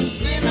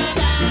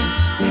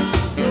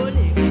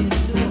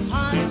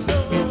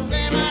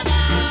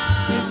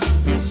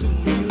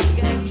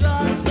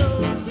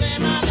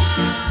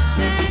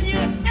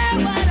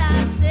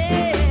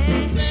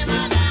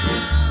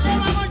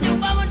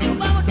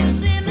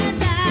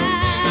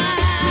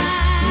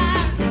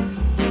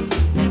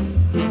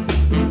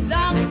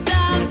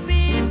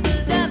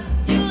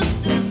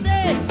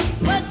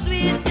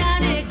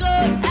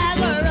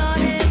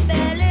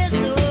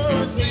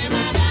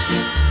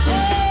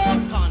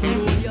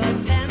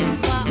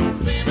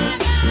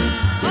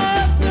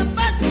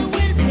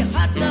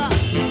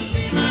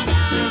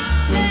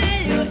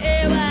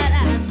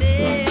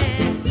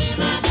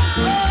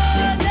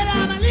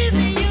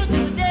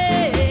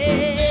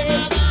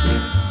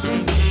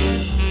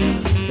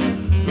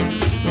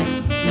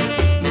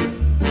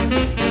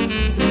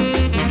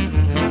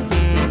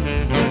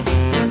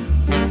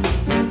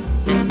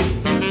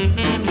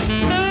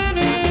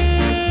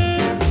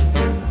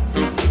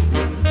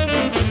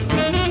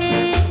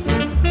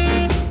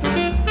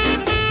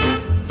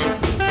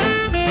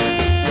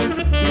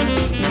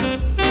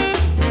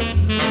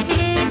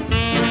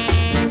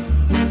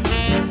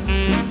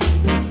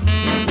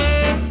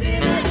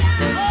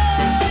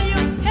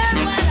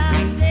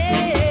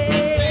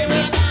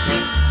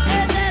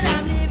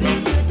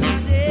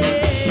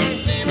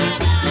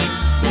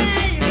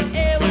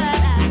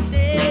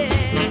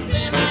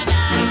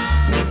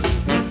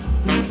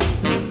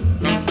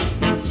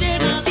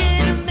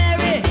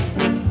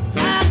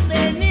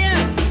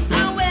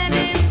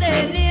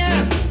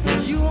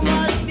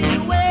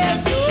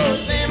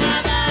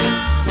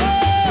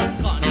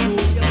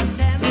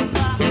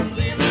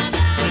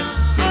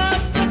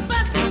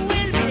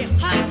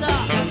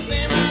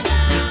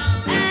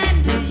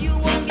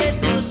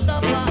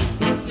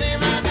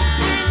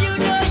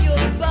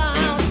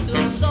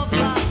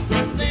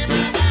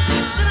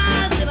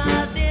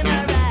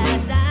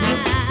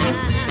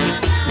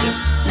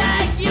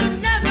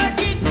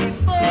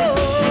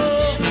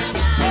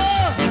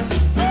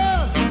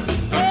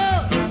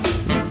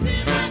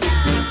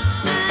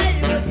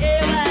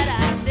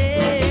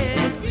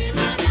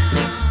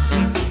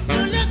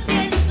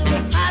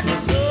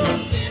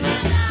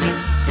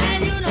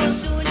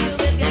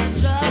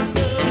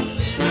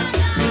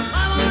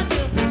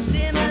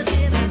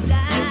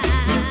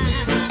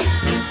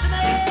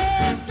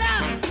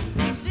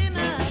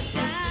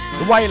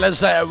 Wailers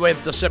there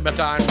with the Simmer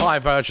Down, my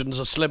versions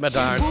of Slimmer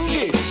Down.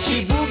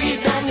 She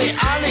boogie down the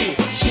alley.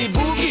 She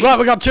boogie. Right,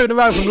 we got two in a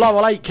row from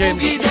Laurel Aitken.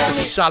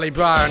 This is Sally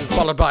Brown,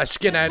 followed by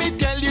Skinhead. Let me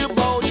tell you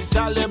about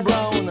Sally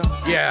Brown.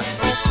 Yeah.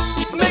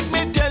 Make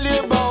me tell you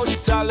about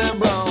Sally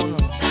Brown.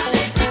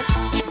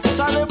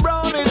 Sally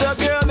Brown is a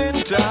girl in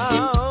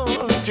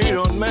town. She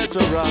don't mess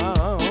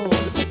around.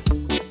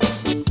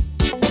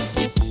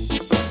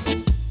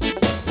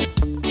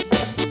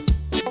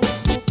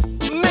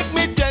 Make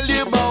me tell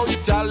you about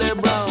Sally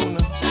Brown.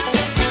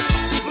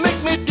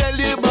 Make me tell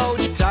you about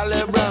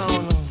Sally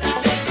Brown.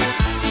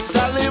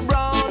 Sally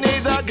Brown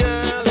is a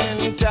girl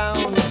in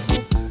town.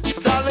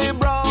 Sally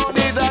Brown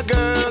is a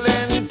girl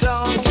in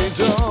town. She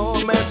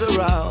don't mess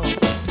around.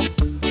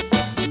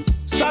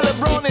 Sally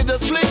Brown is a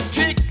slick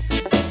chick.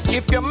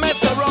 If you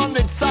mess around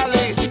with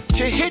Sally,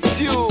 she hits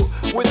you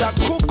with a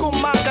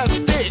cuckoo-maca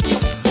stick.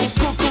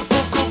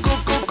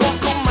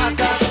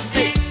 Cuckoo-maca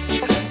stick.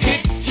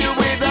 Hits you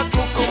with a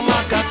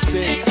cuckoo-maca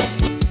stick.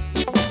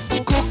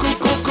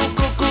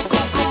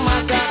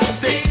 Cuckoo-maca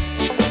stick.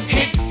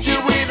 Hits you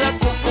with a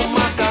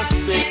cuckoo-maca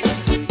stick.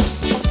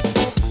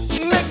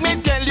 Make me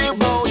tell you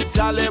about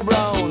Sally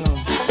Brown.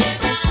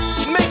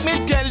 Make me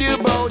tell you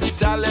about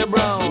Sally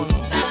Brown.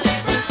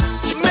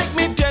 Make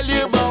me tell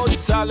you about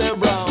Sally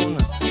Brown.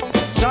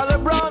 Sally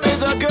Brown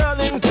is a girl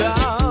in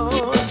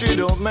town. She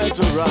don't mess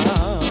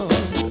around.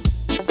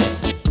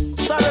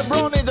 Sally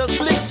Brown is a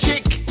slick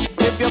chick.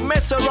 If you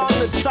mess around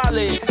with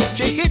Sally,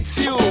 she hits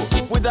you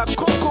with a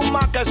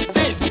cuckoo-maca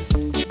stick.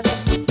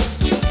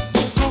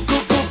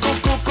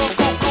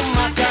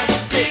 Cuckoo-maca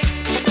stick.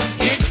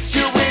 Hits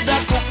you with a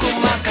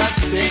cuckoo-maca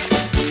stick.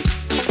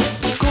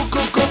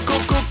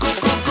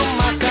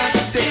 Cuckoo-maca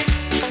stick.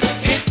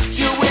 Hits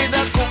you with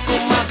a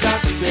cuckoo-maca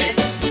stick.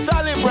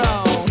 Sally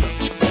Brown,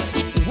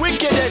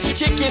 wickedest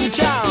chick in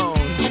town.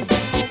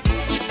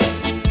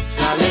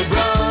 Sally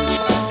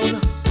Brown.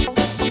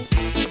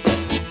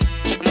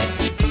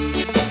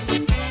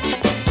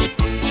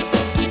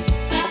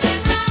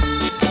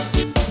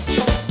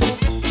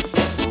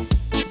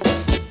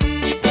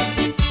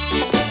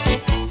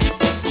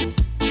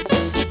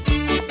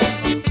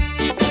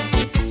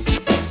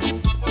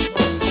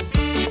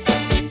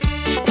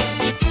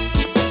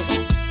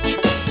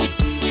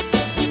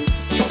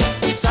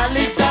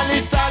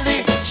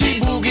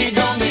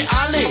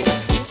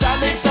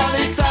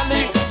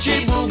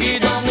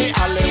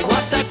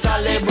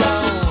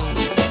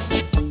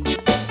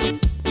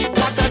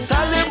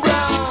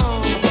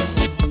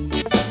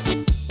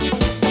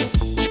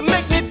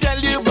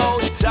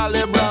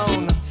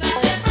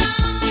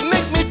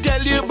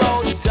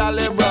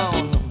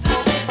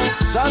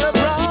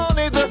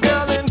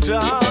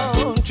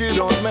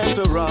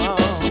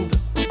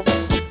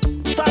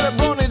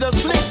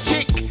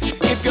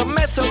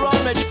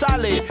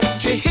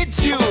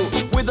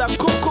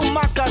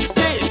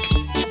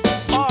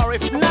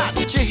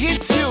 she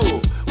hits you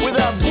with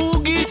a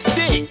boogie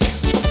stick.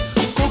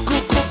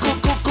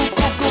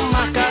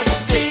 Cuckoo-cuckoo-cuckoo-cuckoo-maca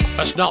stick.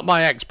 That's not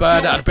my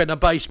ex-bird, that'd have been a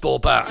baseball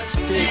bat.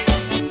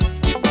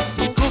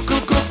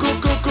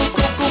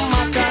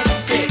 Cuckoo-cuckoo-cuckoo-cuckoo-maca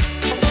stick.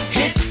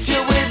 Hits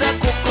you with a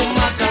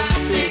cuckoo-maca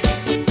stick.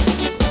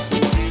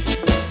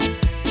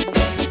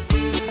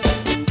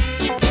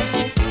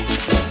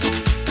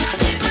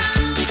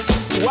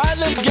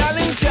 Wildest gal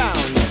in town.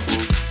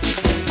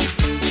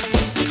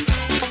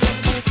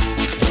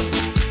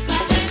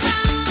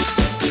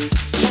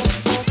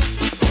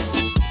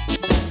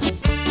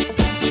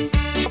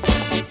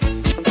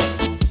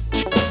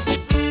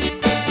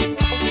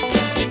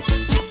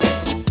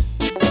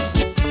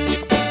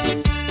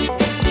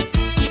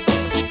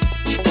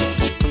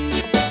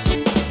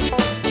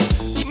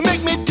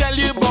 Make me tell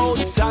you about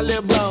Sally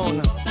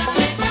Brown.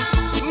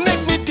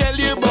 Make me tell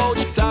you about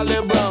Sally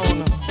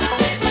Brown.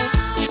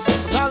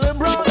 Sally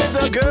Brown is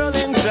the girl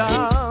in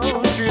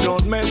town. She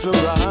don't mess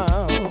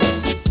around.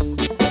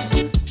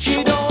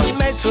 She don't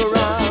mess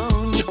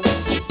around.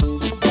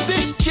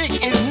 This chick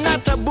is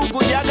not a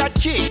Bugu Yaga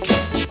chick.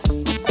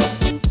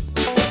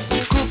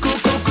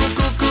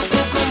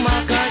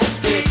 Cuckoo-cuckoo-cuckoo-cuckoo-maca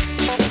stick.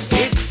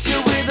 Hits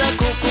you with a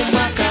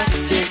cuckoo-maca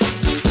stick.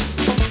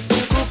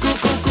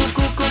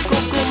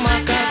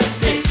 Cuckoo-cuckoo-cuckoo-cuckoo-maca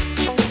stick.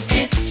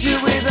 Hits you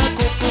with a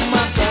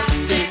cuckoo-maca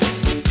stick.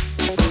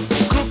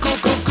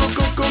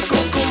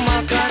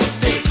 Cuckoo-cuckoo-cuckoo-cuckoo-maca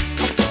stick.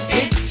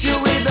 Hits you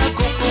with a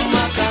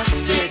cuckoo-maca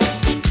stick.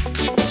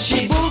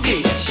 She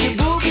boogie, she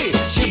boogie,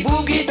 she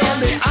boogie down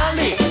the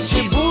alley.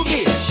 She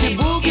boogie, she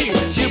boogie,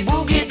 she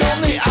boogie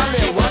down the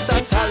alley. What a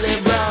Sally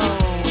Brown.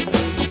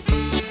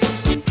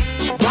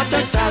 What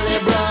a Sally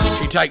Brown.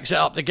 She takes it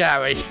up the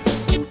Gary.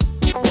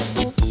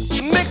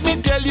 Make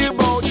me tell you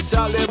about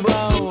Sally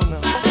Brown.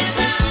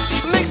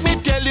 Make me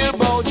tell you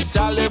about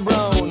Sally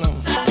Brown.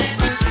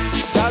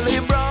 Sally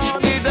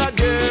Brown is a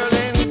girl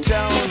in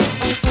town.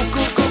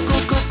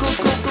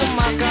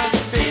 Cuckoo-cuckoo-cuckoo-cuckoo-maca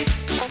stick.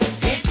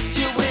 Hits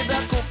you with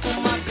a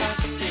cuckoo-maca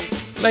stick.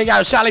 There you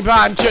go, Sally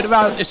Brown, turn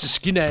around. This is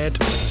Skinhead.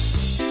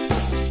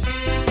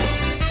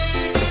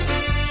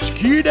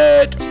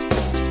 Skinhead.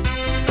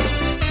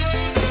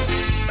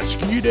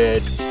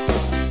 Skinhead.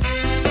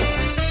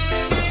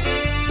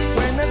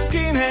 When a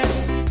skinhead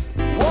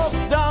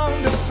walks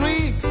down the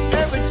street,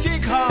 every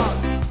chick hard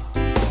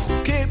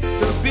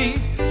skips a beat.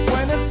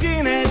 When a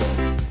skinhead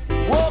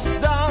walks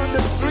down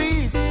the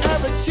street,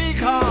 every chick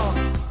hard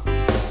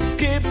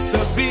skips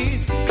a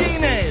beat.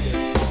 Skinhead.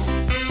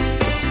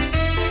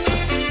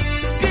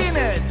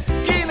 Skinhead,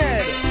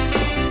 skinhead.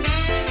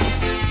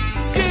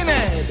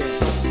 Skinhead.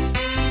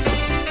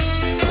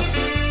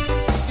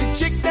 The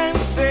chick them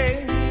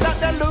say that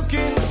they're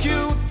looking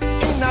cute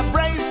in a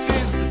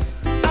braces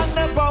and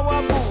a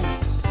power boot.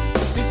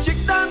 The chick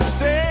them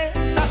say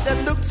that they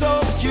look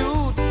so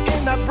cute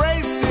in a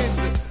braces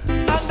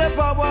and a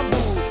power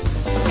boot.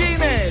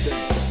 Skinhead.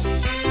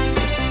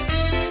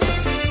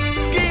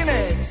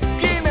 Skinhead,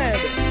 skinhead.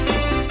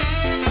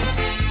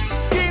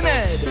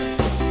 Skinhead.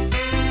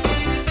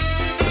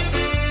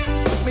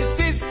 My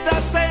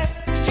sister say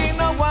she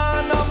no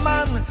want no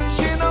man.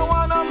 She no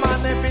want no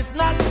man if it's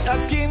not a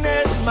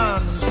skinhead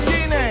man.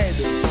 Skinhead.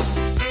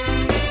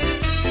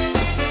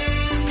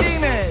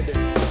 Skinhead.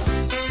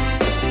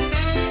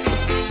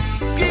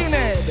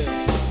 Skinhead.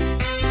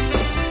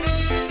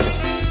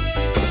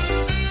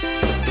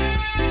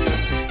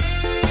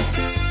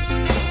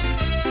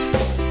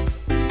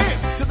 Hip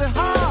to the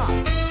heart.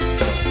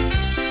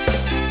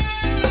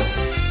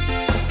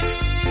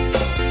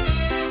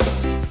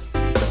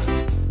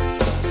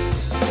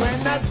 When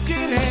a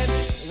skinhead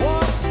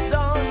walks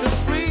down the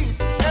street,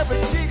 every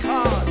chick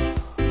hard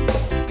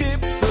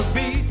skips a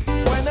beat.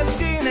 When a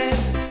skinhead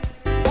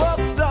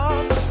walks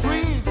down the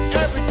street,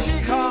 every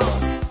chick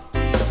hard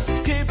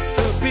skips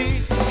a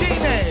beat.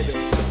 Skinhead.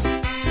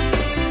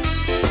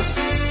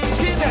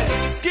 Skinhead,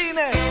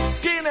 skinhead,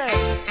 skinhead.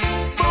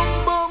 Boom,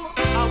 boom, I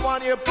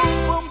want your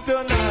boom, boom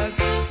tonight.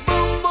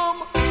 Boom,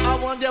 boom, I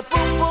want your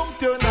boom, boom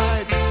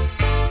tonight.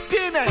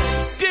 Skinhead,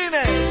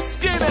 skinhead,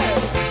 skinhead.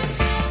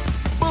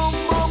 Boom,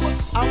 boom,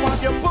 I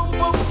want your boom,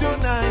 boom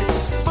tonight.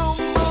 Boom,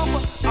 boom,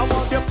 I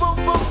want your boom,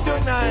 boom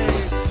tonight.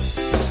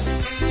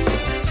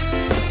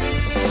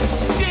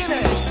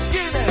 Skinhead,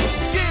 skinhead,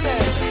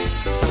 skinhead.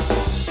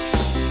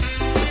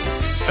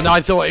 And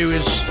I thought he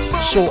was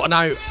sorting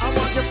out I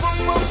want your boom,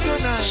 boom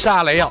tonight.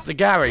 Sally up the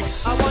Gary.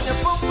 I want your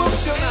boom, boom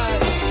tonight.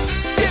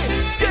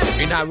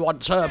 He now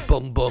wants her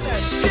bum bum.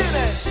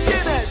 Skinhead,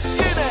 skinhead,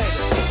 skinhead.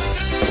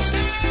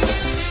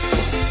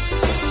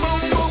 Boom,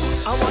 boom,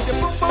 I want your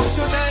boom, boom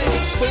tonight.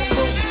 Boom,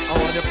 boom, I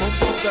want your boom,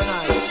 boom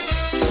tonight.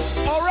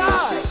 All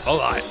right. All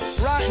right.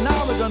 Right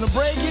now we're gonna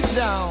break it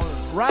down,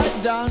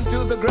 right down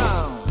to the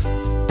ground.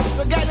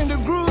 We're getting the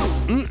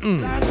groove.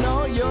 I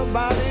know your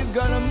body's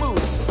gonna move.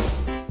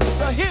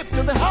 The hip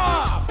to the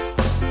hop.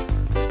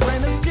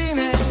 When a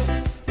skinhead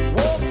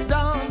walks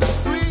down the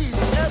street,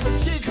 every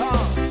chick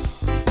hop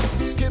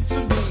skips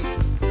a beat.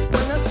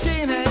 When a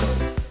skinhead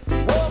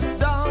walks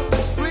down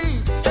the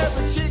street,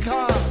 every chick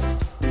hop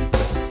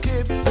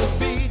skips a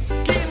beat.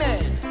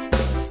 Skinhead.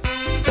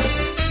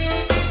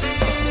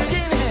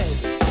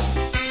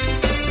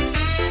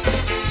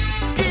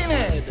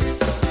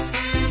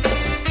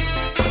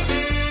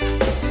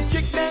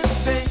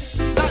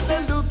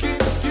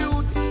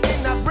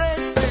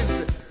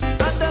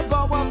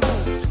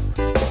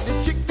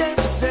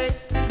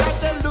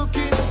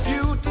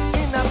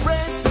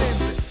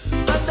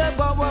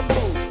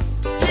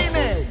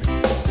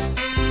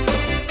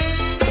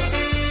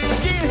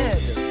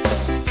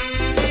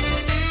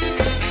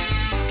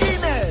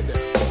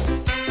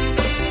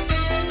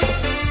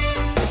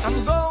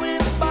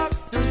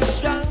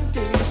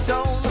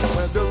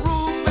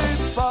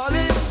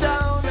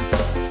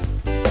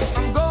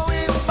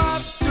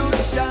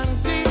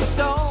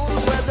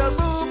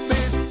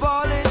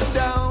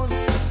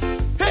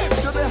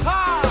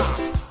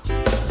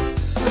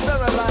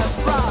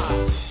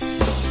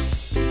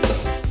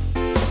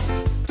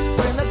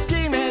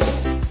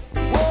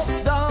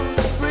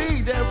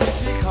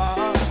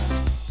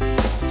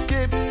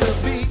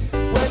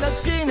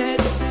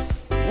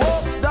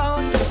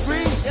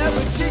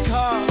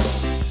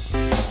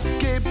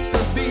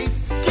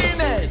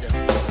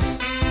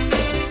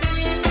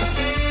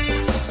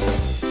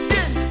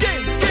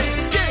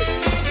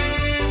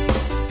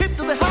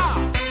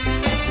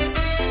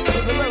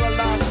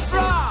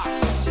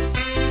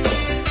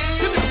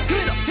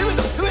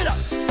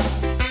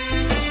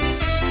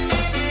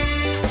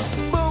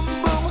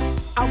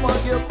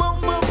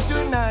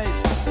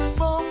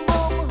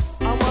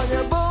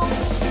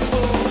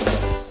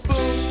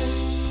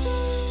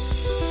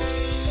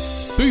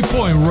 Boot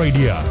Boy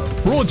Radio,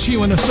 brought to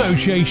you in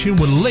association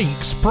with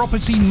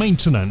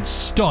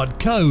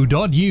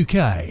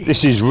linkspropertymaintenance.co.uk.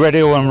 This is Red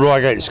Hill and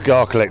Reigate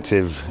Ska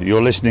Collective.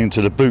 You're listening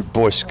to the Boot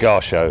Boy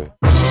Ska Show.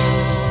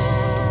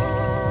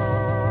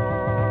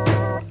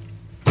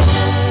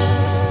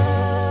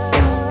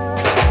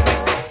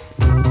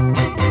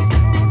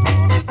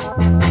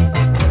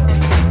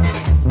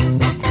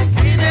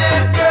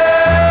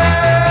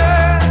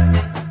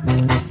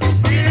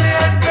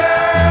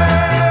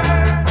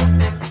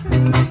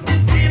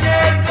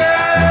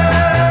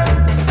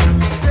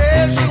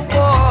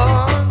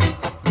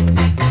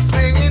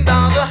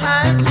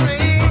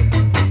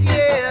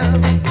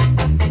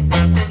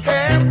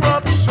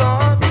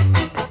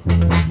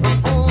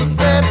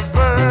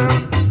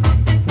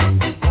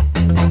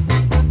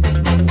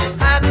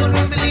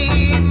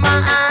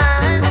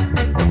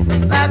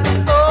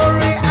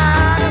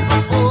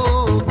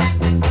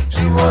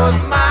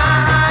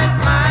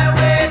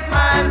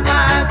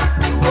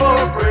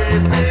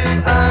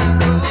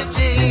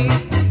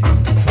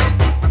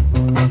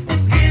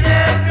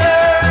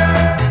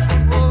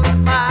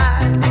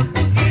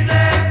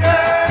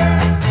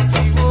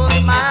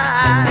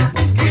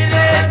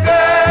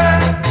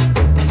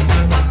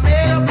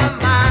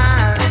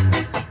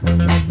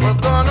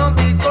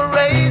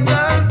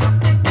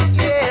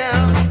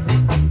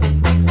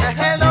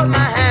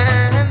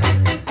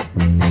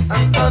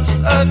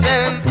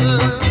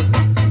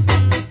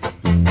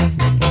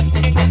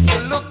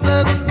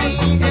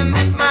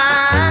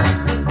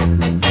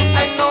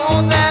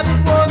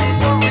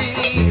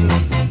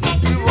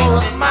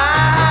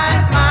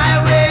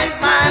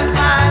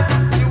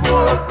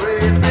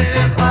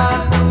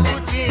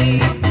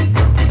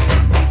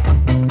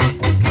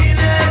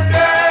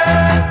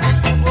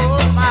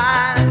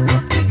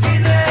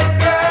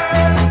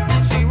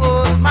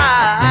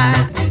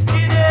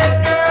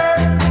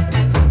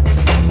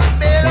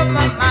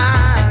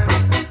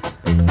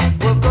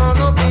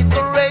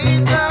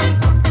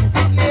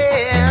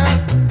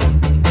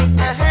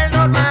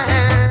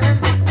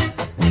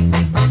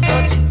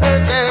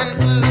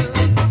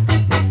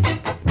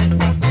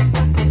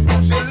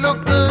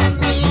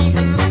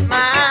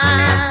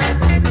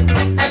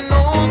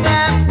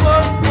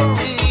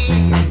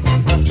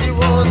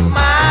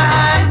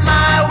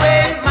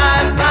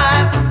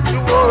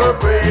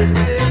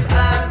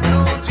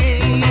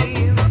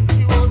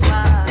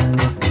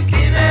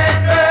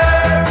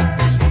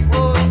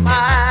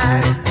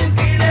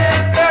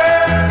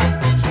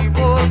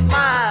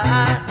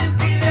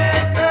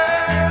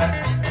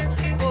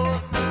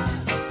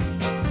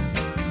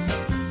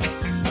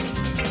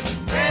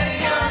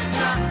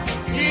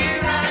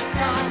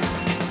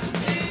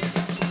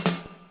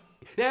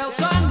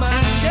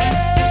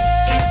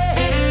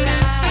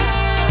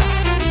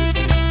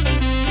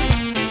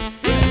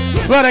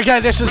 Right, okay,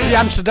 this is the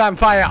Amsterdam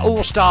Fire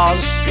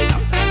All-Stars.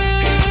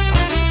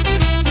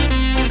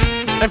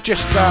 They've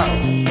just,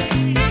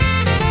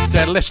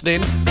 they're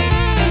listening.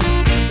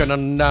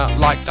 Gonna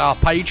like our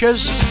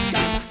pages.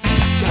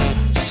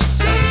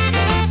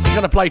 I'm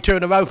gonna play 2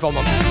 in a row from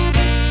them.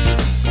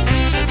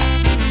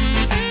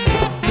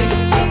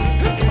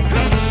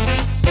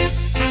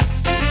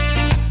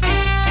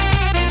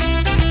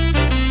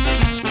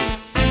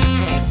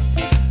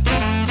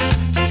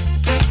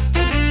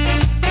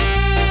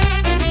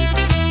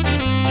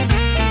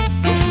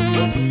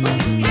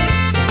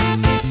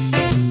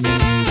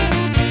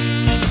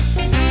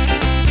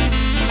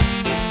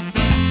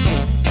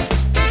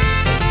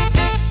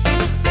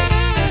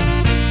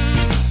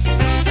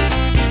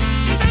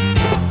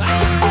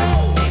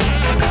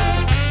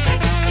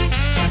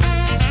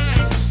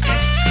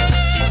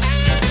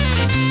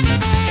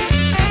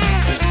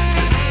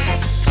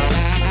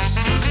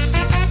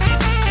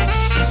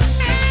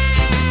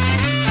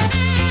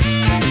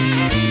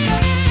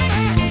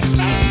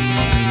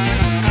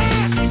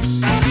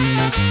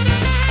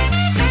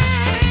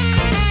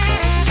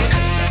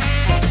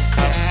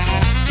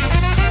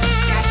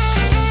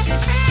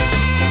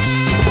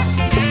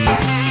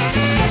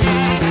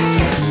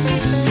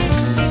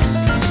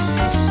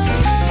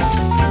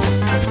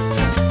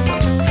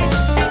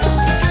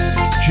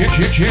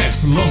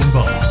 Jeff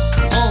Longbar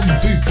on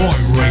Boot Boy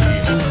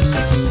Radio.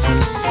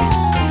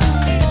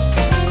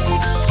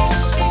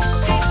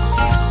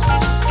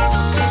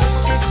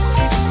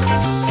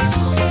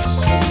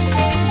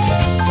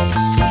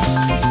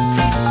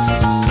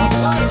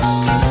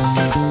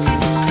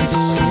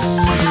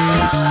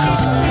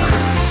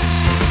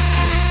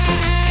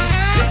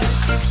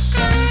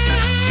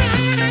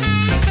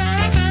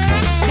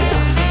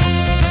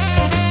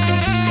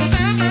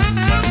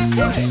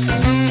 What?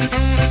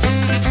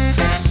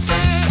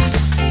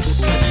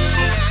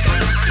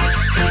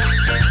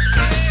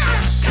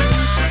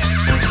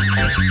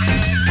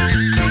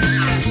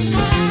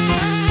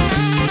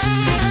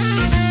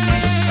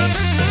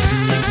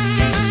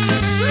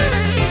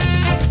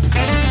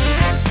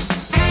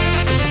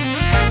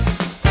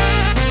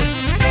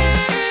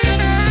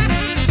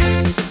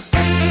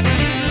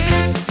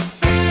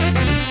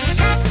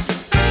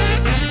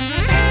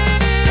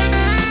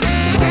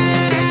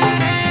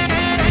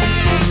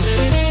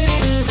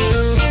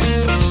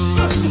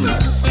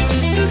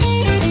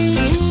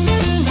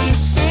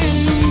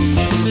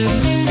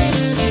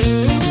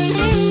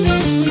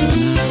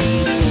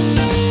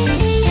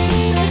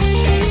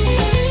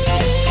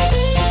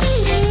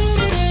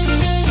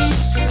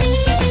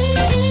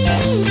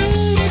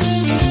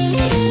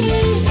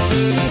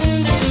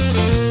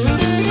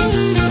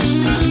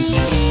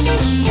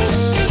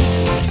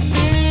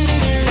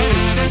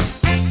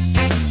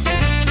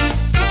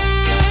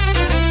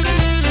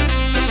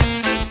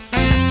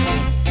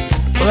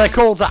 They're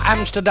called the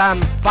Amsterdam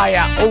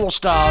Fire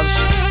All-Stars.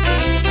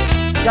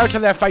 Go to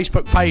their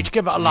Facebook page,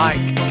 give it a like.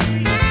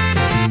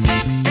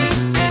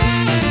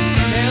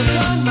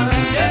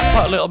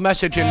 Put a little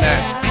message in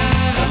there.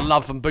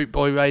 Love from Boot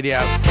Boy Radio.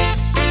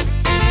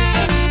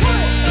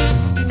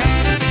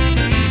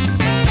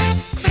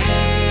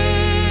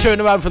 Two in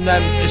a row from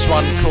them. This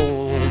one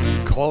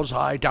called Cause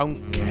I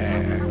Don't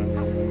Care.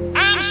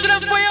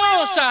 Amsterdam for your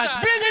All-Stars.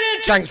 Bring it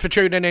in. Thanks for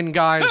tuning in,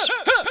 guys.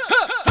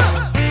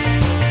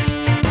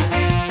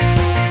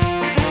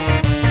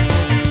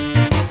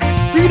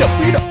 Beat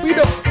up, beat up, beat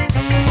up.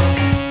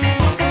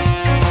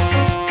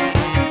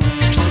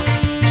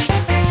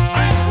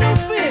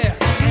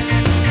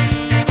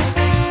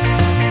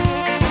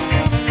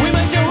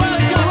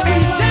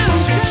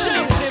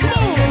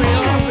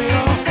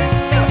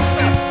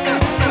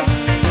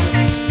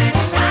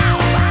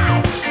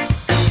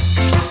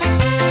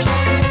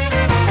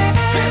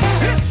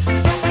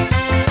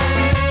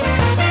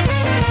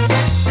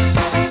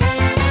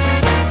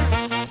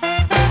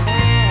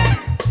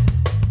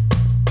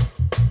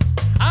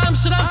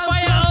 Amsterdam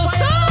Fire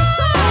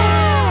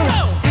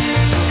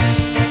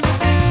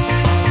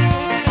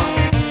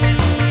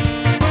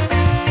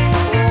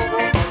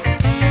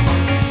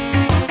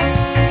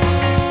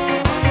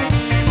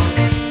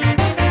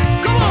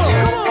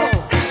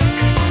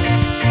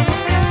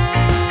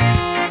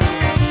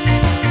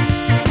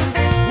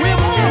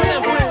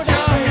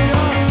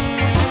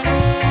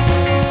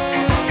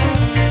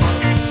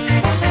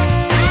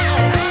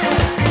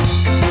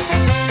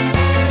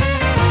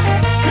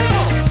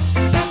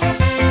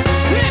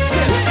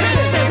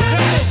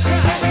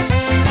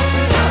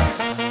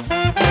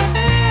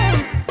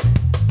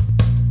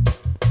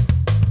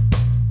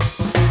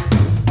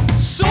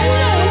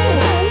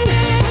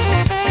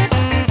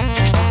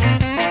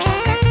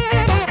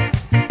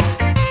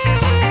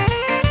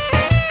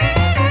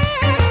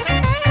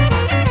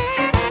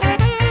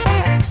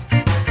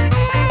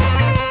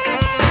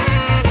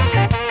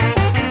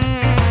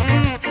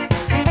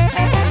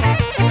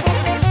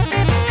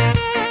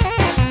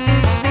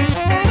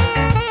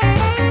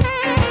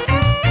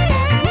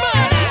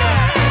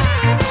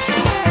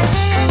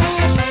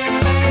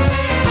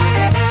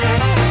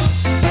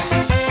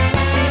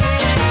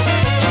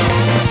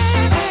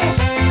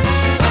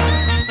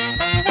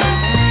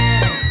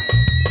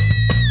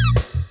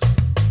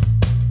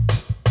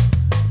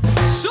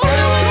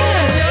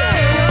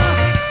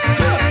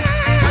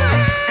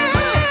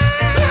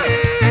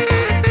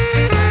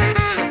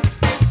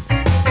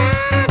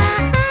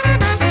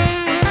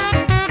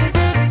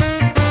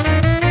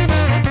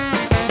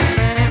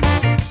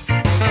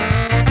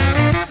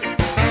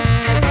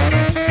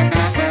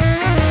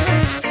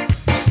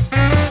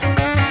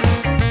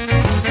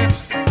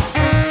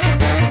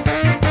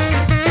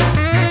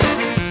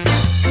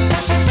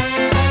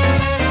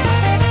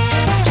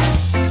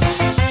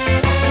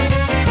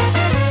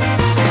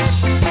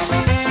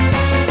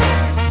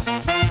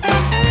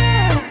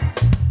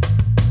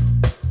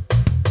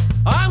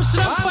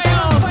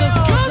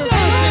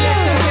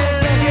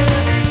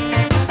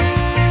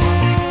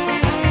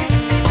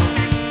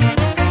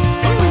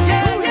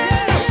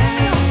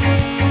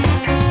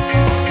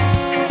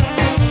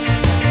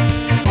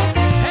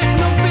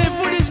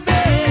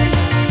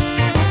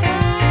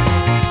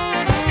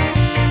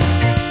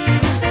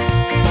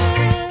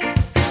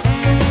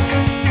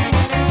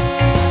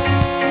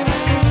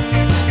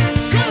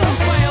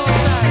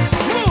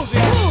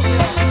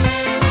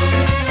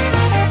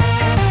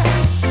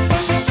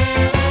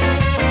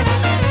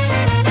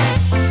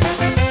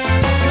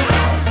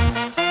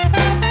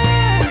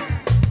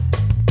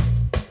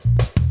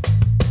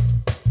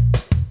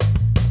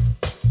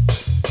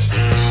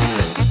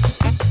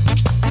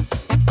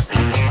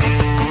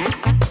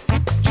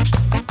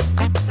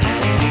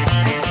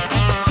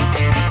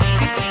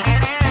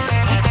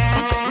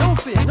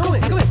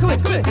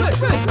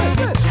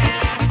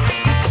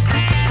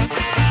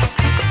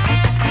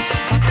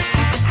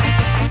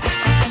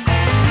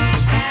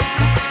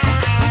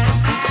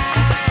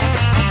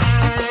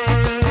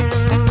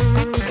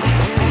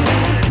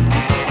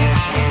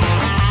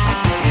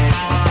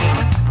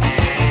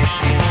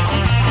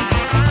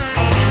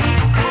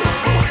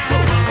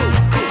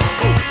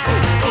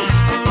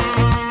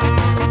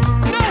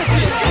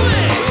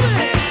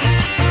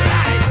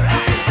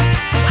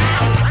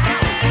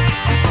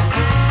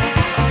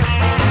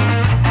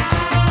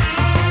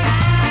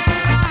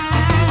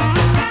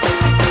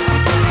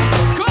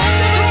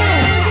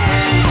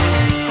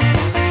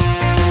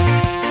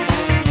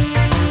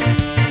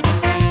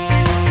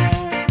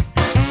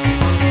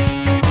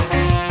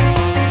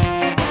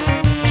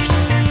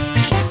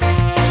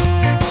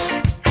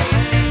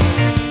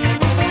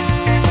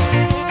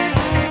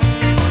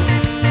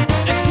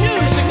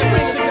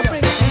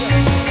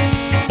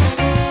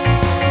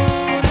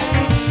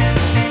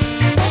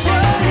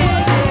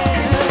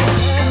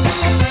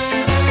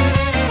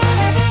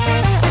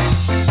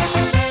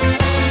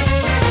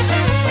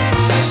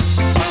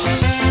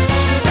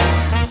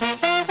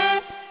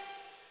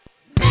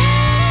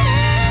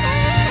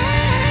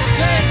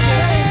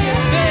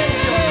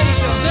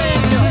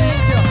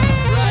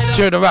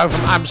Two in a row from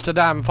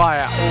Amsterdam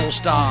Fire All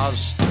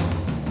Stars.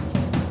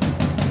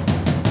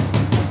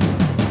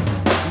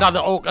 Another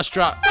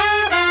orchestra.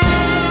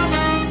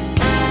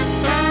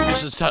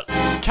 This is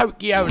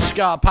Tokyo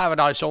Ska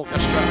Paradise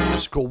Orchestra.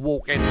 This is called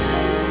Walk In.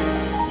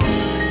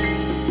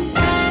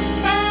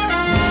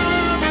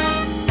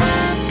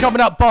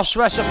 Coming up, Boss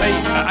Recipe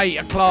at 8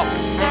 o'clock.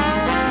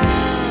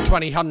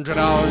 2000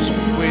 hours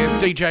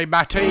with DJ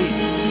Matty.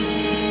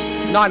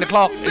 9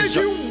 o'clock is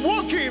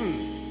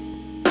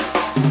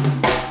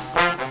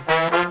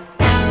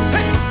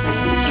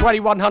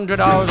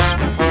 2100 hours. The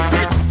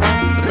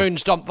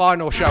Moonstomp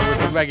Vinyl Show with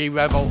the Reggae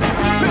Rebel.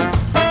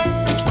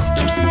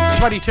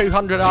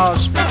 2200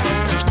 hours.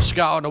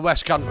 Ska on the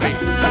West Country.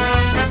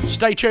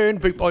 Stay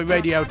tuned,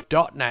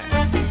 bootboyradio.net.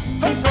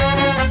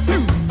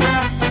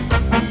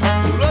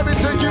 Let me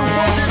take you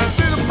walking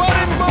to the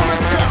body moment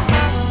count.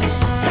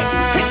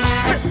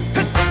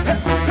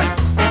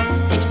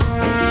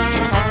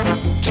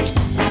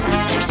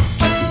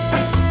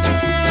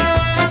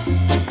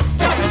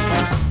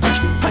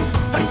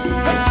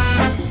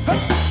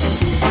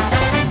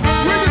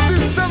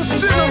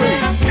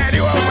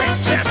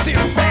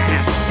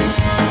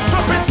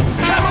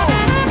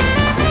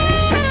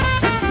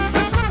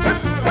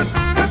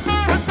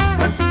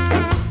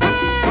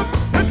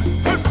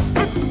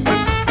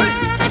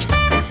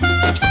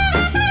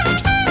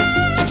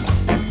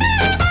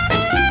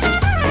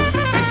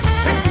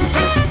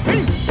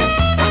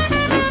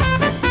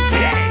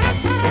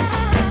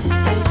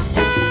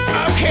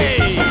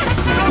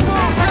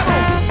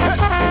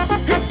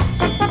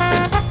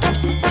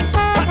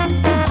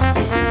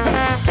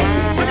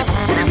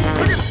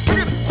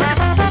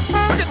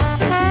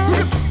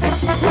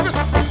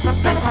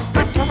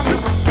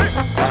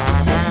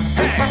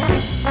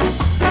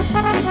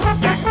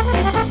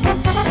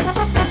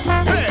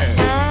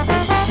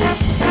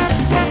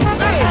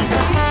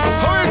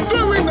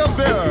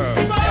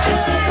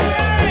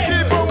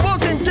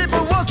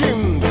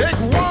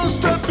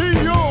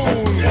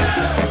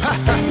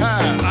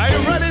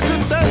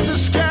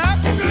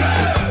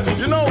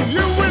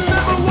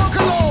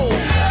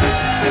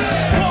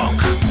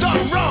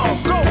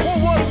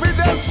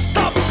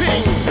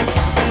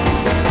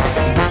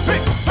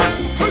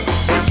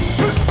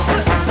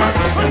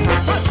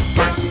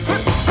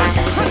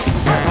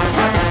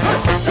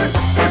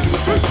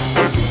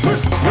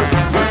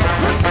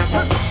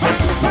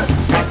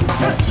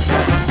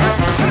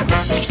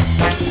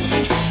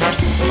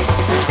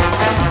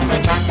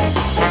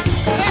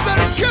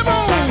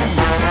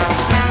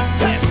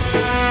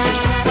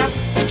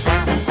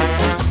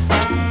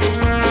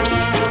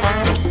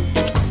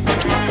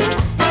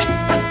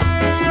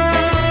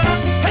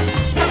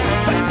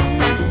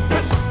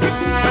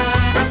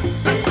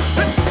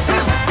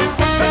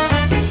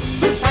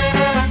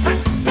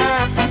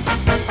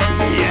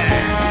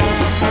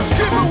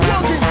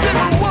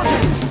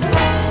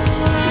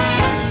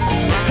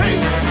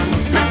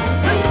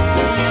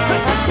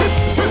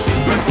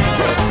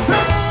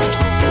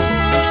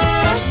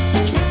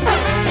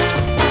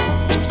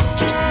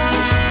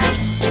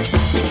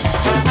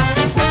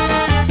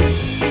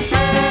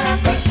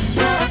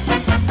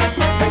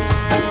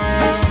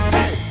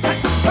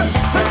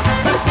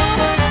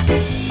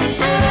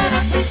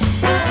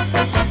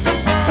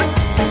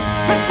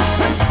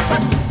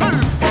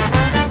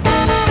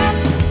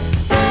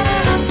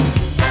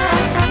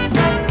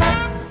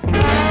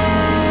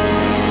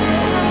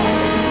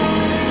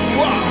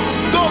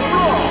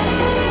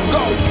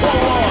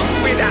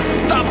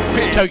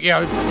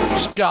 Tokyo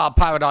Ska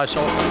Paradise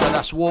Orchestra,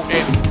 that's Walk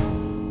In.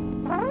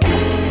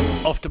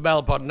 Off to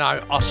Melbourne now,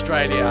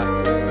 Australia.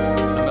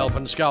 The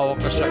Melbourne Ska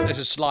Orchestra, this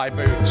is Sly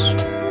Boots.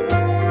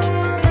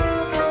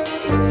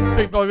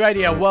 Big Boy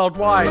Radio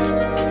worldwide.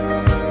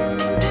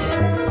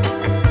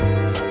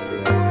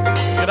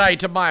 G'day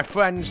to my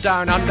friends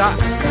down under.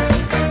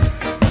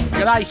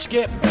 G'day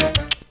Skip.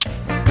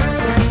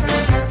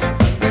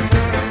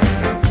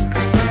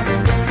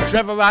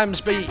 Trevor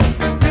Ramsby.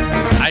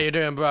 How you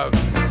doing, bro?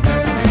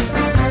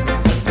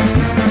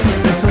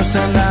 First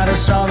time that I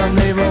saw them,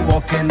 they were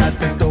walking at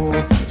the door.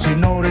 She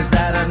noticed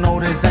that I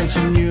noticed and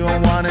she knew I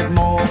wanted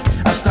more.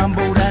 I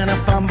stumbled and I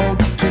fumbled,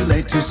 too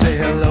late to say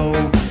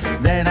hello.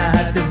 Then I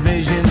had the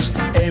visions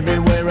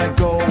everywhere I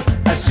go.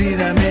 I see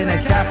them in a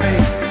cafe,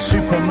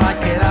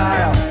 supermarket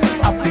aisle,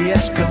 up the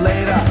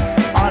escalator,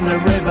 on the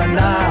river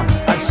Nile.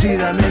 I see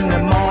them in the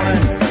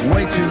morning,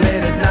 way too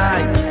late at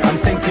night. I'm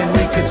thinking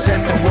we could set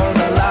the world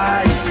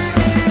alight.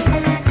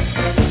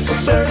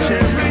 Search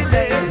every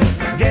day,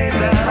 game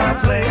that I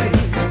play.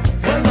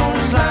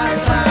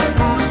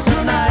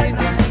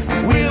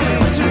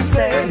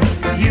 Say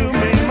you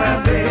made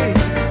my day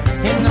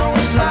in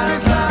those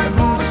slides,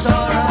 boots,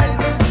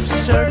 alright.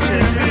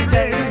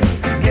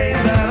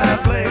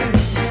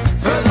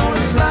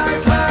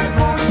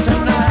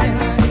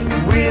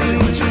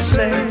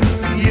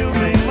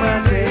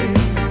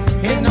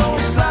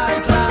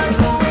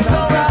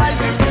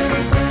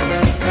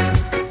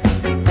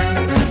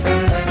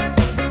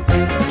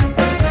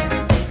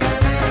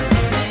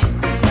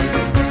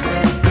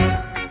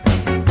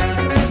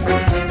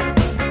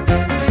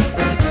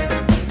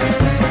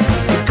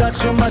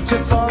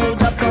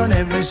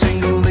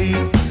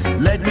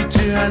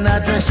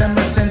 awareness and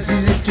my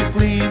senses it took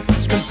leave.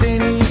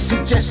 Spontaneous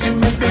suggestion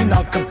made me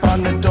knock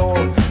upon the door.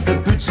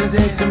 The boots of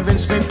they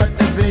convinced me, but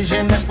the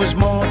vision that was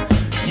more.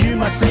 You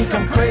must think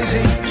I'm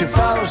crazy to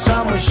follow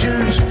someone's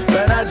shoes,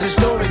 but as the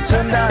story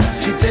turned out,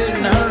 she did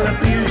in her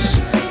abuse.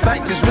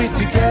 Fact is we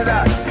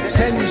together,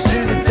 10 years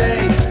to the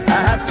day.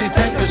 I have to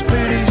thank those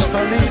booties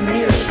for leading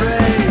me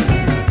astray.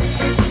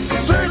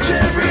 Search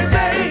every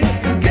day,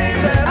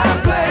 game that I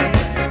play,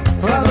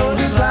 for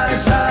those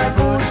slide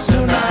boots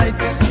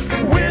tonight.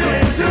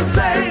 Willing to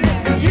say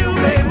you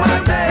made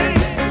my day,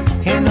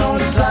 in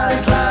those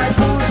slide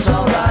boots,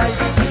 alright.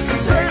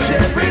 Search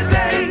every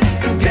day,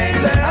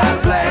 game that I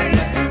play,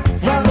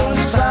 for those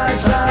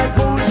slide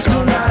boots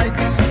tonight.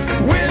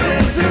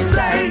 Willing to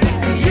say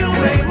you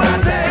made my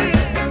day,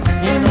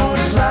 in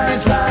those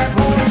slide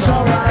boots,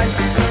 alright.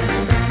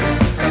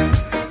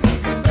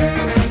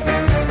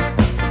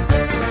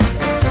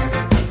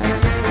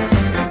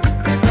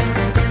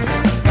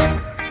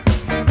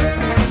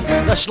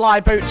 The Sly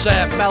Boots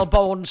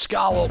Melbourne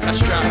Ska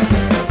Orchestra.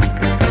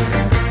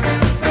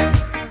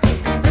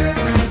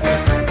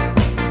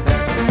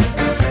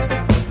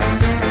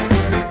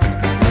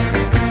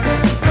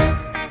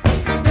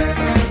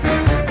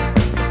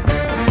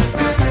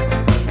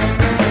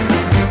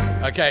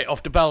 Okay,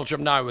 off to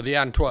Belgium now with the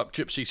Antwerp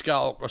Gypsy Ska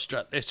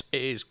Orchestra. This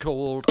is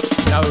called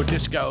No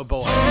Disco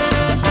Boy.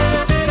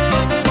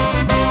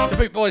 The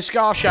Boot Boy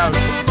Ska Show.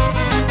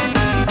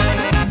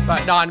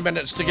 About 9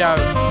 minutes to go.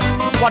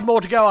 One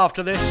more to go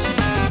after this.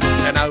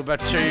 Then over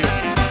to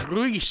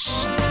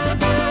Greece.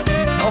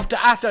 Off to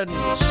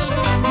Athens.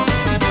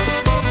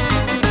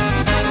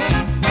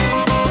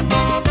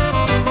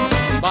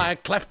 By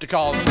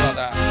Clefticon,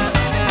 brother.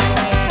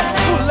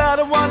 Well, I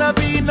don't wanna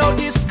be no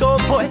disco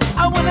boy.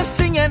 I wanna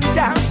sing and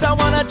dance, I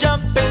wanna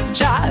jump and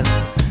jive.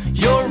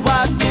 Your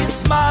wife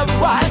is my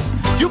wife.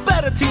 You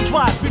better think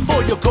twice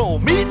before you call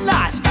me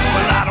nice.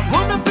 Well, I don't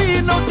wanna be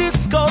no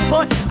disco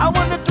boy. I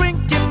wanna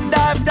drink and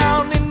dive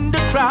down in the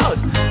crowd.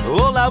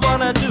 All I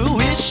wanna do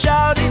is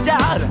shout it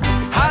out.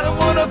 I don't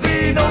wanna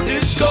be no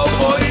disco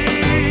boy.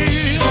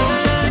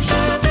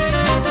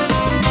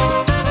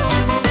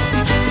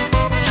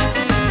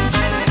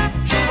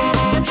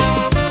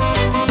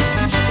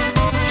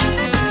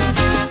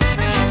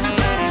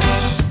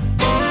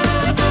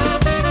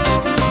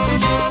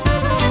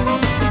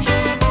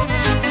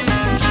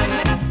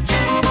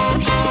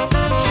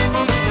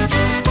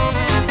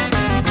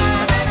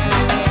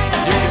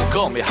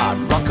 Call me hard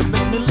rocker,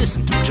 make me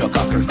listen to Joe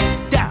Cocker.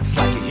 Dance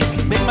like a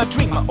hippie, make my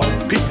drink my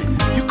own pippin'.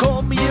 You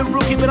call me a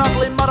rookie, but I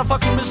play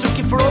motherfucking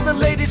Mizuki for all the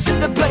ladies in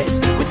the place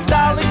with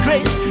style and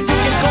grace. You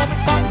can call me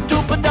fun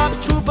duper,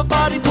 dub trooper,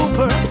 party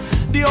pooper.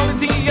 The only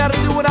thing you gotta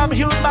do when I'm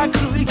here with my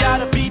crew, you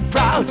gotta be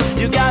proud,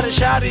 you gotta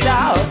shout it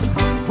out.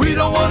 We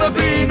don't wanna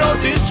be no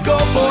disco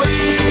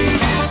boys.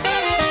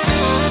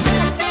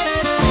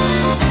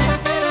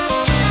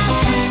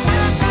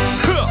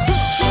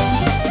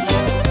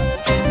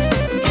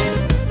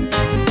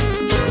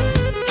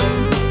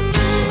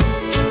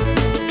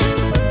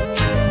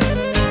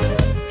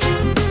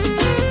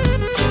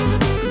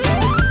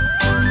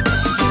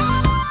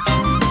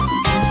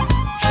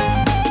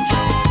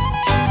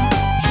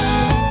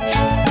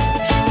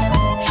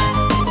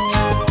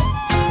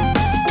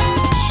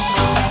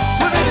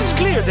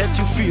 That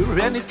you fear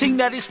anything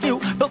that is new,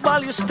 but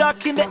while you're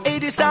stuck in the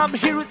 80s, I'm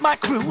here with my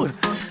crew.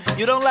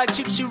 You don't like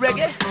gypsy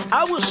reggae?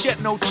 I will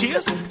shed no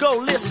tears. Go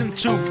listen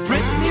to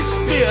Britney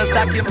Spears.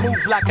 I can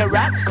move like a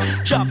rat,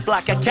 jump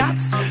like a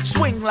cat,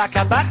 swing like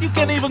a bat. You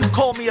can even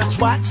call me a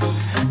twat.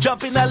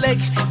 Jump in a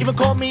lake, even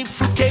call me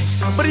fruitcake.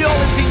 But the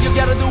only thing you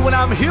gotta do when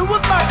I'm here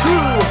with my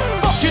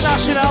crew, fuck your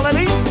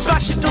nationality,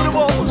 smash it through the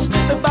walls.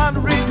 The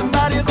boundaries and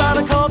barriers are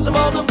the cause of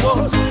all the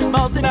wars.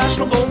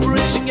 Multinational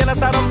corporation get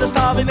us out of the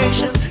starving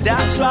nation.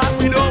 That's right,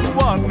 we don't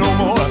want no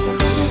more.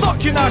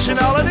 Fuck your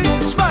nationality,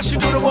 smash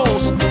it through the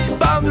walls.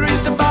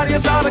 Boundaries and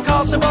barriers are the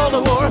cause of all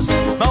the wars.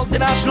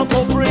 Multinational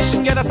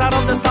corporation get us out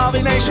of the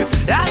starving nation.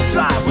 That's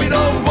right, we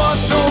don't want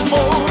no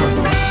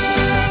more.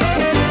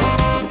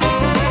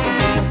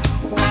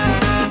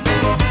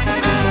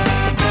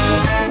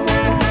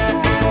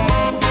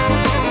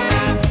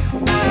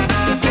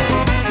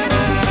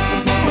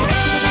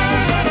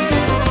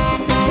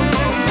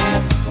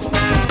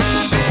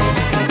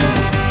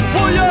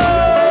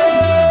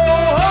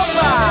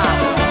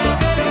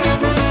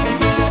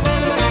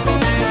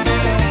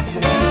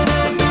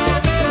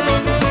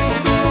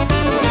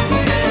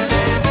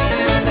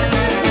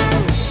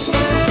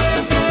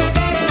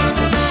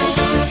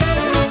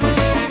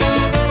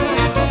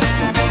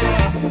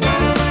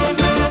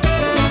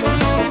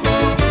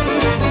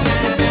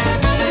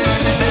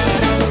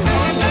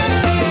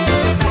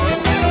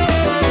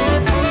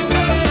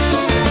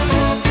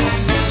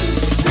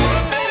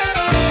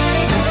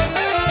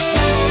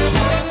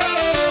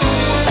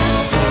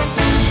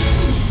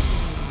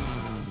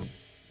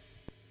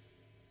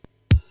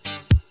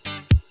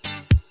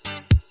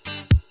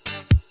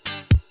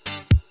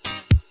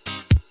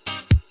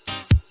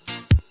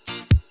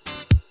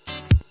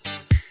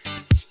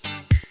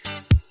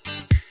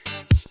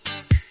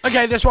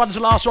 Okay, this one's the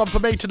last one for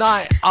me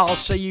tonight. I'll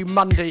see you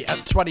Monday at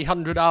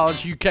 2000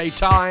 hours UK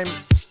time.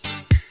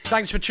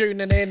 Thanks for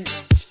tuning in.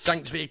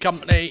 Thanks for your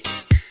company.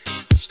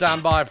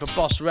 Stand by for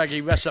Boss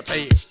Reggae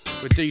Recipe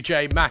with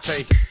DJ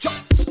Matty.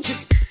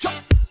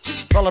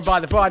 Followed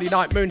by the Friday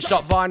night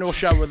Moonstop Vinyl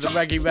Show with the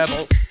Reggae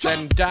Rebel.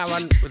 Then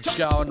Darren with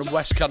Ska and the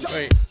West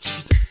Country.